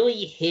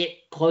really hit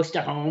close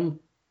to home,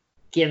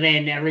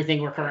 given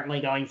everything we're currently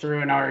going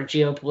through in our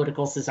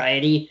geopolitical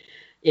society.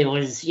 It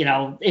was,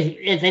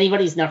 if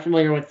anybody's not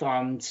familiar with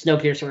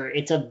Snowpiercer,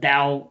 it's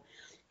about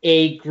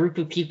a group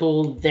of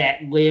people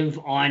that live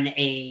on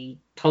a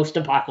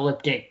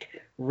post-apocalyptic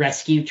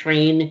rescue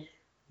train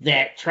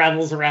that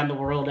travels around the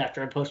world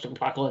after a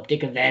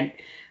post-apocalyptic event,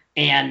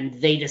 and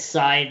they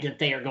decide that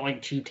they are going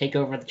to take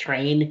over the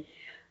train.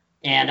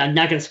 And I'm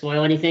not going to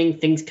spoil anything.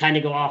 Things kind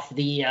of go off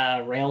the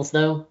rails,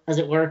 though, as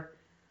it were.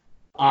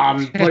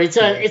 But it's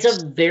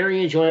a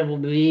very enjoyable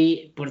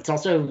movie, but it's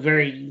also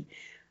very,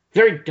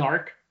 very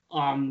dark.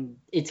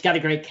 It's got a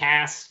great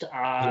cast.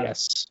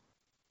 Yes.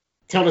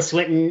 Tilda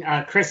Swinton,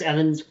 Chris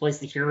Evans plays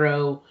the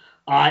hero.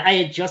 I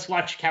had just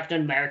watched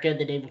Captain America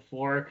the day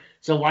before,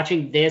 so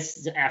watching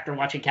this after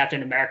watching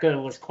Captain America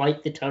was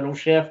quite the tonal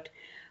shift.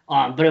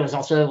 But it was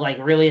also like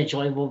really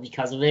enjoyable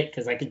because of it,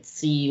 because I could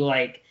see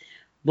I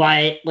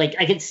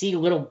could see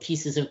little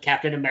pieces of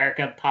Captain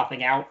America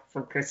popping out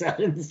from Chris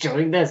Evans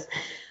doing this.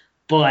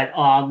 But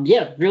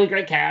yeah, really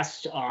great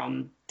cast.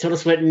 Tilda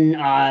Swinton,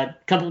 a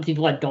couple of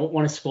people I don't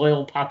want to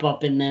spoil pop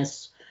up in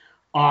this.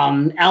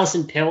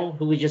 Alison Pill,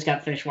 who we just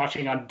got finished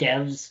watching on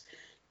Devs,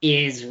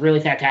 is really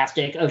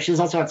fantastic. Oh, she was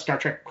also on Star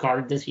Trek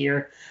Picard this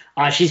year.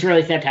 She's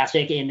really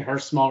fantastic in her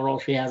small role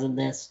she has in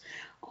this.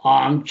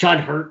 John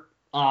Hurt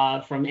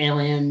from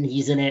Alien,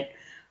 he's in it.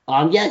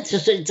 Yeah,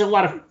 it's a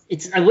lot of,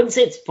 I wouldn't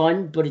say it's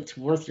fun, but it's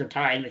worth your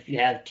time if you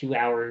have 2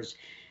 hours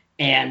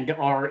and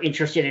are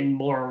interested in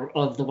more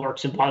of the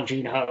works of Bong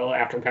Joon-ho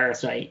after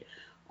Parasite.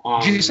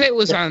 Did you say it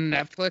was on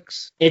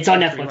Netflix? It's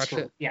on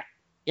Netflix. Yeah,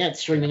 it's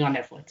streaming on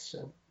Netflix.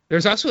 So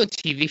there's also a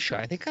TV show,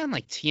 I think on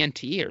like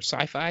TNT or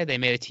Sci-Fi. They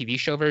made a TV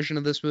show version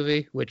of this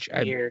movie, which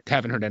I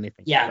haven't heard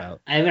anything about.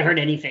 I haven't heard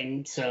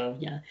anything. So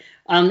yeah.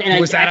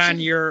 Was that on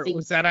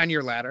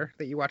your ladder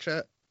that you watched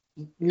it?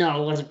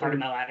 No, it wasn't part of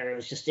my ladder. It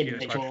was just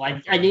individual.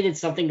 I needed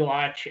something to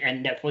watch,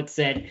 and Netflix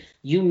said,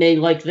 you may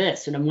like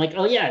this. And I'm like,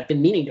 oh, yeah, I've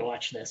been meaning to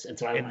watch this. And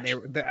so I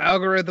watched. The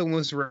algorithm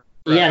was right.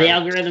 Yeah, the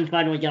algorithm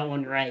finally got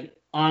one right.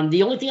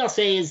 The only thing I'll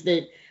say is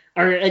that,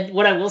 or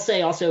what I will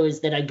say also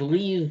is that I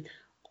believe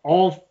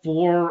all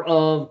 4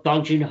 of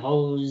Bong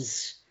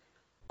Joon-ho's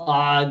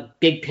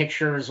big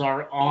pictures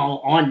are all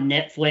on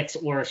Netflix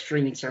or a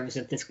streaming service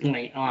at this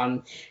point.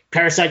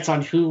 Parasite's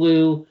on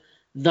Hulu.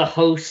 The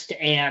Host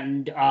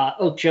and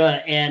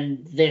Okja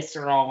and this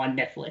are all on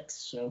Netflix.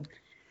 So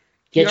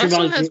he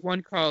also has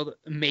one called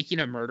Making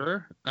a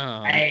Murder.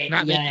 Making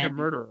a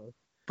Murderer.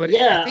 But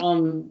yeah,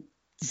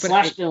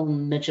 Slash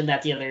Film mentioned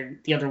that the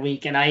other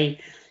week, and I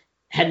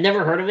had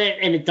never heard of it,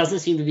 and it doesn't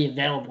seem to be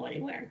available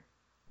anywhere.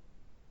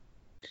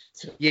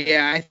 So.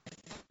 Yeah, I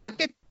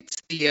think it's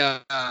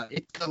the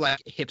like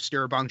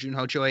hipster Bong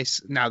Joon-ho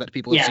choice now that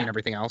people have seen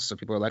everything else, so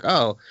people are like,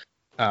 oh.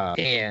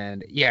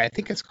 And yeah, I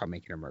think it's called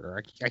Making a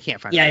Murder. I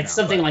can't find it. Yeah, it's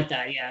something like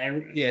that. Yeah.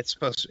 Yeah, it's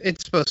supposed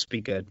to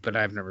be good, but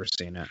I've never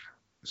seen it.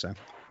 So.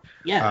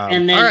 Yeah,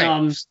 and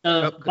then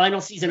the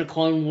final season of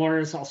Clone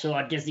Wars, also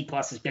on Disney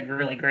Plus, has been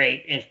really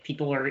great. If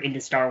people are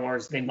into Star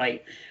Wars, they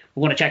might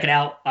want to check it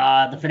out.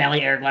 The finale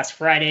aired last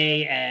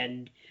Friday,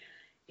 and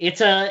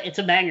it's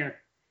a banger.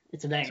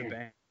 It's a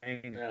banger.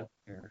 So,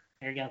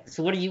 there you go.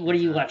 So what are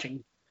you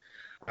watching?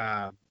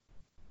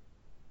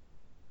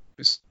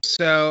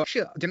 So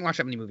actually, I didn't watch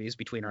that many movies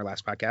between our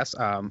last podcast.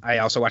 I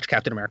also watched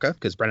Captain America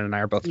because Brennan and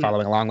I are both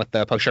following along with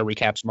the post-show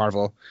recaps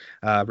Marvel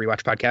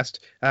rewatch podcast.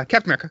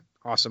 Captain America,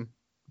 awesome.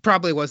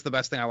 Probably was the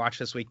best thing I watched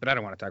this week, but I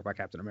don't want to talk about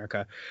Captain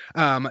America.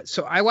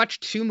 So I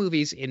watched 2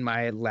 movies in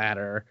my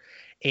ladder,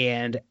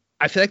 and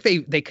I feel like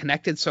they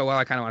connected so well.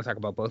 I kind of want to talk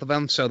about both of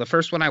them. So the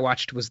first one I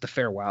watched was The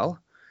Farewell,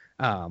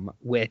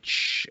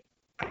 which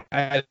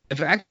I've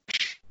been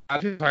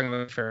talking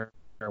about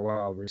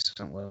Farewell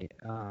recently.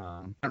 I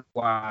don't know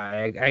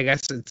why. I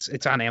guess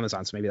it's on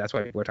Amazon, so maybe that's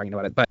why we're talking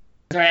about it. But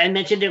sorry, I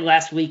mentioned it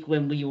last week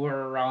when we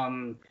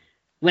were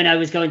when I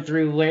was going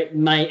through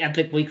my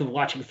epic week of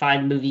watching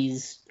 5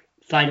 movies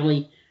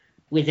finally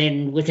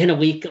within a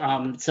week.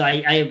 So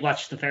I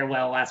watched The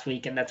Farewell last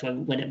week, and that's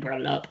when it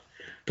brought it up.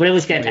 But it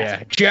was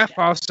fantastic. Yeah, Jeff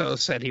also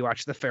said he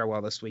watched The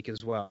Farewell this week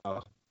as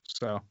well.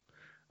 So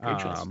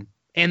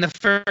and The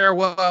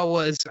Farewell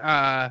was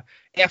FI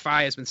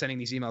has been sending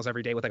these emails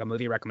every day with like a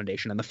movie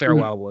recommendation, and The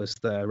Farewell was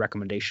the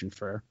recommendation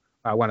for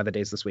one of the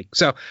days this week.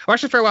 So I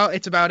watched The Farewell.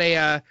 It's about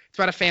a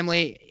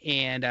family,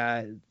 and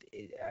I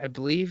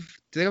believe,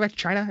 do they go back to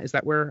China? Is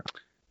that where?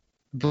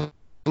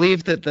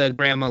 Believe that the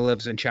grandma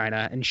lives in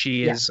China, and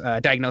she is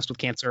diagnosed with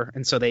cancer,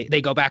 and so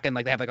they go back and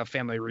like they have like a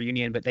family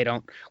reunion, but they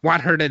don't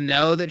want her to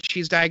know that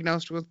she's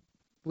diagnosed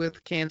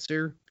with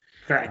cancer.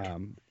 Correct. So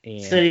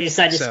they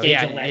decide to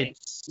stage a wedding.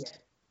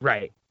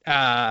 Right.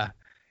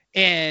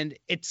 And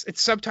it's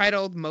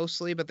subtitled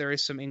mostly, but there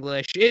is some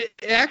English. It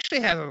actually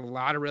has a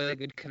lot of really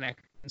good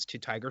connections to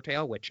Tiger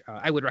Tail, which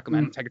I would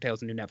recommend. Tiger Tail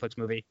is a new Netflix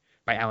movie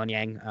by Alan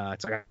Yang.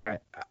 It's like an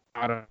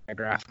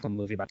autobiographical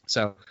movie about it.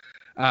 So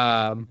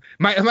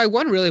My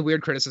one really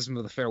weird criticism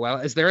of The Farewell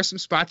is there are some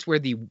spots where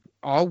the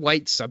all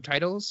white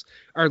subtitles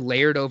are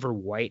layered over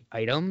white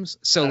items.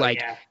 So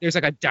there's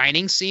like a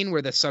dining scene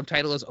where the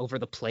subtitle is over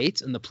the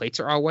plates and the plates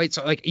are all white.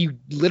 So like you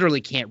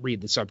literally can't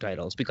read the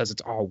subtitles because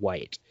it's all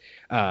white.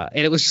 And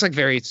it was just like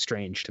very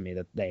strange to me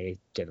that they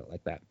did it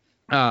like that.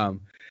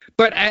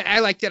 But I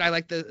liked it. I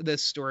liked the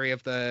story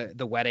of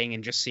the wedding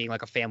and just seeing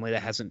like a family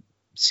that hasn't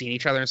seen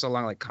each other in so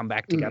long like come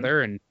back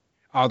together and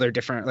all their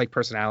different like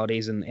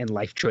personalities and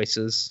life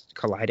choices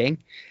colliding.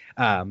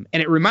 And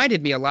it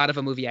reminded me a lot of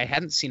a movie I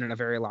hadn't seen in a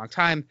very long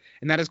time,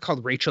 and that is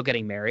called Rachel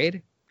Getting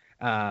Married.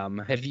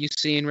 Have you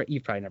seen?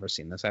 You've probably never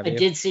seen this, have you? I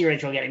did see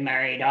Rachel Getting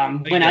Married.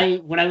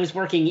 When I was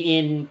working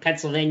in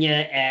Pennsylvania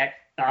at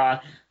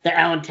the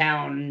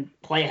Allentown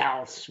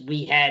Playhouse,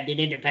 we had an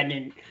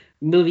independent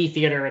movie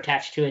theater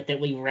attached to it that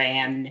we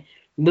ran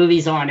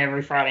movies on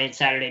every Friday and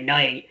Saturday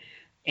night.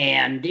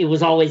 And it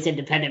was always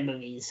independent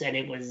movies, and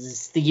it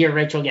was the year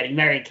Rachel Getting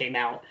Married came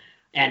out,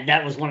 and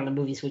that was one of the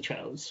movies we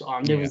chose.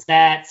 There was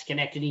that,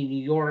 Schenectady,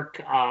 New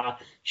York,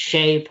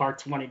 Shay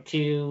Parts 1 and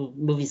 2,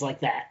 movies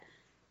like that.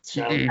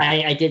 So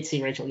I did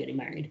see Rachel Getting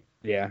Married.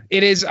 Yeah,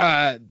 it is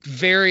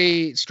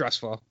very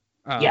stressful.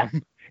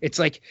 It's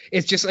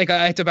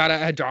about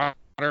a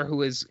daughter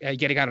who is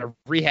getting out of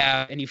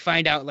rehab, and you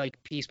find out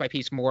like piece by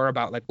piece more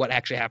about like what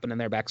actually happened in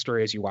their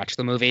backstory as you watch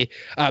the movie,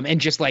 and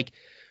just like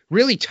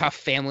really tough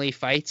family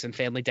fights and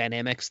family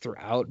dynamics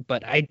throughout.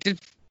 But I did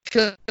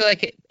feel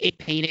like it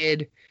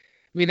painted.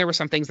 I mean, there were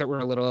some things that were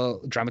a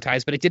little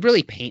dramatized, but it did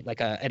really paint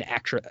like an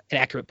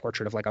accurate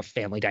portrait of like a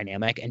family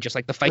dynamic and just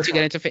like the fights you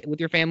get into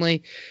with your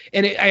family.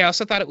 And I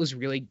also thought it was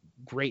really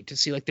great to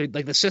see like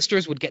the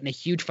sisters would get in a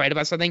huge fight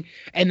about something,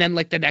 and then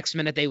like the next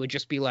minute they would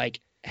just be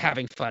like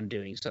having fun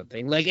doing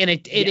something. Like, and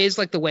it is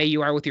like the way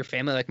you are with your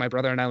family. Like my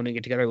brother and I, when we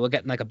get together, we'll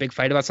get in like a big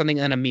fight about something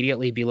and then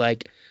immediately be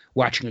like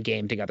watching a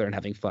game together and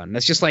having fun.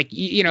 That's just like,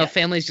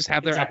 families just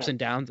have their ups and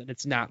downs, and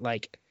it's not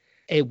like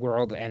a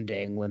world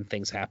ending when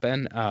things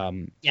happen.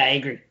 I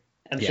agree.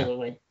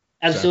 Absolutely.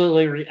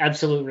 Yeah.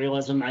 Absolute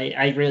realism.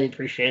 I really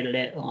appreciated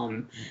it.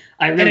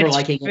 I remember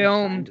liking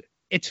it.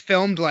 It's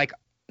filmed like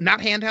not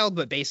handheld,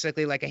 but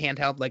basically like a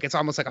handheld. Like it's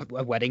almost like a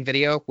wedding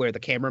video where the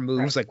camera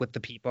moves like with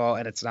the people,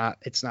 and it's not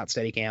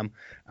steady cam.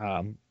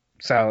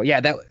 So yeah,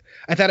 that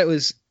I thought it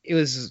was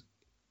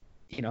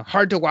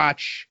hard to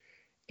watch,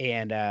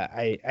 and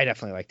I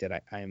definitely liked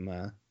it.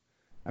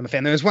 I'm a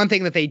fan. There was one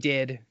thing that they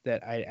did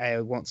that I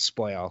won't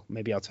spoil.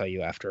 Maybe I'll tell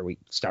you after we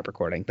stop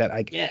recording.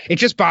 It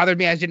just bothered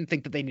me. I didn't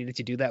think that they needed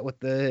to do that with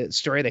the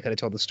story. They could have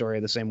told the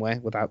story the same way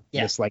without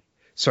this like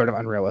sort of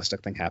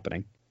unrealistic thing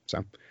happening.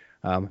 So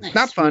nice.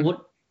 Not fun.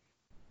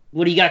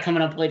 What do you got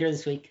coming up later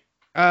this week?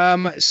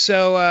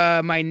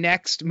 So my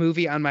next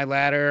movie on my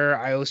ladder,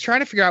 I was trying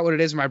to figure out what it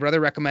is. My brother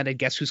recommended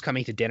Guess Who's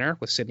Coming to Dinner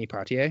with Sidney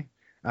Poitier.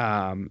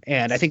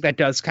 And I think that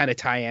does kind of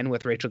tie in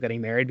with Rachel Getting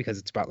Married because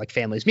it's about like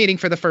families meeting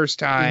for the first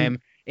time.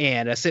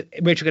 And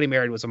Rachel Getting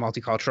Married was a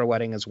multicultural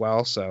wedding as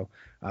well. So,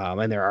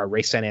 and there are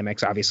race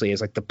dynamics, obviously, is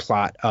like the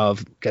plot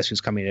of Guess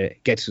Who's Coming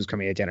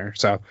to Dinner.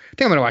 So I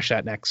think I'm going to watch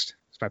that next.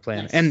 That's my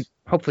plan. Nice. And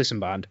hopefully some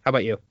Bond. How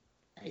about you?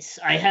 Nice.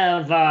 I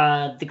have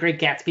The Great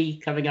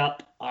Gatsby coming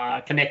up,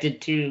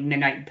 connected to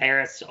Midnight in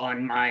Paris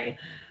on my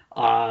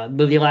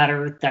movie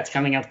ladder. That's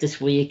coming up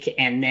this week.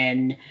 And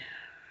then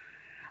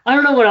I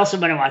don't know what else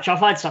I'm going to watch. I'll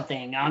find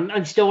something.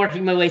 I'm still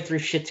working my way through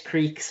Schitt's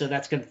Creek, so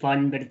that's good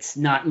fun, but it's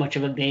not much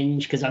of a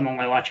binge because I'm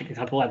only watching a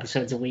couple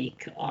episodes a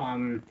week.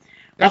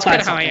 That's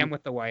kind of how I am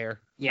with The Wire.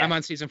 Yeah. I'm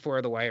on season 4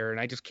 of The Wire, and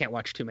I just can't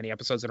watch too many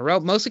episodes in a row,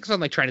 mostly because I'm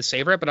like trying to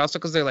savor it, but also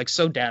because they're like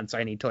so dense.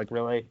 I need to like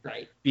really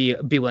be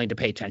willing to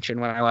pay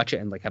attention when I watch it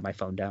and like have my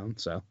phone down.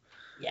 So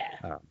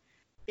yeah.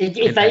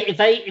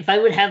 If I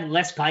would have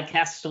less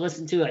podcasts to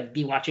listen to, I'd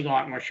be watching a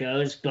lot more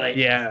shows. But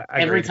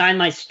every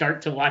time I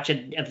start to watch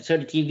an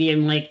episode of TV,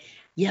 I'm like,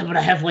 but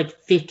I have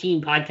like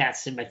 15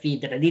 podcasts in my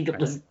feed that I need to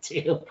listen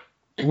to.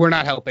 We're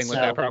not helping with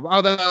that problem.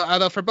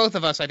 Although for both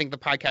of us, I think the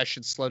podcast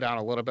should slow down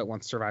a little bit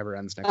once Survivor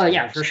ends next week. Oh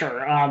yeah, for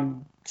sure.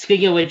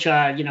 Speaking of which,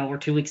 we're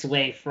 2 weeks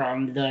away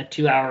from the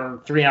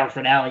 3-hour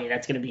finale.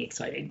 That's going to be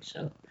exciting.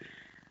 So.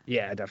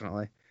 Yeah,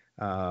 definitely.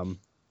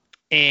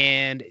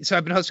 And so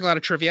I've been hosting a lot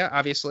of trivia,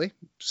 obviously.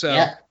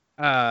 So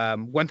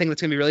one thing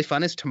that's going to be really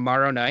fun is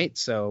tomorrow night.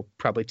 So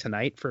probably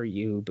tonight for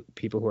you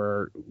people who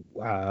are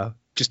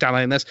just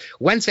downloading this.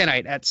 Wednesday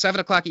night at 7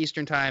 o'clock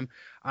Eastern time,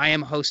 I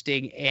am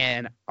hosting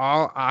an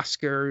all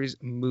Oscars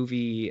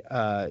movie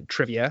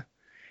trivia.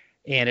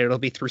 And it'll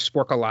be through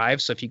Sporka Live.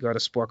 So if you go to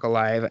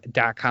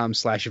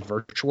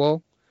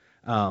sporkalive.com/virtual,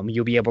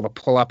 you'll be able to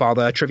pull up all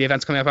the trivia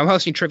events coming up. I'm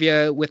hosting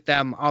trivia with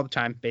them all the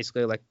time,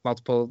 basically like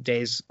multiple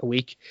days a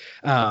week.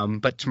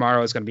 But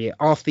tomorrow is going to be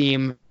all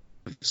theme.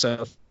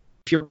 So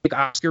if you're a big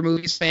Oscar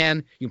movies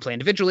fan, you can play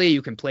individually,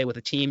 you can play with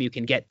a team, you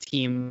can get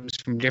teams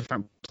from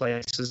different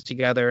places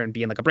together and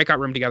be in like a breakout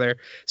room together.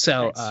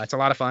 So it's a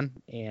lot of fun.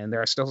 And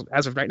there are still,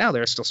 as of right now,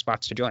 there are still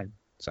spots to join.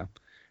 So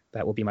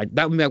that will be my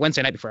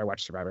Wednesday night before I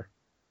watch Survivor.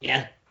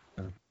 Yeah.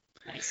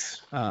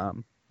 Nice.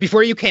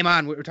 before you came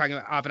on, we were talking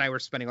about, Av and I were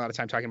spending a lot of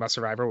time talking about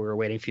Survivor. We were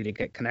waiting for you to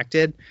get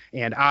connected,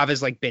 and Av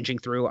is like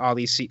binging through all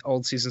these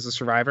old seasons of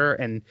Survivor,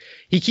 and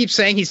he keeps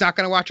saying he's not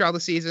going to watch all the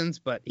seasons,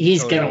 but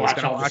he's going to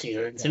watch all the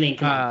seasons. I mean,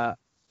 come on.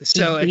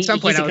 So at some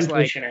point I was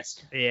like,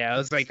 yeah, I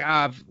was like,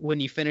 when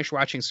you finish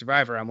watching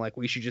Survivor, I'm like,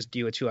 we should just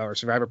do a 2-hour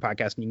Survivor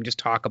podcast, and you can just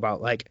talk about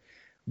like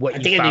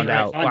what you found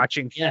out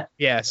watching.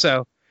 Yeah.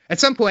 So at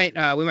some point,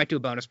 we might do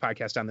a bonus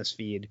podcast on this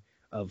feed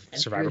of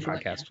Survivor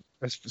podcast,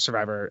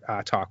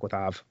 Survivor talk with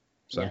Av.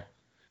 So yeah,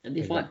 that'd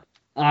be fun.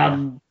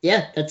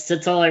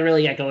 That's all I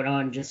really got going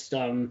on. Just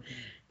the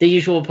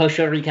usual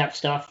post-show recap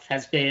stuff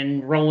has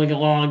been rolling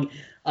along.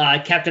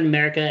 Captain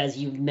America, as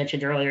you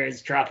mentioned earlier,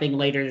 is dropping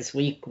later this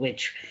week,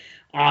 which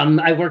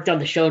I worked on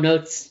the show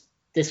notes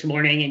this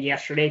morning and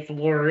yesterday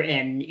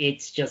and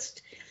it's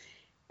just,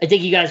 I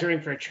think you guys are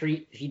in for a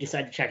treat if you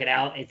decide to check it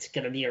out. It's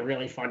going to be a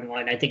really fun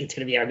one. I think it's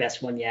going to be our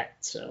best one yet.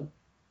 So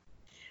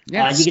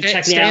yeah, you can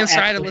check me out. Stay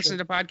inside and listen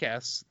to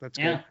podcasts. That's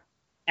good.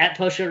 At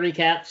Post Show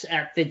Recaps,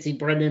 at Fitzy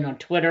Brendan on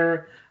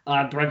Twitter,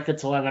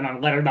 BrentFitz11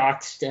 on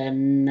Letterboxd,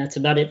 and that's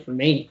about it for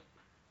me.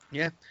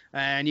 Yeah,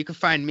 and you can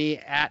find me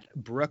at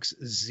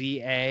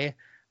BrooksZA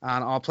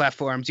on all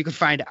platforms. You can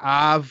find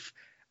Av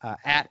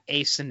at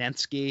A.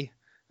 Sinensky.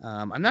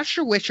 I'm not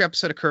sure which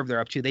episode of Curve they're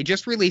up to. They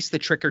just released the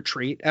Trick or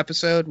Treat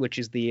episode, which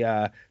is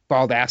the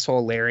Bald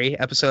Asshole Larry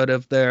episode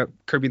of the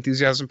Curb Your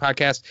Enthusiasm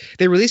podcast.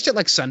 They released it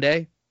like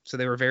Sunday, so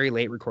they were very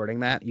late recording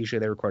that. Usually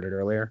they recorded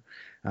earlier.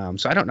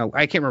 So I don't know.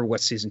 I can't remember what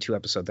season 2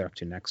 episode they're up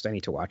to next. I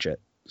need to watch it.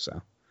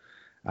 So,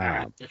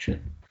 yeah.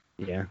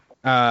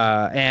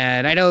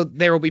 And I know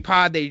There Will Be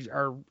Pod. They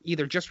are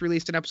either just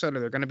released an episode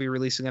or they're going to be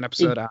releasing an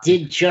episode.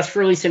 Did just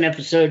release an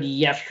episode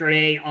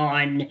yesterday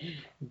on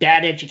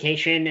Bad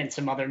Education and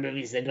some other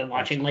movies they've been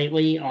watching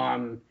lately.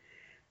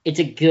 It's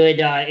a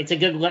good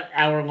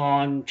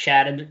hour-long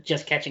chat and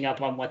just catching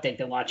up on what they've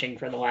been watching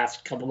for the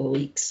last couple of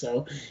weeks.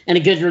 So, and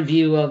a good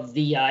review of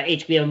the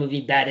HBO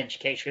movie Bad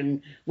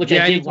Education, which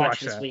I did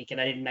watch this week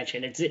and I didn't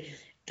mention.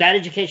 Bad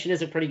Education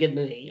is a pretty good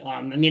movie.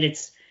 I mean,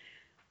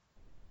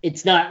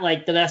 it's not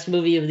like the best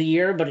movie of the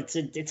year, but it's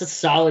a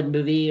solid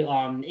movie.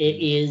 It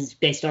is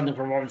based on the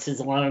performances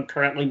alone,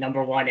 currently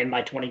number 1 in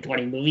my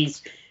 2020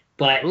 movies.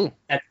 But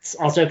that's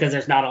also because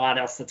there's not a lot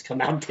else that's come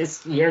out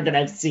this year that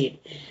I've seen.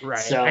 Right.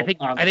 So I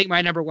think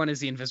my number 1 is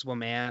The Invisible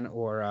Man,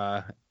 or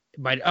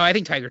I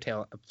think Tiger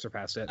Tail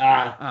surpassed it.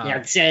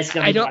 I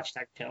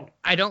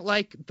don't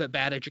like the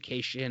Bad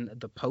Education.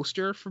 The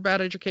poster for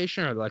Bad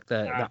Education, or like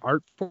the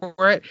art for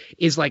it,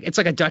 is like it's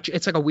like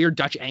a weird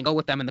Dutch angle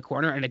with them in the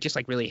corner, and I just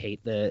like really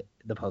hate the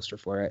poster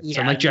for it. Yeah,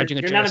 so I'm like judging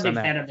it. You're not a big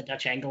fan of the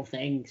Dutch angle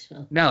thing.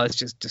 So. No, it's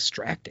just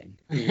distracting.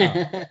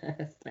 I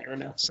don't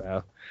know.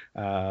 So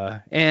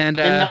then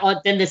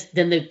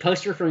the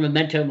poster for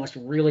Memento must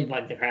really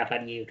bug the crap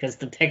out of you because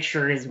the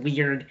picture is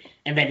weird,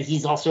 and then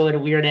he's also at a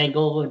weird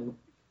angle and.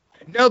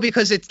 No,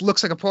 because it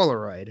looks like a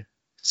Polaroid.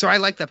 So I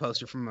like that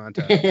poster from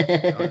Memento.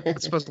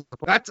 It's supposed to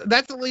look,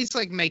 that's at least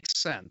like makes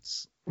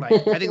sense.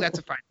 Like I think that's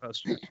a fine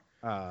poster.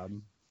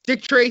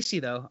 Dick Tracy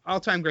though,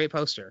 all-time great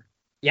poster.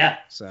 Yeah,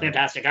 so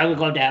fantastic. I would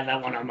love to have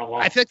that one on my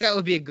wall. I think that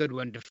would be a good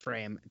one to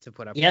frame to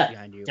put up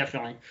behind you.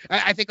 Definitely.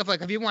 I think of like,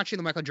 have you been watching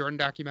the Michael Jordan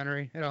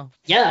documentary at all?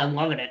 Yeah, I'm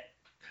loving it.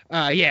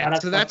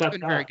 So that's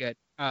been very good.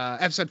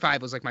 Episode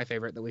 5 was like my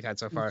favorite that we've had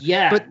so far.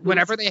 Yeah, but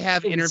whenever they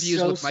have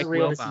interviews with Mike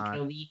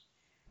Wilbon.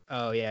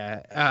 Oh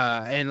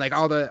yeah, and like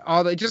all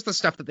the just the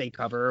stuff that they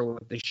cover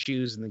with the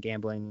shoes and the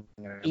gambling.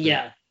 And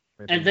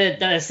the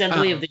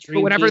assembly of the dream.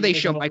 But whenever they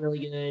show Mike, really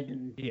good.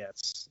 And...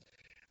 Yes.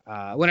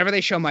 Whenever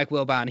they show Mike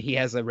Wilbon, he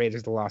has a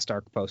Raiders of the Lost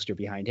Ark poster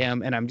behind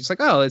him, and I'm just like,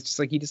 oh, it's just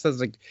like he just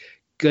has like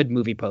good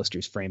movie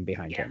posters framed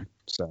behind him.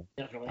 So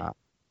definitely.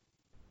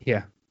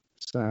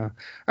 So all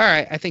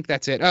right, I think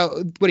that's it. Oh,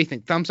 what do you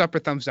think? Thumbs up or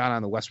thumbs down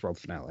on the Westworld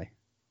finale?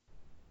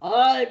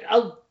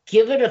 I'll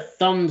give it a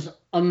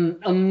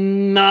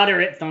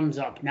moderate thumbs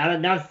up.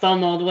 Not a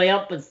thumb all the way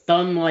up, but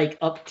thumb like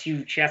up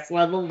to chest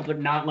level, but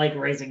not like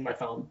raising my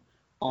thumb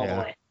all the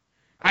way.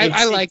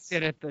 I liked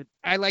it when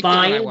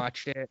I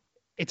watched it.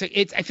 I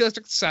feel it's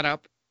a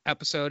setup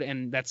episode,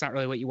 and that's not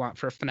really what you want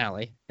for a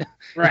finale.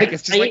 Right. Like,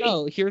 it's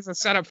just here's a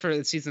setup for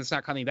the season that's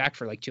not coming back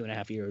for like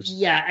 2.5 years.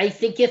 Yeah, I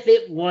think if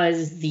it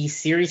was the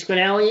series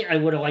finale, I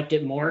would have liked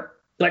it more.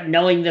 But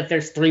knowing that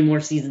there's 3 more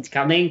seasons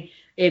coming,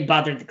 it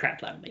bothered the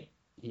crap out of me.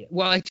 Yeah.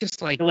 Well, I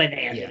just like the way they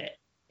ended it.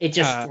 It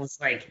just was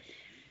like,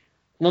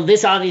 well,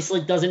 this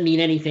obviously doesn't mean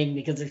anything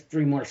because there's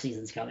 3 more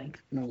seasons coming.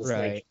 And it was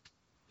like,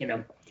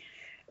 Yeah.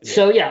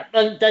 So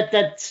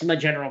that's my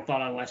general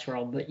thought on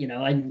Westworld. But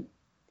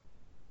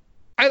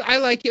I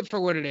like it for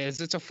what it is.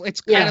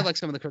 It's kind of like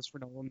some of the Christopher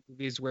Nolan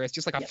movies where it's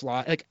just like a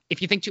flaw. Like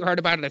if you think too hard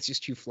about it, that's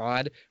just too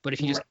flawed. But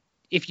if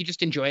you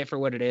just enjoy it for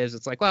what it is,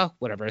 it's like, well,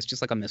 whatever. It's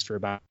just like a mystery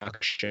box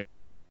show.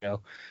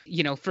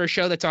 For a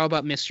show that's all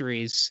about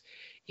mysteries,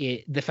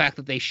 the fact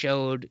that they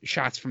showed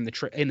shots from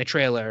in the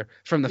trailer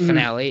from the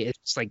finale is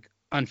just like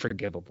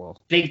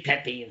unforgivable. Big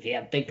pet peeve.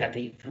 Yeah, big pet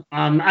peeve.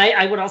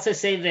 I would also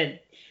say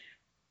that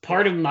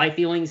part of my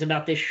feelings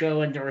about this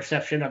show and the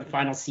reception of the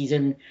final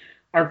season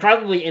are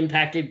probably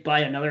impacted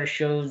by another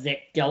show that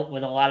dealt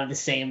with a lot of the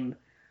same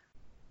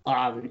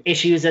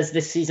issues as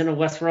this season of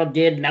Westworld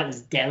did, and that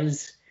was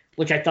Devs,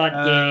 which I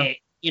thought did it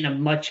in a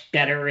much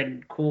better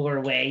and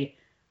cooler way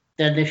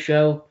than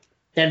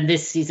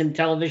this season of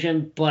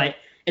television. But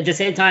at the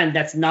same time,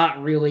 that's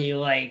not really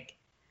like,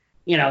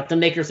 the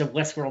makers of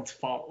Westworld's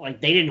fault.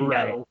 Like, they didn't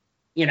know,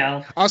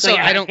 Also, so,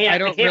 yeah, I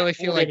don't really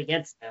feel like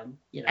against them.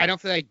 I don't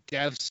feel like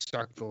Devs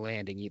stuck the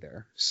landing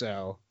either.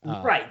 So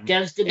right,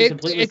 Devs didn't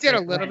completely. It did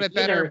a little bit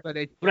better, but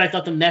I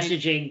thought the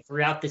messaging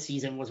throughout the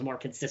season was more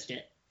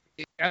consistent.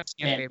 Dev's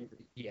hand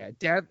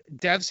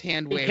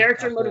wave. The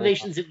character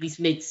motivations at least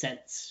made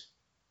sense.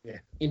 Yeah.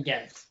 In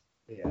Devs.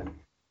 Yeah.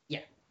 Yeah.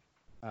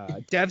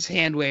 Dev's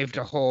hand waved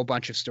a whole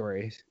bunch of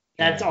stories.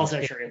 That's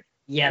also true.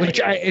 Yeah. Which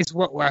is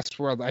what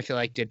Westworld, I feel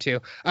like, did too.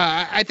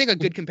 I think a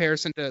good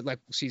comparison to like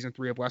season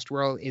 3 of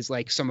Westworld is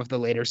like some of the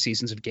later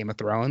seasons of Game of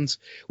Thrones,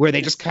 where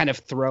they just kind of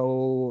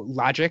throw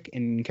logic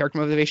and character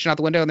motivation out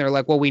the window, and they're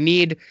like, well, we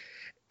need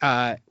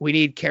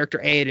character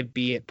A to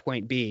be at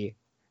point B.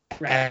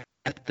 Right.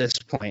 At this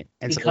point,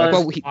 and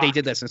so they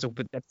did this, and so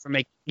but that's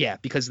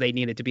because they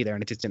needed to be there,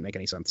 and it just didn't make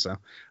any sense. So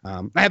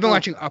I have been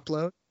watching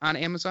Upload on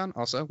Amazon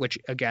also, which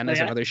again is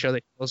another show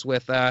that deals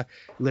with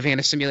living in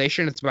a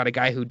simulation. It's about a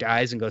guy who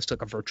dies and goes to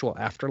like a virtual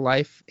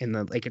afterlife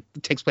it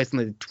takes place in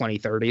the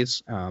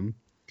 2030s.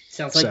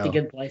 Sounds like The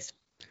Good Place.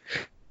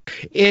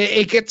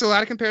 It gets a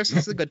lot of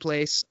comparisons to The Good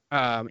Place.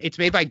 It's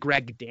made by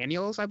Greg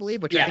Daniels, I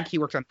believe, which I think he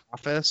worked on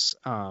Office.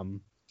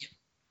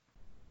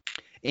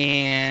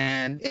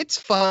 And it's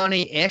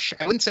funny-ish.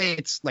 I wouldn't say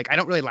it's like, I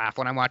don't really laugh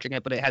when I'm watching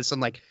it, but it has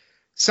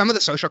some of the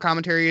social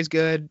commentary is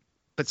good,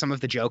 but some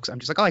of the jokes I'm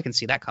just like, oh, I can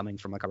see that coming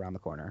from like around the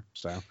corner.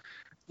 So,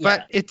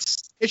 but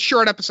it's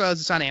short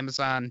episodes. It's on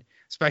Amazon,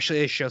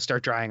 especially as shows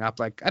start drying up.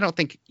 Like, I don't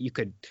think you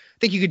could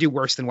do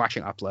worse than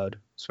watching Upload,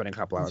 spending a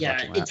couple hours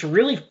watching that. It's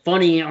really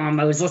funny.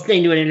 I was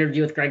listening to an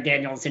interview with Greg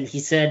Daniels, and he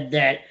said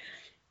that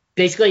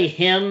basically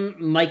him,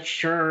 Mike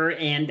Schur,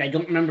 and I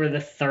don't remember the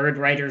third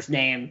writer's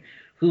name,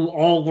 who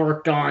all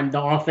worked on The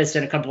Office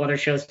and a couple other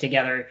shows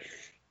together,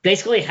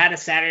 basically had a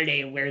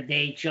Saturday where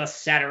they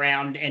just sat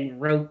around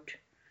and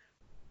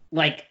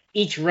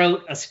each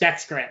wrote a spec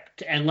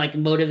script and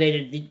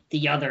motivated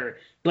the other,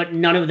 but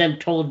none of them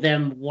told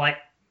them what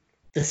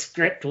the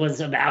script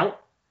was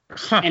about.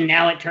 And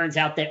now it turns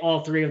out that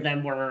all three of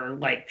them were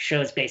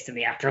shows based in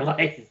the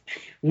afterlife.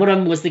 One of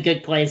them was The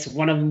Good Place,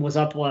 one of them was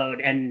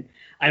Upload, and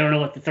I don't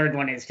know what the third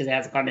one is because it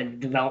hasn't gone into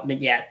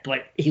development yet,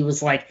 but he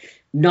was like,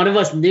 none of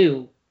us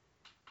knew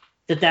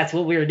that that's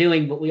what we were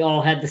doing, but we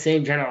all had the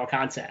same general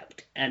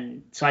concept.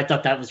 And so I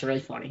thought that was really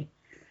funny.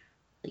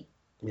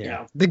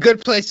 The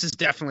Good Place is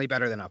definitely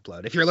better than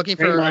Upload. If you're looking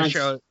for a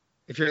show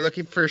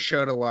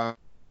to watch,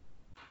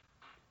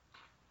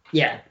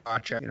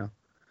 watch it,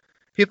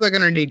 people are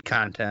going to need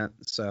content.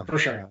 So for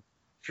sure.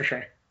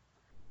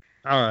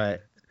 All right.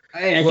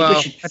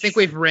 I think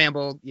we've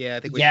rambled. Yeah,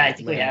 I think we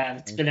have.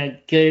 It's been a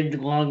good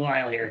long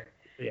while here.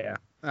 Yeah.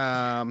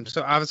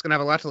 So Ava's gonna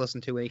have a lot to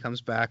listen to when he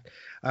comes back.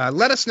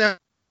 Let us know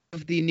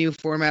of the new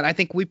format. I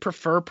think we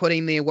prefer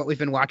putting what we've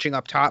been watching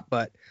up top,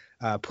 but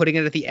putting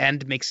it at the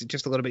end makes it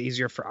just a little bit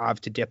easier for Av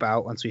to dip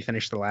out once we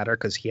finish the ladder,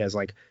 because he has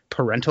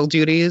parental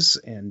duties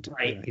and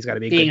he's got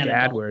to be a good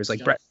dad. Whereas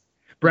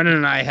Brennan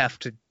and I have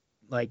to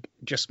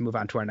just move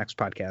on to our next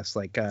podcast.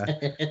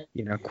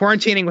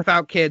 Quarantining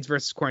without kids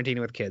versus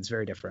quarantining with kids,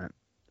 very different.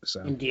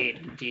 So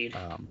indeed.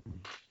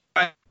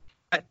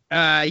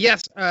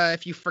 Yes,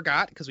 if you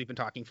forgot, because we've been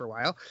talking for a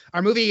while,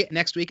 our movie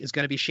next week is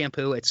going to be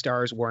Shampoo. It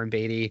stars Warren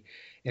Beatty,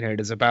 and it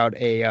is about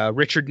a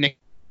Richard Nixon,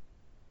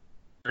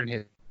 and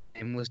his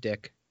name was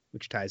Dick,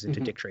 which ties into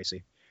Dick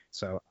Tracy.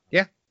 So,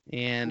 yeah,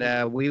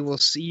 and we will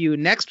see you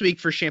next week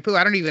for Shampoo.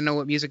 I don't even know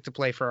what music to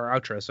play for our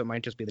outro, so it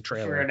might just be the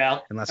trailer. Figure it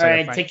out. All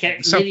right, take care.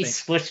 Maybe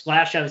Splish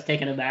Splash, I was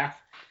taking a bath.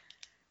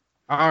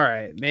 All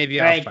right,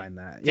 maybe I'll find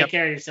that. Take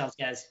care of yourselves,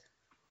 guys.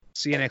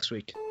 See you next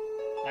week.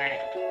 Bye.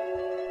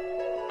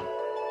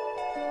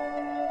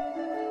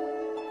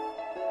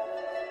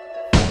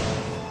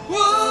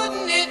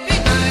 Wouldn't it be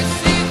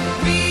nice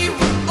if we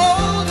were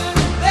older,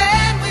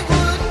 then we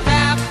wouldn't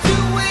have to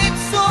wait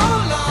so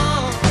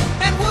long?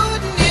 And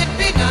wouldn't it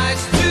be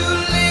nice to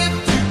live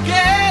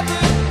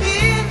together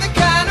in the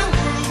kind of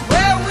world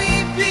where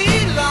we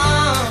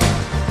belong?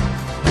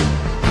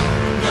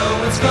 No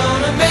one's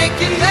gonna make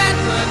it that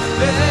much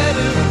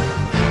better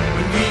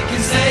when we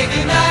can say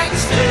goodnight and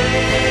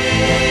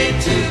stay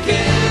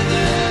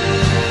together.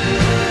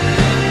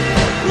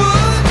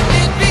 Wouldn't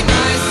it be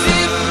nice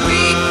if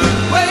we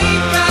could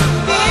wake up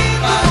in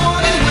the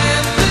morning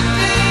when the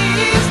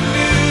day is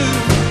new,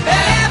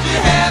 after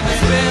having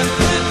spent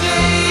the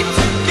day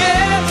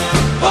together,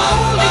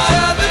 hold each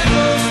other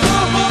close the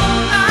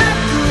whole night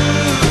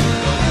through?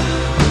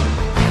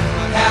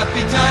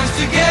 Happy times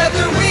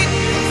together we'd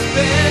be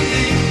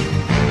spending.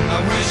 I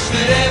wish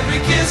that every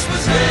kiss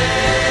was there.